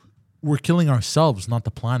 We're killing ourselves, not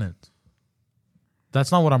the planet.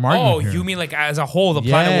 That's not what I'm arguing. Oh, here. you mean like as a whole, the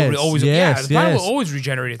planet will Yes, always yes, the planet yes. will always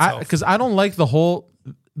regenerate itself. Because I don't like the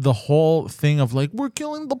whole thing of like we're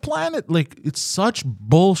killing the planet. Like it's such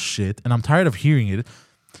bullshit, and I'm tired of hearing it.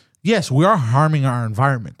 Yes, we are harming our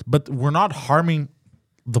environment, but we're not harming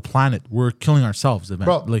the planet. We're killing ourselves,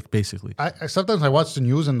 Bro. like basically. I sometimes I watch the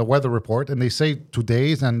news and the weather report, and they say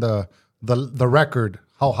today's and the record,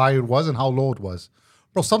 how high it was and how low it was.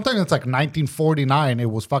 Bro, sometimes it's like 1949.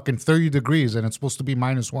 It was fucking 30 degrees, and it's supposed to be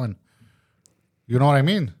 -1. You know what I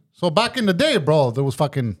mean? So back in the day, bro, there was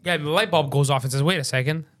fucking. yeah, the light bulb goes off and says, "Wait a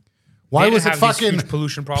second." Why They was didn't it have these fucking huge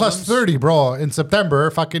pollution plus problems. 30, bro, in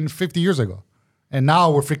September, fucking 50 years ago? And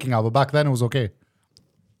now we're freaking out, but back then it was okay.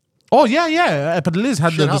 Oh yeah. But Liz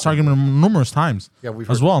had Shit this happened. argument numerous times. Yeah, we've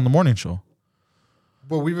as heard well on the morning show.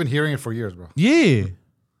 But we've been hearing it for years, bro. Yeah.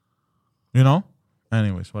 You know?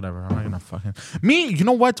 Anyways, whatever. I'm not gonna fucking me. You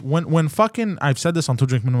know what? When fucking I've said this on 2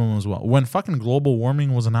 Drink Minimum as well. When fucking global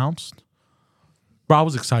warming was announced, Bro, I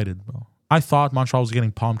was excited, bro. I thought Montreal was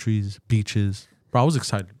getting palm trees, beaches. Bro, I was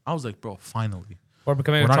excited. I was like, bro, finally. We're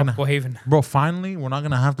becoming a We're not tropical haven. Bro, finally, we're not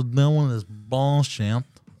going to have to deal with this bullshit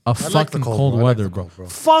of like fucking the cold, cold bro. I like weather, the bro. cold, bro.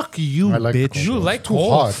 Fuck you, I like the bitch. cold, You bro. like It's too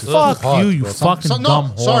cold. hot. It's too Fuck hot, you, you bro. fucking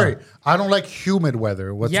dumb whore. Sorry, I don't like humid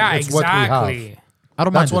weather. Yeah, It's what we have. exactly. I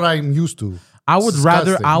don't mind That's what it. I'm used to. I would It's rather,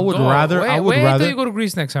 disgusting. I would Go. rather, wait, I would wait until rather, you go to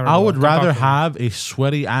Greece next time. I would Don't rather talk to me. have a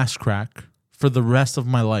sweaty ass crack for the rest of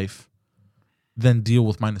my life than deal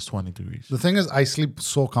with minus 20 degrees. The thing is, I sleep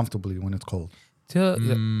so comfortably when it's cold.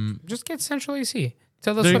 Just get central AC.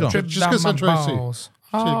 Tell us There you what go. trip Just down get my central AC. balls.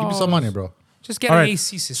 Shit, give me some money, bro. Just get All an right.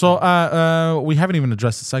 AC system. So we haven't even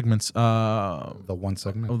addressed the segments The one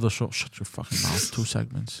segment. of the show. Shut your fucking mouth. 2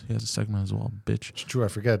 segments. He has a segment as well, bitch. It's true, I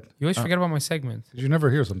forget. you always forget about my segment. You never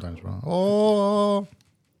hear sometimes, bro. Oh,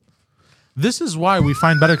 This is why we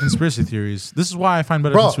find better conspiracy theories. This is why I find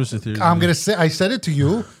better bro. conspiracy theories. I'm gonna say. I said it to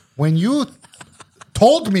you when you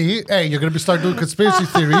told me, "Hey, you're gonna start doing conspiracy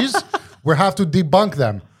theories. We have to debunk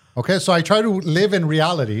them." Okay, so I try to live in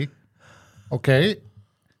reality. Okay,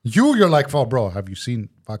 you're like, "Oh, bro, have you seen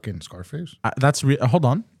fucking Scarface?" That's real. Hold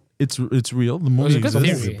on. It's real. The movie a good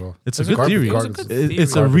exists. theory. bro. It's a It was good garbage- theory. it was a good theory.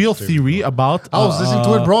 It's a Garbage real theory, theory about. I was listening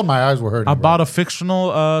to it, bro. My eyes were hurting. About a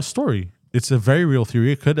fictional story. It's a very real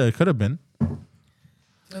theory. It could have been.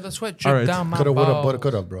 That's what All right. drip down my could have, would have, balls.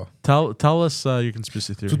 could have, bro. Tell us your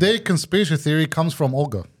conspiracy theory. Today, conspiracy theory comes from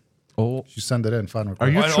Olga. Oh, She sent it in. Fan request. Are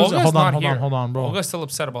you Well, choosing? Olga's Hold not on, here. hold on, bro. Olga's still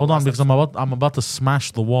upset about Hold on, last because I'm about to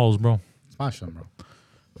smash the walls, bro. Smash them, bro.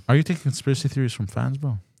 Are you taking conspiracy theories from fans,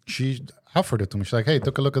 bro? She offered it to me. She's like, "Hey,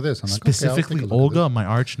 took a look at this." I'm like, "Okay, I'll take a Specifically, look at Olga, my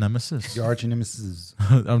arch nemesis. this." Your arch nemesis.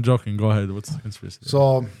 I'm joking. Go ahead. What's the conspiracy theory?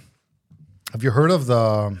 So, have you heard of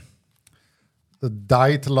the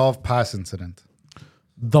Dyatlov Pass incident?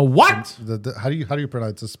 The what? How do you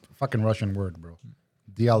pronounce this fucking Russian word, bro?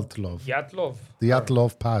 Dyatlov. Yatlov.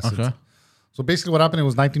 Dyatlov Pass. Okay. So basically, what happened? It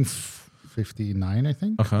was 1959, I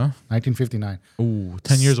think. Okay. 1959. Ooh,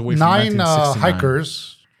 10 years away from 9 1969.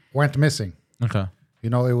 hikers went missing. Okay. You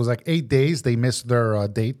know, it was like 8 days. They missed their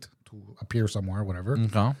date to appear somewhere, whatever.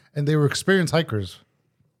 Okay. And they were experienced hikers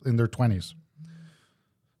in their 20s.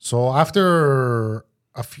 So after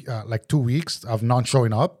like 2 weeks of not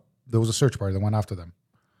showing up, there was a search party that went after them.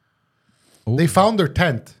 Ooh. They found their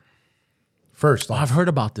tent first Oh, off. I've heard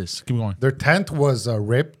about this. Keep going. Their tent was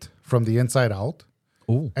ripped from the inside out,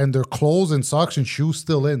 Ooh. and their clothes and socks and shoes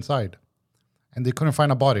still inside. And they couldn't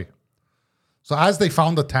find a body. So as they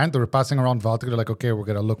found the tent, they were passing around Valtic. They're like, okay, we're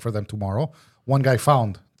going to look for them tomorrow. One guy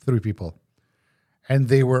found 3 people. And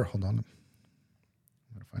they were, hold on. I'm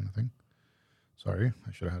going to find the thing. Sorry,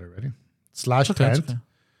 I should have had it ready. Slash Okay, it's tent.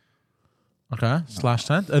 Okay. Slash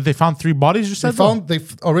tent. They found 3 bodies, you said?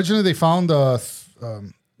 Originally they found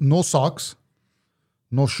no socks,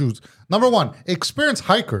 no shoes. Number one, experienced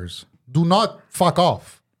hikers do not fuck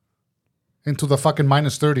off into the fucking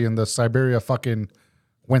minus 30 in the Siberia fucking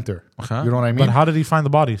winter. Okay. You know what I mean? But how did he find the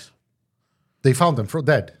bodies? They found them for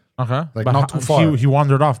dead. Okay. Like, But not too far. He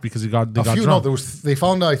wandered off because they got drunk. They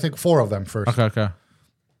found they found 4 of them first. Okay.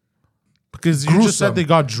 Because you just said Gruesome. they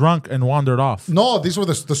got drunk and wandered off. No, these were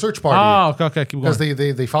the search party. Oh, okay. Keep going. Because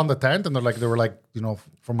they found the tent and they were like, you know,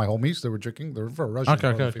 from my homies, they were drinking. They were for Russian.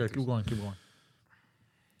 Okay. Keep going.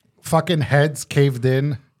 Fucking heads caved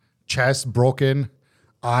in, chest broken,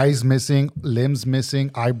 eyes missing, limbs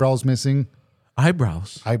missing, eyebrows missing,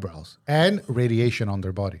 Eyebrows. and radiation on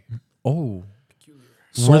their body. Oh.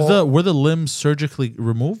 So, Were the limbs surgically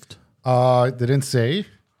removed? they didn't say.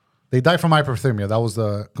 They died from hypothermia. That was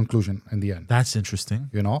the conclusion in the end. That's interesting.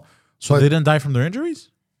 You know, So but they didn't die from their injuries?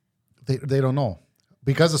 they don't know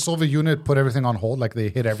because the Soviet Union put everything on hold. Like they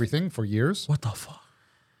hid everything for years, What the fuck?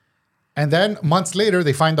 and then months later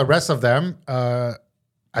they find the rest of them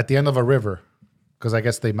at the end of a river because I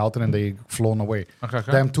guess they melted and they flown away. Okay.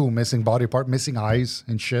 Them too, missing body part, missing eyes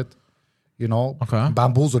and shit. You know, Okay.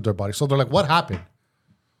 bamboozled their body. So they're like, what happened?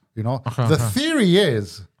 You know, Okay, the okay. theory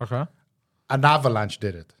is Okay. an avalanche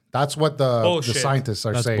did it. That's what the Bullshit. scientists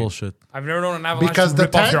are That's saying. bullshit. I've never known an avalanche Because to the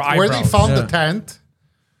rip off tent your where eyebrows. they found Yeah. the tent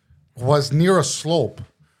was near a slope,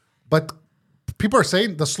 but people are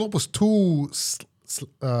saying the slope was too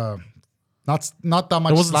not that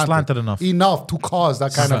much. It wasn't slanted enough. to cause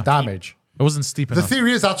that kind of damage. It wasn't steep The enough.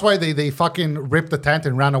 theory is that's why they fucking ripped the tent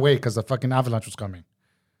and ran away because the fucking avalanche was coming.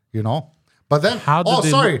 You know. But then, How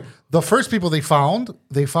did they the first people they found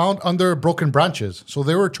under broken branches, so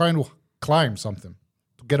they were trying to climb something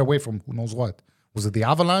to get away from who knows what. Was it the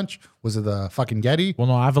avalanche? Was it the fucking Yeti? Well,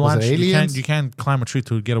 no, avalanche. You aliens? can't climb a tree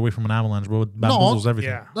to get away from an avalanche, bro. It bamboozles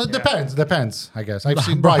everything. Yeah. It depends. I guess I've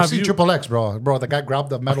seen, Bro, I've have seen you- Triple X, bro. The guy grabbed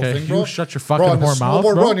the metal Okay, thing, you bro. shut your bro, fucking and the whore mouth,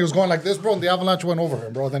 snowboard, bro. and he was going like this, bro, and the avalanche went over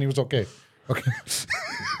him, bro. Then he was okay. Okay,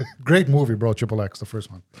 great movie, bro. Triple X, the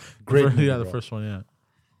first one. Great, movie, yeah, the bro. first one, yeah.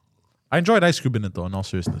 I enjoyed Ice Cube in it though. In all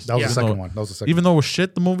seriousness, That was the Yeah. second one. That was the second. Even though it was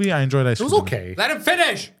shit, the movie, I enjoyed Ice It Cube. was in okay. Let him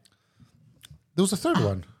finish. There was a third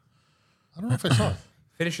one. I don't know if I saw it.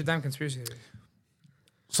 Finish your damn conspiracy theory.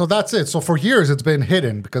 So that's it. So for years it's been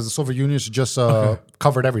hidden because the Soviet Union just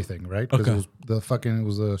covered everything, right? Because Okay. it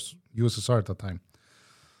was the USSR at the time.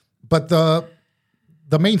 But the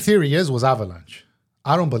main theory was avalanche.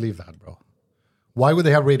 I don't believe that, bro. Why would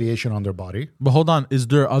they have radiation on their body? But hold on, is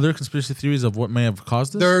there other conspiracy theories of what may have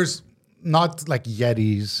caused this? There's not like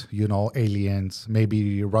Yetis, aliens,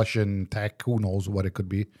 maybe Russian tech. Who knows what it could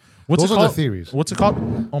be? What's Those it are called? the theories. What's it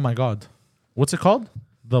called? Oh my god, what's it called?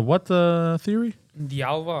 The what theory? The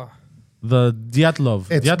Alva. The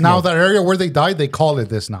Dyatlov. It's Dyatlov. now the area where they died. They call it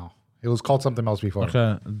this now. It was called something else before.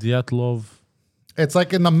 Okay, Dyatlov. It's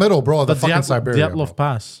like in the middle, bro, of the fucking Siberia. Dyatlov Bro.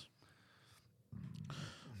 Pass.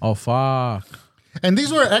 Oh fuck! And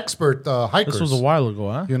these were expert hikers. This was a while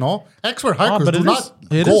ago, huh? Expert hikers but do it not is-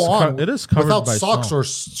 it go is co- on it is covered without by socks snow. or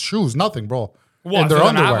shoes, nothing, bro. What? In their There's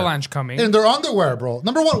an underwear. avalanche coming. In their underwear, bro.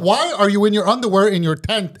 Number one, why are you in your underwear in your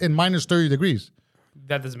tent in minus 30 degrees?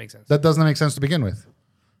 That doesn't make sense. That doesn't make sense to begin with.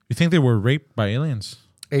 You think they were raped by aliens?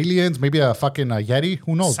 Aliens, maybe a fucking Yeti,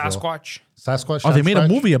 who knows, bro? Sasquatch. Sasquatch. Oh, they made a Sasquatch.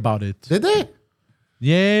 movie about it. Did they?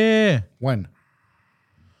 Yeah. When?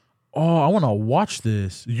 Oh, I want to watch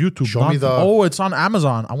this. YouTube. Show me the- Oh, it's on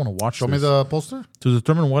Amazon. I want to watch Show this. me the poster. To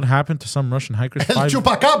determine what happened to some Russian hikers. El Five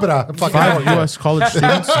Chupacabra. Fucking, U.S. college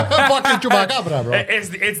students. fucking Chupacabra, bro.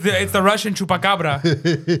 It's the Russian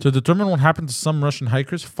chupacabra. To determine what happened to some Russian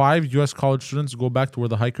hikers, 5 U.S. college students go back to where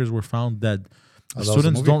the hikers were found dead. The that was the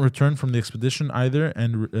students movie? don't return from the expedition either,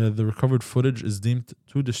 and the recovered footage is deemed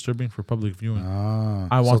too disturbing for public viewing.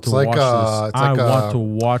 I want it's to like watch a- this. it's I like want a- to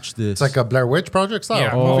watch this. It's like a Blair Witch Project style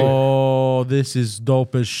Yeah. movie. Oh, this is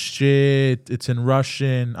dope as shit. It's in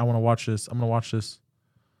Russian. I want to watch this. I'm going to watch this.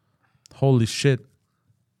 Holy shit.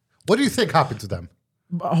 What do you think happened to them?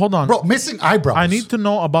 Hold on. Bro, missing eyebrows. I need to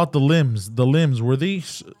know about the limbs. The limbs, were they...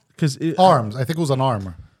 Because Arms. I think it was an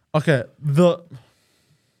arm. okay,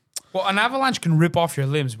 Well, an avalanche can rip off your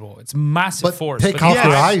limbs, bro. It's massive But force. take But off the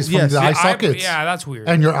your eye- eyes from yes, the the eye sockets. Yeah, that's weird.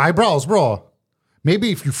 And your eyebrows, bro.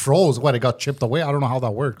 Maybe if you froze, it got chipped away. I don't know how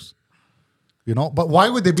that works. But why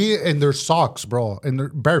would they be in their socks, bro? In their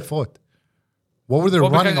barefoot? What were they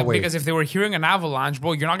running away? Because if they were hearing an avalanche,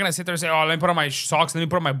 bro, you're not gonna sit there and say, "Oh, let me put on my socks, let me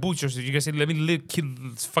put on my boots." Or so you're gonna say, "Let me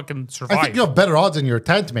fucking survive." I think you have better odds in your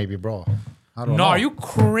tent, maybe, bro. I don't know. No, are you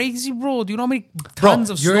crazy, bro? Do you know how many Bro, tons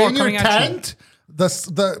of you're snow are in your coming at you? tent.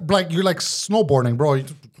 You're like snowboarding, bro.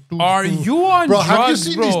 Are you on Bro, have you drugs,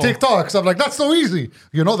 seen bro? these TikToks? I'm like, that's so easy.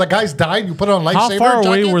 The guy's died. You put it on lifesaver. how far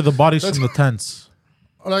away jacket. were the bodies That's from the tents?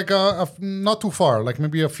 Like not too far, like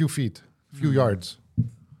maybe a few feet, a Hmm. few yards.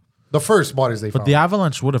 The first bodies they But found. the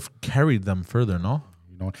avalanche would have carried them further, no?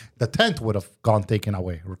 The tent would have gone taken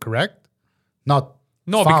away. Correct? Not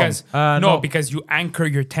No, found. because no. because you anchor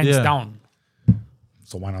your tents Yeah. down.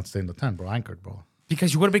 So why not stay in the tent, bro? Anchored, bro.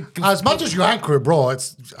 Because you would have been As much as you anchor it, bro,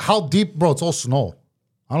 it's how deep, bro. It's all snow.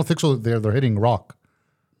 I don't think so. They're hitting rock.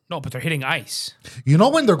 no, but they're hitting ice.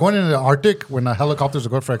 When they're going into the Arctic, when the helicopters are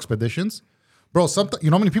going for expeditions, bro. Sometimes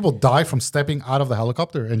how many people die from stepping out of the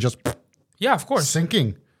helicopter and just Yeah, of course.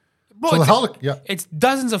 sinking. Bro, So it's, yeah. it's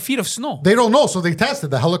dozens of feet of snow. They don't know, so they tested.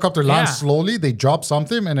 The helicopter lands Yeah. slowly. They drop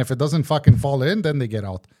something, and if it doesn't fucking fall in, then they get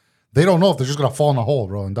out. They don't know if they're just gonna fall in a hole,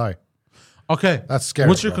 bro, and die. Okay. That's scary,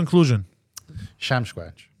 What's your bro. conclusion? Sham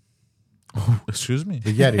squatch. Excuse me.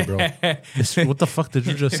 The Yeti, bro. What the fuck did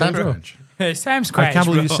you just say, Sham bro? squatch. Sam Scratch, I can't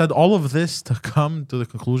believe you bro. said all of this to come to the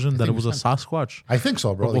conclusion that it was a Sasquatch. I think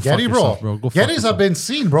so, bro. Go The fuck Yeti, yourself, bro. bro. Go fuck Yetis yourself. have been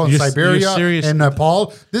seen, bro, in You're Siberia, serious. in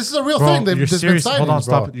Nepal. This is a real Bro, thing. your There's been serious. Hold on, sightings,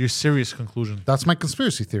 bro. stop it. Your serious conclusion That's my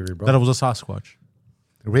conspiracy theory, bro. that it was a Sasquatch.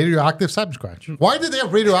 Radioactive Sasquatch. Why did they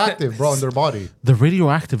have radioactive, bro, in their body? The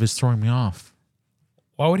radioactive is throwing me off.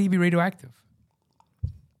 Why would he be radioactive?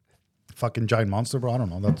 Fucking giant monster, bro. I don't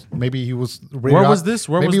know. That's maybe he was. Where was this?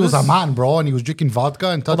 Where maybe was he was this? a man, bro, and he was drinking vodka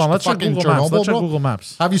and touched Hold on, the let's check fucking Google Maps. Chernobyl, Let's check bro. Google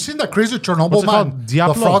Maps. Have you seen that crazy Chernobyl What's it man? called? The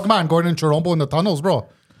Diablo? frog man going in Chernobyl in the tunnels, bro.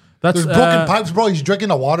 That's There's broken pipes, bro. He's drinking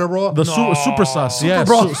the water, bro. the super sus. Yeah,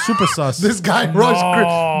 bro. super sus. This guy, bro,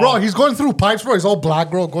 bro, he's going through pipes, bro. He's all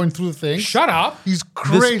black, bro, going through the thing. Shut up. He's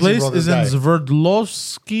crazy, This place bro. is This in guy.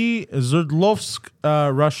 Sverdlovsk,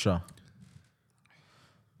 Russia.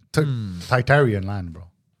 Titarian land, bro.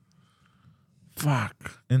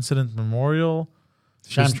 Fuck. Incident memorial.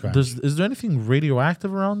 Shamscratch. Is there anything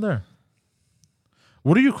radioactive around there?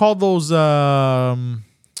 What do you call those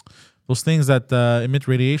things that emit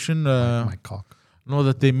radiation? My cock. No,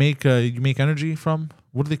 that they make you make energy from.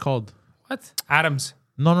 What are they called? What? Atoms.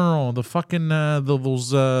 No. The fucking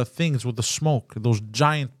those things with the smoke. Those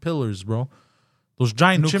giant pillars, bro. Those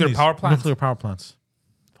giant Nuclear chimneys. power plants? Nuclear power plants.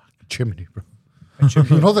 Chimney, bro.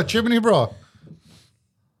 You know the chimney, bro?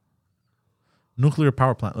 Nuclear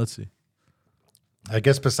power plant. Let's see. I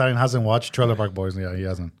guess Poseidon hasn't watched Trailer Park Boys. Yeah, he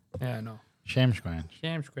hasn't. Yeah, I know. Shamscratch.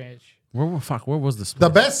 Sham scratch. Where was this? The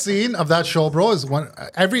best scene of that show, bro, is when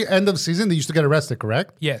every end of season they used to get arrested,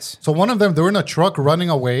 correct? Yes. So one of them, they were in a truck running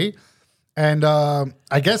away, and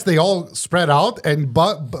I guess they all spread out, and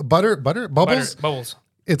Bubbles, Bubbles.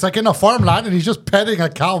 it's like in a farmland, and he's just petting a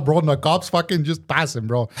cow, bro, and the cops fucking just pass him,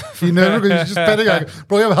 bro. He's just petting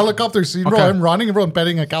bro, you have a helicopter scene, bro, Okay. him running, bro, and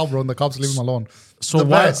petting a cow, bro, and the cops leave him alone. So the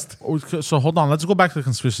best. So hold on. Let's go back to the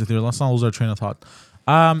conspiracy theory. Let's not lose our train of thought.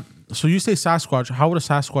 So you say Sasquatch. How would a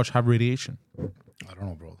Sasquatch have radiation? I don't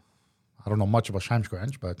know, bro. I don't know much about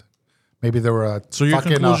Shamscratch, but maybe they were So your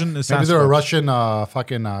conclusion is maybe they were Sasquatch.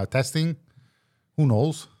 Russian testing. Who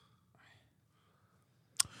knows?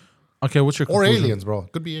 Okay, what's your Or conclusion? aliens, bro.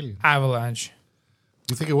 Could be aliens. Avalanche.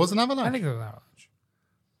 You think it was an avalanche? I think it was an avalanche.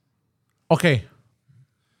 Okay,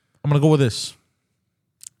 I'm gonna go with this.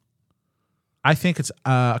 I think it's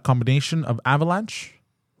a combination of avalanche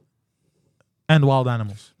and wild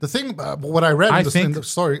animals. The thing, what I read I in the, think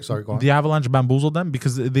sorry, go on. The avalanche bamboozled them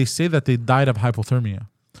because they say that they died of hypothermia.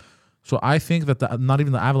 So I think that not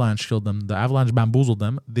even the avalanche killed them. The avalanche bamboozled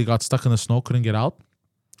them. They got stuck in the snow, couldn't get out,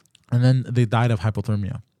 and then they died of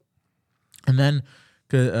hypothermia. And then,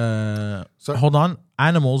 hold on,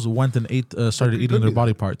 animals went and started eating their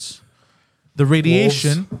body parts. The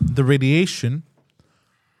radiation.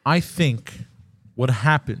 I think what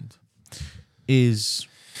happened is.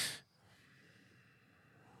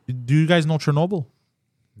 Do you guys know Chernobyl?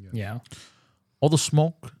 Yeah. All the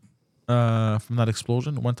smoke from that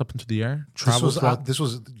explosion went up into the air. This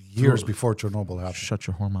was years before Chernobyl happened. Shut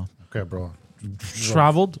your whore mouth. Okay, bro.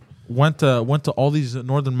 Traveled, went to all these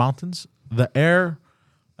northern mountains. The air,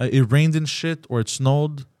 it rained and shit, or it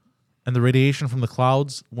snowed, and the radiation from the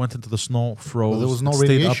clouds went into the snow, froze. Well, there was no stayed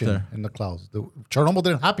radiation up there. in the clouds. Chernobyl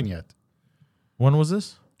didn't happen yet. When was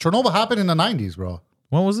this? Chernobyl happened in the 90s, bro.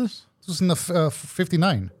 When was this? This was in the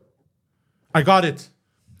 59. I got it.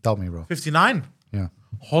 Tell me, bro. 59. Yeah.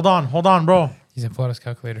 Hold on, bro. He's in Florida's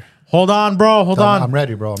calculator. Hold on, bro. Hold on. I'm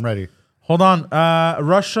ready, bro. I'm ready. Hold on.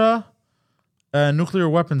 Russia, nuclear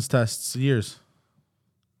weapons tests, years.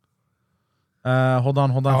 Hold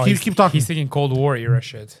on. Oh, Keep talking. He's thinking Cold War era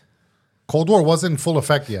shit. Cold War wasn't in full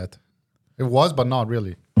effect yet. It was, but not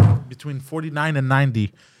really. Between 49 and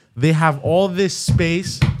 90. They have all this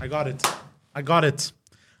space. I got it.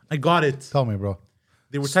 Tell me, bro.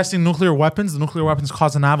 They were testing nuclear weapons. The nuclear weapons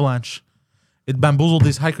caused an avalanche. It bamboozled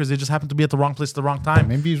these hikers. They just happened to be at the wrong place at the wrong time.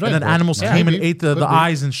 Maybe he's right, And then bro. animals Yeah, came and maybe. ate the Could be.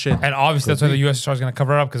 eyes and shit. And obviously that's why the USSR is going to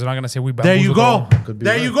cover it up because they're not going to say we There you bamboozled go. them. Could be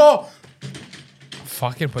There right. you go.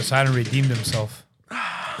 Fucking Poseidon redeemed himself.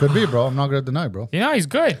 Could be, bro. I'm not gonna deny, bro. Yeah, he's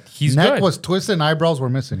good. He's Neck good. was twisted and eyebrows were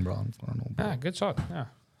missing, bro. I don't know, bro. Yeah, good shot. Yeah.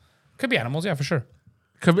 Could be animals, yeah, for sure.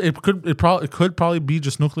 It could probably be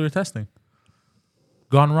just nuclear testing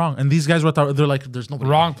gone wrong. And these guys were they're like, there's nobody.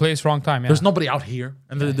 Wrong place, wrong time. Yeah. There's nobody out here,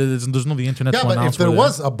 and there's no the internet. Yeah, to but if announce there where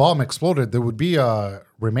was a bomb exploded, there would be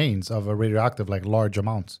remains of a radioactive, like large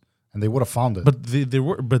amounts, and they would have found it. but they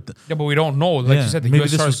were, but Yeah, but we don't know. Like Yeah, you said, the maybe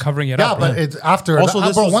USSR this is was- covering it yeah, up. but it's after. Also,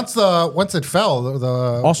 this bro, was- once it fell,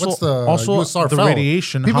 once the USSR the fell,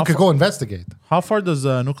 radiation, people how could far- go investigate. how far does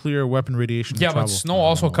nuclear weapon radiation yeah, travel? but snow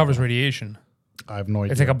also covers radiation. I have no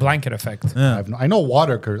idea. It's like a blanket effect. Yeah. I know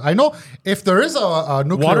water occurs. I know if there is a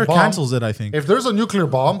nuclear Water bomb, cancels it, I think. If there's a nuclear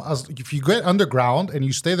bomb, if you get underground and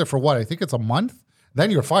you stay there for what? I think it's a month.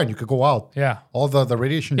 Then you're fine. You could go out. Yeah. All the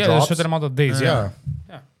radiation Yeah, there's a drops. certain amount of days. yeah.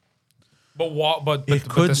 Yeah. But It but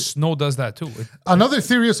could- the snow does that too. Another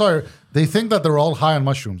theory is they think that they're all high on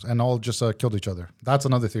mushrooms and all just killed each other. That's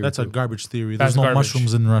another theory. That's a too. garbage theory. That's There's no garbage.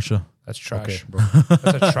 mushrooms in Russia. That's trash. Okay, bro.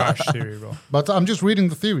 That's a trash theory, bro. But I'm just reading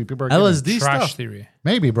the theory. People are giving it. LSD Trash stuff. theory.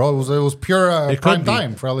 Maybe, bro. It was pure It prime could be.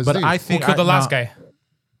 time for LSD. But I Who think killed the last now- guy?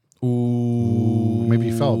 Ooh,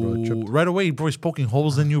 maybe he fell, bro. It tripped. Right away, bro. He's poking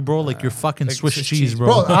holes in you, bro, like you're fucking like Swiss Swiss cheese, cheese. bro.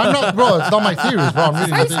 Bro, I'm not, bro. It's not my theories, bro. I'm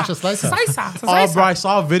reading it. It's just like that. Oh, bro, I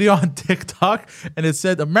saw a video on TikTok and it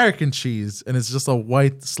said American cheese and it's just a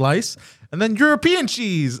white slice. And then European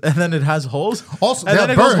cheese, and then it has holes. Also, and they then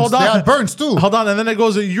had it goes, burns. They had burns too. Hold on, and then it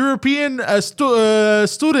goes European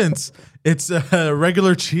students. It's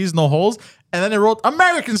regular cheese, no holes. And then they wrote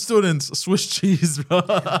American students, Swiss cheese, bro.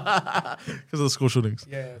 Because of the school shootings.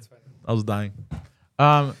 Yeah, that's fine. I was dying.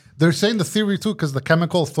 They're saying the theory too, because the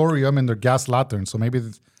chemical thorium in their gas lanterns. So maybe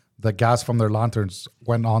the gas from their lanterns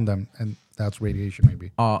went on them, and that's radiation.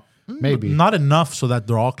 Maybe. Maybe Not enough so that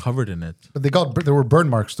they're all covered in it. But there were burn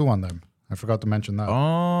marks too on them. I forgot to mention that.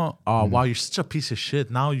 Oh, wow, you're such a piece of shit.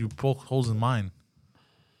 Now you poke holes in mine.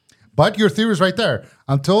 But your theory is right there.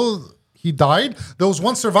 Until he died, there was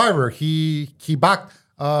one survivor. He backed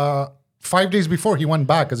 5 days before he went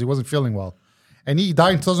back because he wasn't feeling well. And he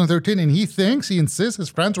died in 2013, and he insists his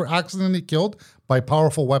friends were accidentally killed by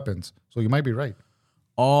powerful weapons. So you might be right.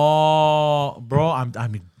 Oh, bro, I'm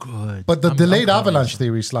good. But the I'm delayed convinced. avalanche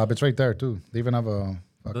theory slab, it's right there too. They even have a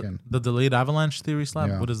fucking The delayed avalanche theory slab?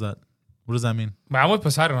 Yeah. What is that? What does that mean? Man, I'm with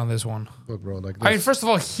Poseidon on this one. look, bro. Like this. I mean, first of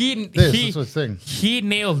all, he This is the thing. he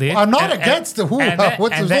nailed it. I'm not against the who.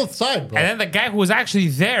 What's his both side, bro? And then the guy who was actually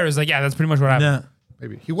there is like, yeah, that's pretty much what happened. Yeah.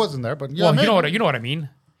 Maybe he wasn't there, but yeah, Well, maybe. you know what I mean.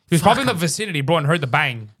 He was probably in the vicinity, bro, and heard the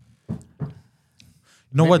bang. You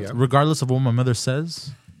know Maybe, what? yeah. Regardless of what my mother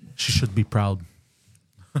says, she should be proud.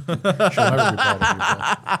 She'll never be proud of you,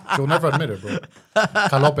 bro. She'll never admit it, bro.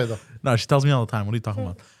 Calope, though. No, she tells me all the time. What are you talking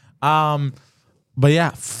about? But yeah,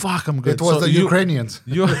 fuck, I'm good. It was So the you- Ukrainians.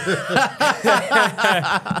 You, That's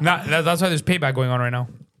why there's payback going on right now.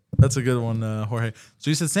 that's a good one, Jorge. So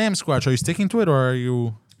you said Sam Squatch. Are you sticking to it or are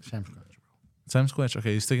you Sam Scratch, bro. Sam Squatch?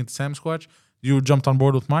 Okay, you sticking to Sam Squatch? You jumped on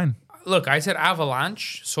board with mine. Look, I said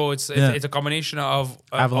avalanche, so it's Yeah. it's a combination of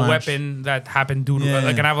a Avalanche. weapon that happened due to Yeah,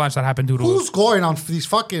 like yeah. an avalanche that happened due to. Who's going on these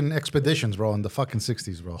fucking expeditions, bro, in the fucking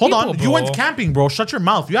 60s, bro? Hold on, People, you bro. went camping, bro. Shut your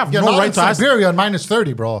mouth. You have You're no not right in to ask. Siberia on minus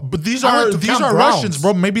 30, bro. But these I are went to these are campgrounds. Russians,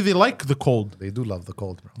 bro. Maybe they like the cold. They do love the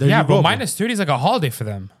cold, bro. There yeah, you bro, go, minus 30 is like a holiday for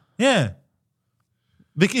them. Yeah.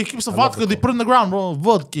 It keeps the love vodka. the They cold. put it in the ground, bro.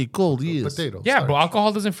 Vodka, cold, yes. Potato. Yeah, starch. bro,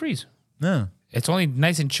 alcohol doesn't freeze. Yeah. It's only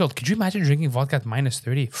nice and chilled. Could you imagine drinking vodka at minus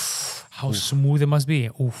 30? How smooth it must be.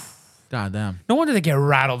 Oof. God damn. No wonder they get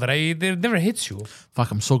rattled. It never hits you.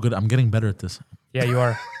 Fuck, I'm so good. I'm getting better at this. Yeah, you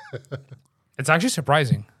are. It's actually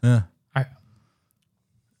surprising. Yeah. I,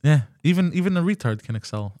 Yeah. Even a retard can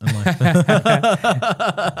excel in life.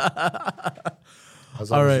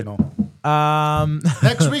 As All long as right. you know.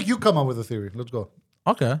 Next week, you come up with a theory. Let's go.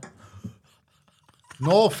 Okay.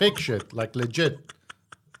 No fake shit, like legit.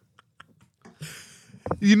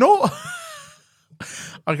 You know.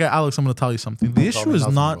 Okay, Alex, I'm going to tell you something. The tell issue me is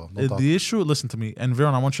nothing, not bro. Don't talk. the issue. Listen to me, and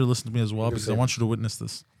Veron, I want you to listen to me as well because I say want you to witness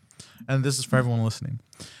this, and this is for everyone listening.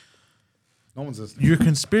 No one's listening. Your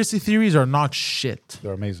conspiracy theories are not shit.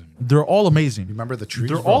 They're amazing. They're all amazing. Remember the trees?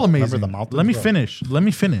 They're bro? all amazing. Remember the mountains? Let me bro? finish. Let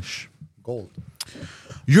me finish. Gold.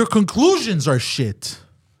 Your conclusions are shit.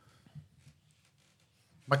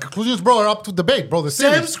 My conclusions, bro, are up to debate, bro. The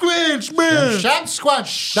Sam theories. Squinch, man. Sham Squanch.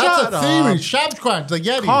 Shut That's a theory. up. Sham Squanch, the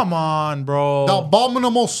Yeti. Come on, bro. The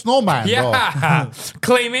abominable snowman, bro. yeah.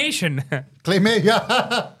 Claymation. Claymate,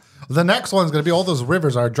 yeah. The next one's gonna be all those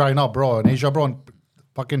rivers are drying up, bro. In Asia, bro. And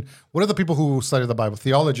fucking, what are the people who study the Bible?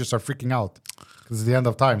 Theologists are freaking out because it's the end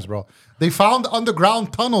of times, bro. They found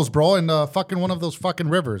underground tunnels, bro, in fucking one of those fucking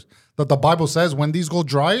rivers that the Bible says when these go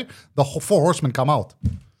dry, the four horsemen come out.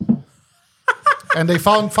 And they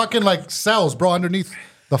found fucking like cells, bro, underneath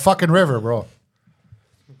the fucking river, bro.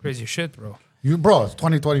 Crazy shit, bro. Bro, it's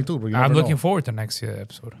 2022, bro. You I'm never looking know. forward to next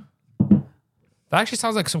episode. That actually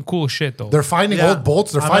sounds like some cool shit, though. They're finding Yeah. old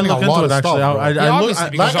boats. They're I might finding a look lot into of it, stuff. actually. bro. I Yeah, look- obviously,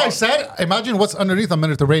 because Like I all- said, imagine what's underneath the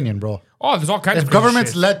Mediterranean, bro. Oh, there's all kinds If of crazy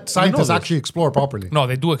governments shit. let scientists this. actually explore properly. No,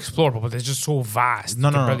 they do explore, but it's just so vast. No,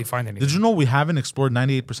 you no, can no. barely find anything. Did you know we haven't explored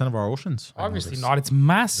 98% of our oceans? Obviously not. It's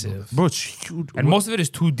massive. Bro, it's huge. And most of it is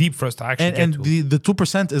too deep for us to actually and get to. the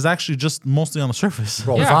 2% is actually just mostly on the surface.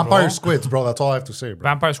 Bro, Yeah, vampire bro. squids, bro. That's all I have to say, bro.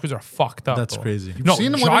 Vampire squids are fucked up. That's bro. crazy. No,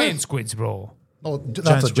 seen them when it giant is? squids, bro. No, that's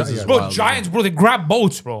Giant a squids is giant. Bro, wild, giants, bro. They grab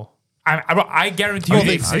boats, bro. I guarantee you Bro, they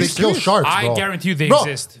they exist. kill sharks, I bro. guarantee you they Bro,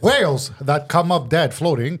 exist. whales that come up dead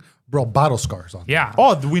floating, bro, battle scars on. Yeah.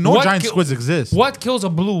 Oh, we know What giant kill- squids exist. What kills a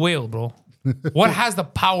blue whale, bro? What has the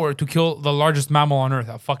power to kill the largest mammal on earth?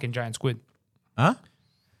 A fucking giant squid. Huh?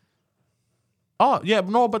 Oh, yeah,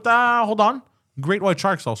 no, but hold on. Great white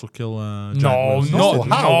sharks also kill giant No, whales. no, No,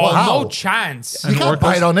 how? How? no chance. You can't orcas?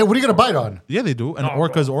 bite on it. What are you gonna bite on? Yeah, they do. And No,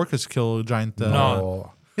 orcas kill giant. No.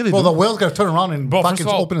 Oh. Yeah, they Bro, do. the whale's gotta turn around and Bro, first fucking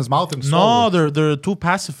of all- open his mouth and No, swallow it. they're too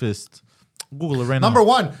pacifist. Google it right Number now.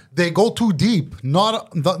 one, they go too deep. Not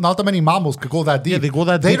that many mammals could go that deep. Yeah, they go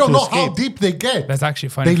that They deep don't to know how escape. deep they get. That's actually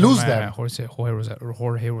funny. They from, lose them.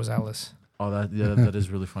 Jorge Rosales. Oh, that is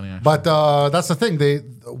really funny. Actually. But that's the thing.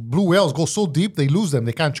 Blue whales go so deep, they lose them.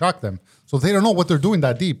 They can't track them. So they don't know what they're doing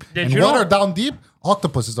that deep. Did And you what know- are down deep?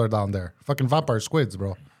 Octopuses are down there. Fucking vampire squids,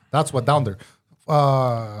 bro. That's what down there.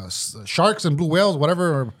 Sharks and blue whales,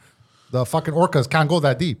 whatever. The fucking orcas can't go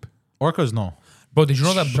that deep. Orcas, no. Bro, did you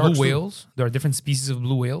know that Sharks blue too. whales? There are different species of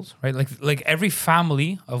blue whales, right? Like every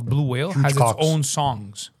family of blue whale has cocks. its own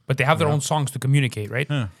songs, but they have their own songs to communicate, right?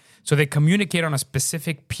 So they communicate on a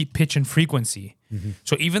specific pitch and frequency.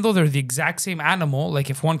 So even though they're the exact same animal, like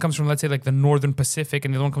if one comes from, let's say, like the northern Pacific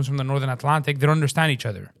and the other one comes from the northern Atlantic, they don't understand each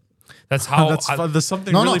other. That's how. There's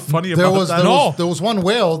something really funny there about was, that. There was one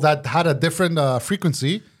whale that had a different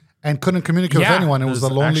frequency and couldn't communicate with Yeah. anyone. It was the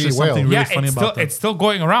There's lonely actually whale. something really yeah, funny it's about still, that. it's still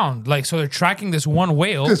going around. Like, so they're tracking this one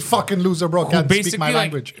whale This fucking loser, bro, who can't speak basically my like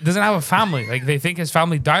language. doesn't have a family. Like they think his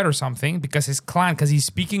family died or something because his clan, because he's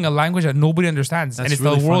speaking a language that nobody understands, and That's it's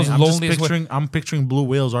really the world's funny. loneliest. I'm picturing blue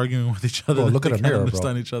whales arguing with each other. Bro, look They at a can't mirror, bro.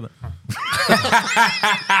 understand each other.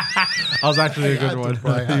 That was actually a good one.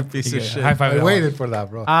 bro, I You had piece of shit. High five. I that waited for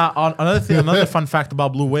that, bro. Another fun fact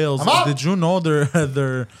about blue whales. I'm up. Did you know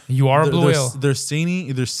their You are a blue whale. Their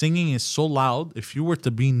singing is so loud. If you were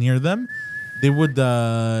to be near them, they would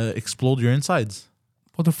explode your insides.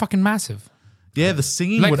 Well, they're fucking massive. Yeah, the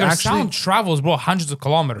singing Like would their actually. sound travels, bro, hundreds of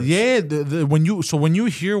kilometers. Yeah, when you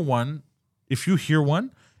hear one, if you hear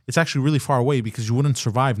one, it's actually really far away because you wouldn't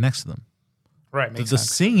survive next to them. Right. Makes The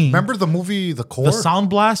sense. singing, Remember the movie The Core? the sound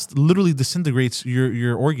blast literally disintegrates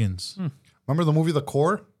your organs. Remember the movie The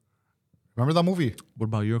Core? Remember that movie? What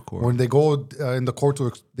about your core? When they go in the core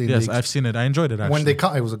to... Yes, I've seen it. I enjoyed it actually. When they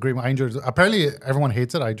come, it was a great. I enjoyed it. Apparently, everyone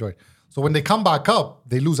hates it. I enjoyed it. So when they come back up,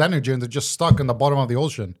 they lose energy and they're just stuck in the bottom of the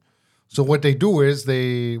ocean. So what they do is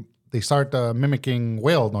they start mimicking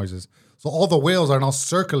whale noises. So all the whales are now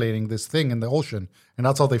circulating this thing in the ocean, and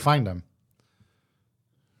that's how they find them.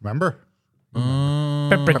 Remember?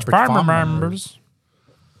 Pepperidge Farm Farm members. members.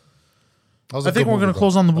 That was a I think good we're movie, gonna bro.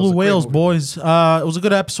 close on the That was blue a great whales, movie. boys. It was a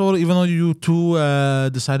good episode, even though you two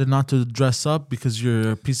decided not to dress up because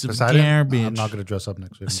you're a piece of Decided? garbage. I'm not gonna dress up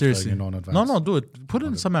next week. I'm Seriously, letting you know in advance. no, do it. Put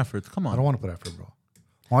in some effort. Come on. I don't want to put effort, bro.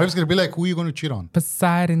 My wife's gonna be like, "Who are you gonna cheat on?"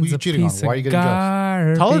 Poseidon's Who you a cheating on? piece Why are you of getting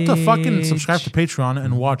judged? Tell her to fucking garbage. subscribe to Patreon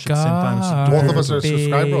and watch at the same time. Both of us are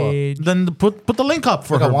subscribed, bro. Then put the link up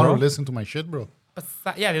for Like, I her, want bro. to listen to my shit, bro.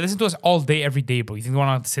 Yeah, they listen to us all day, every day, bro. You think they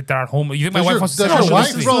want to sit there at home? You think my Does wife your, wants to sit does there your and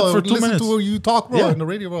wife, listen? bro, for 2 listen minutes. to you talk, bro, Yeah. on the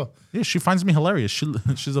radio, bro? Yeah, she finds me hilarious.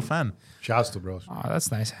 She's a fan. She has to, bro. Oh,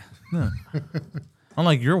 that's nice.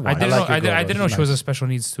 Unlike your I wife. didn't like know. your I girl, didn't bro. know She's she was a nice. special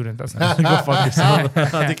needs student. That's nice. Go fuck yourself.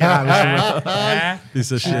 I think I have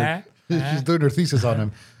piece of shit. She's doing her thesis on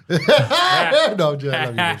him. No, I love you.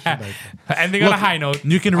 Bro. She's nice. Ending on a high note.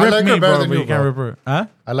 You can I rip like me, her better bro, than but you, you can't bro. rip her. Huh?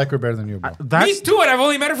 I like her better than you, bro. Me That's too, and I've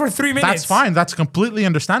only met her for 3 minutes. that's fine. That's completely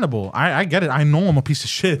understandable. I get it. I know I'm a piece of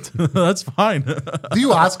shit. That's fine. Do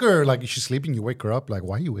you ask her, like, is she sleeping? You wake her up, like,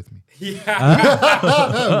 why are you with me? Do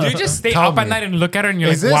you just stay Tell up at me. night and look at her and you're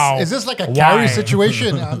Is like, this wow. is this like a why? Carrie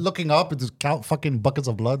situation? Looking up, it's just count fucking buckets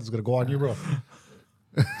of blood is gonna go on you, bro.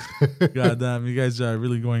 God damn, you guys are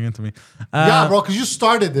really going into me. Yeah, bro, because you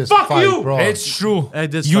started this Fuck fight, you. bro. It's true. I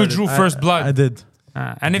did. You start drew it. first blood. I did.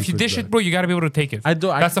 And if you dish it, bro, you got to be able to take it. I do.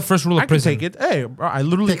 That's the first rule of I prison. can take it. Hey, bro, I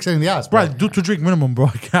literally. Kicks it in the ass, Bro, bro. I do 2 drink minimum, bro.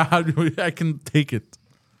 I can take it.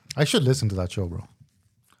 I should listen to that show, bro.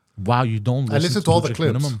 Wow, you don't. Listen I listen to all the Drink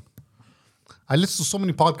clips. Minimum. I listen to so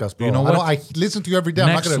many podcasts, bro. You know I, what? I listen to you every day. I'm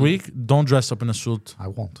not Next gonna, week, don't dress up in a suit. I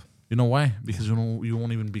won't. You know why? Because you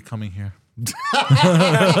won't even be coming here.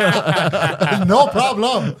 No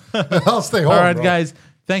problem. I'll stay home. All right, bro. guys.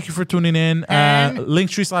 Thank you for tuning in.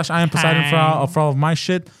 Linktree/I am Poseidon for all of my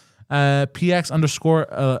shit. PX_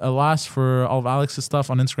 Alas for all of Alex's stuff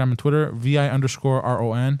on Instagram and Twitter.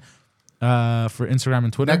 VI_RON for Instagram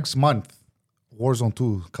and Twitter. Next month, Warzone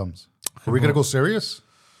 2 comes. Are we gonna go serious?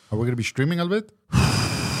 Are we gonna be streaming a little bit?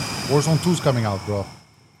 Warzone 2 is coming out, bro.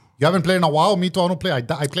 You haven't played in a while. Me too. I don't play. I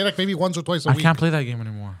play like maybe once or twice a I week. can't play that game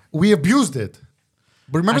anymore. We abused it.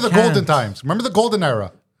 But remember I the golden can't. times. Remember the golden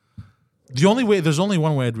era. There's only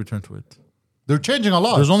one way I'd return to it. They're changing a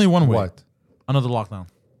lot. There's only one way. What? Another lockdown.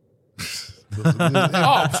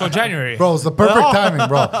 Oh, so January. Bro, it's the perfect timing,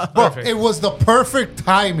 bro. Bro, Perfect. it was the perfect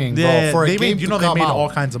timing, bro, for a they game made, to they come made out. all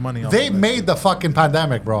kinds of money. off They of it. made the fucking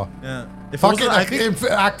pandemic, bro. Yeah. If it Fucking wasn't, I think if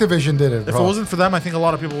Activision did it, if bro. it wasn't for them, I think a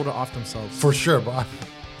lot of people would have offed themselves. For sure, bro.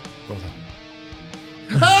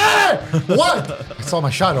 Hey! What? I saw my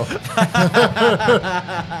shadow.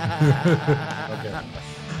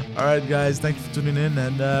 All right, guys. Thank you for tuning in,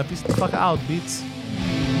 and peace the fuck out, beats.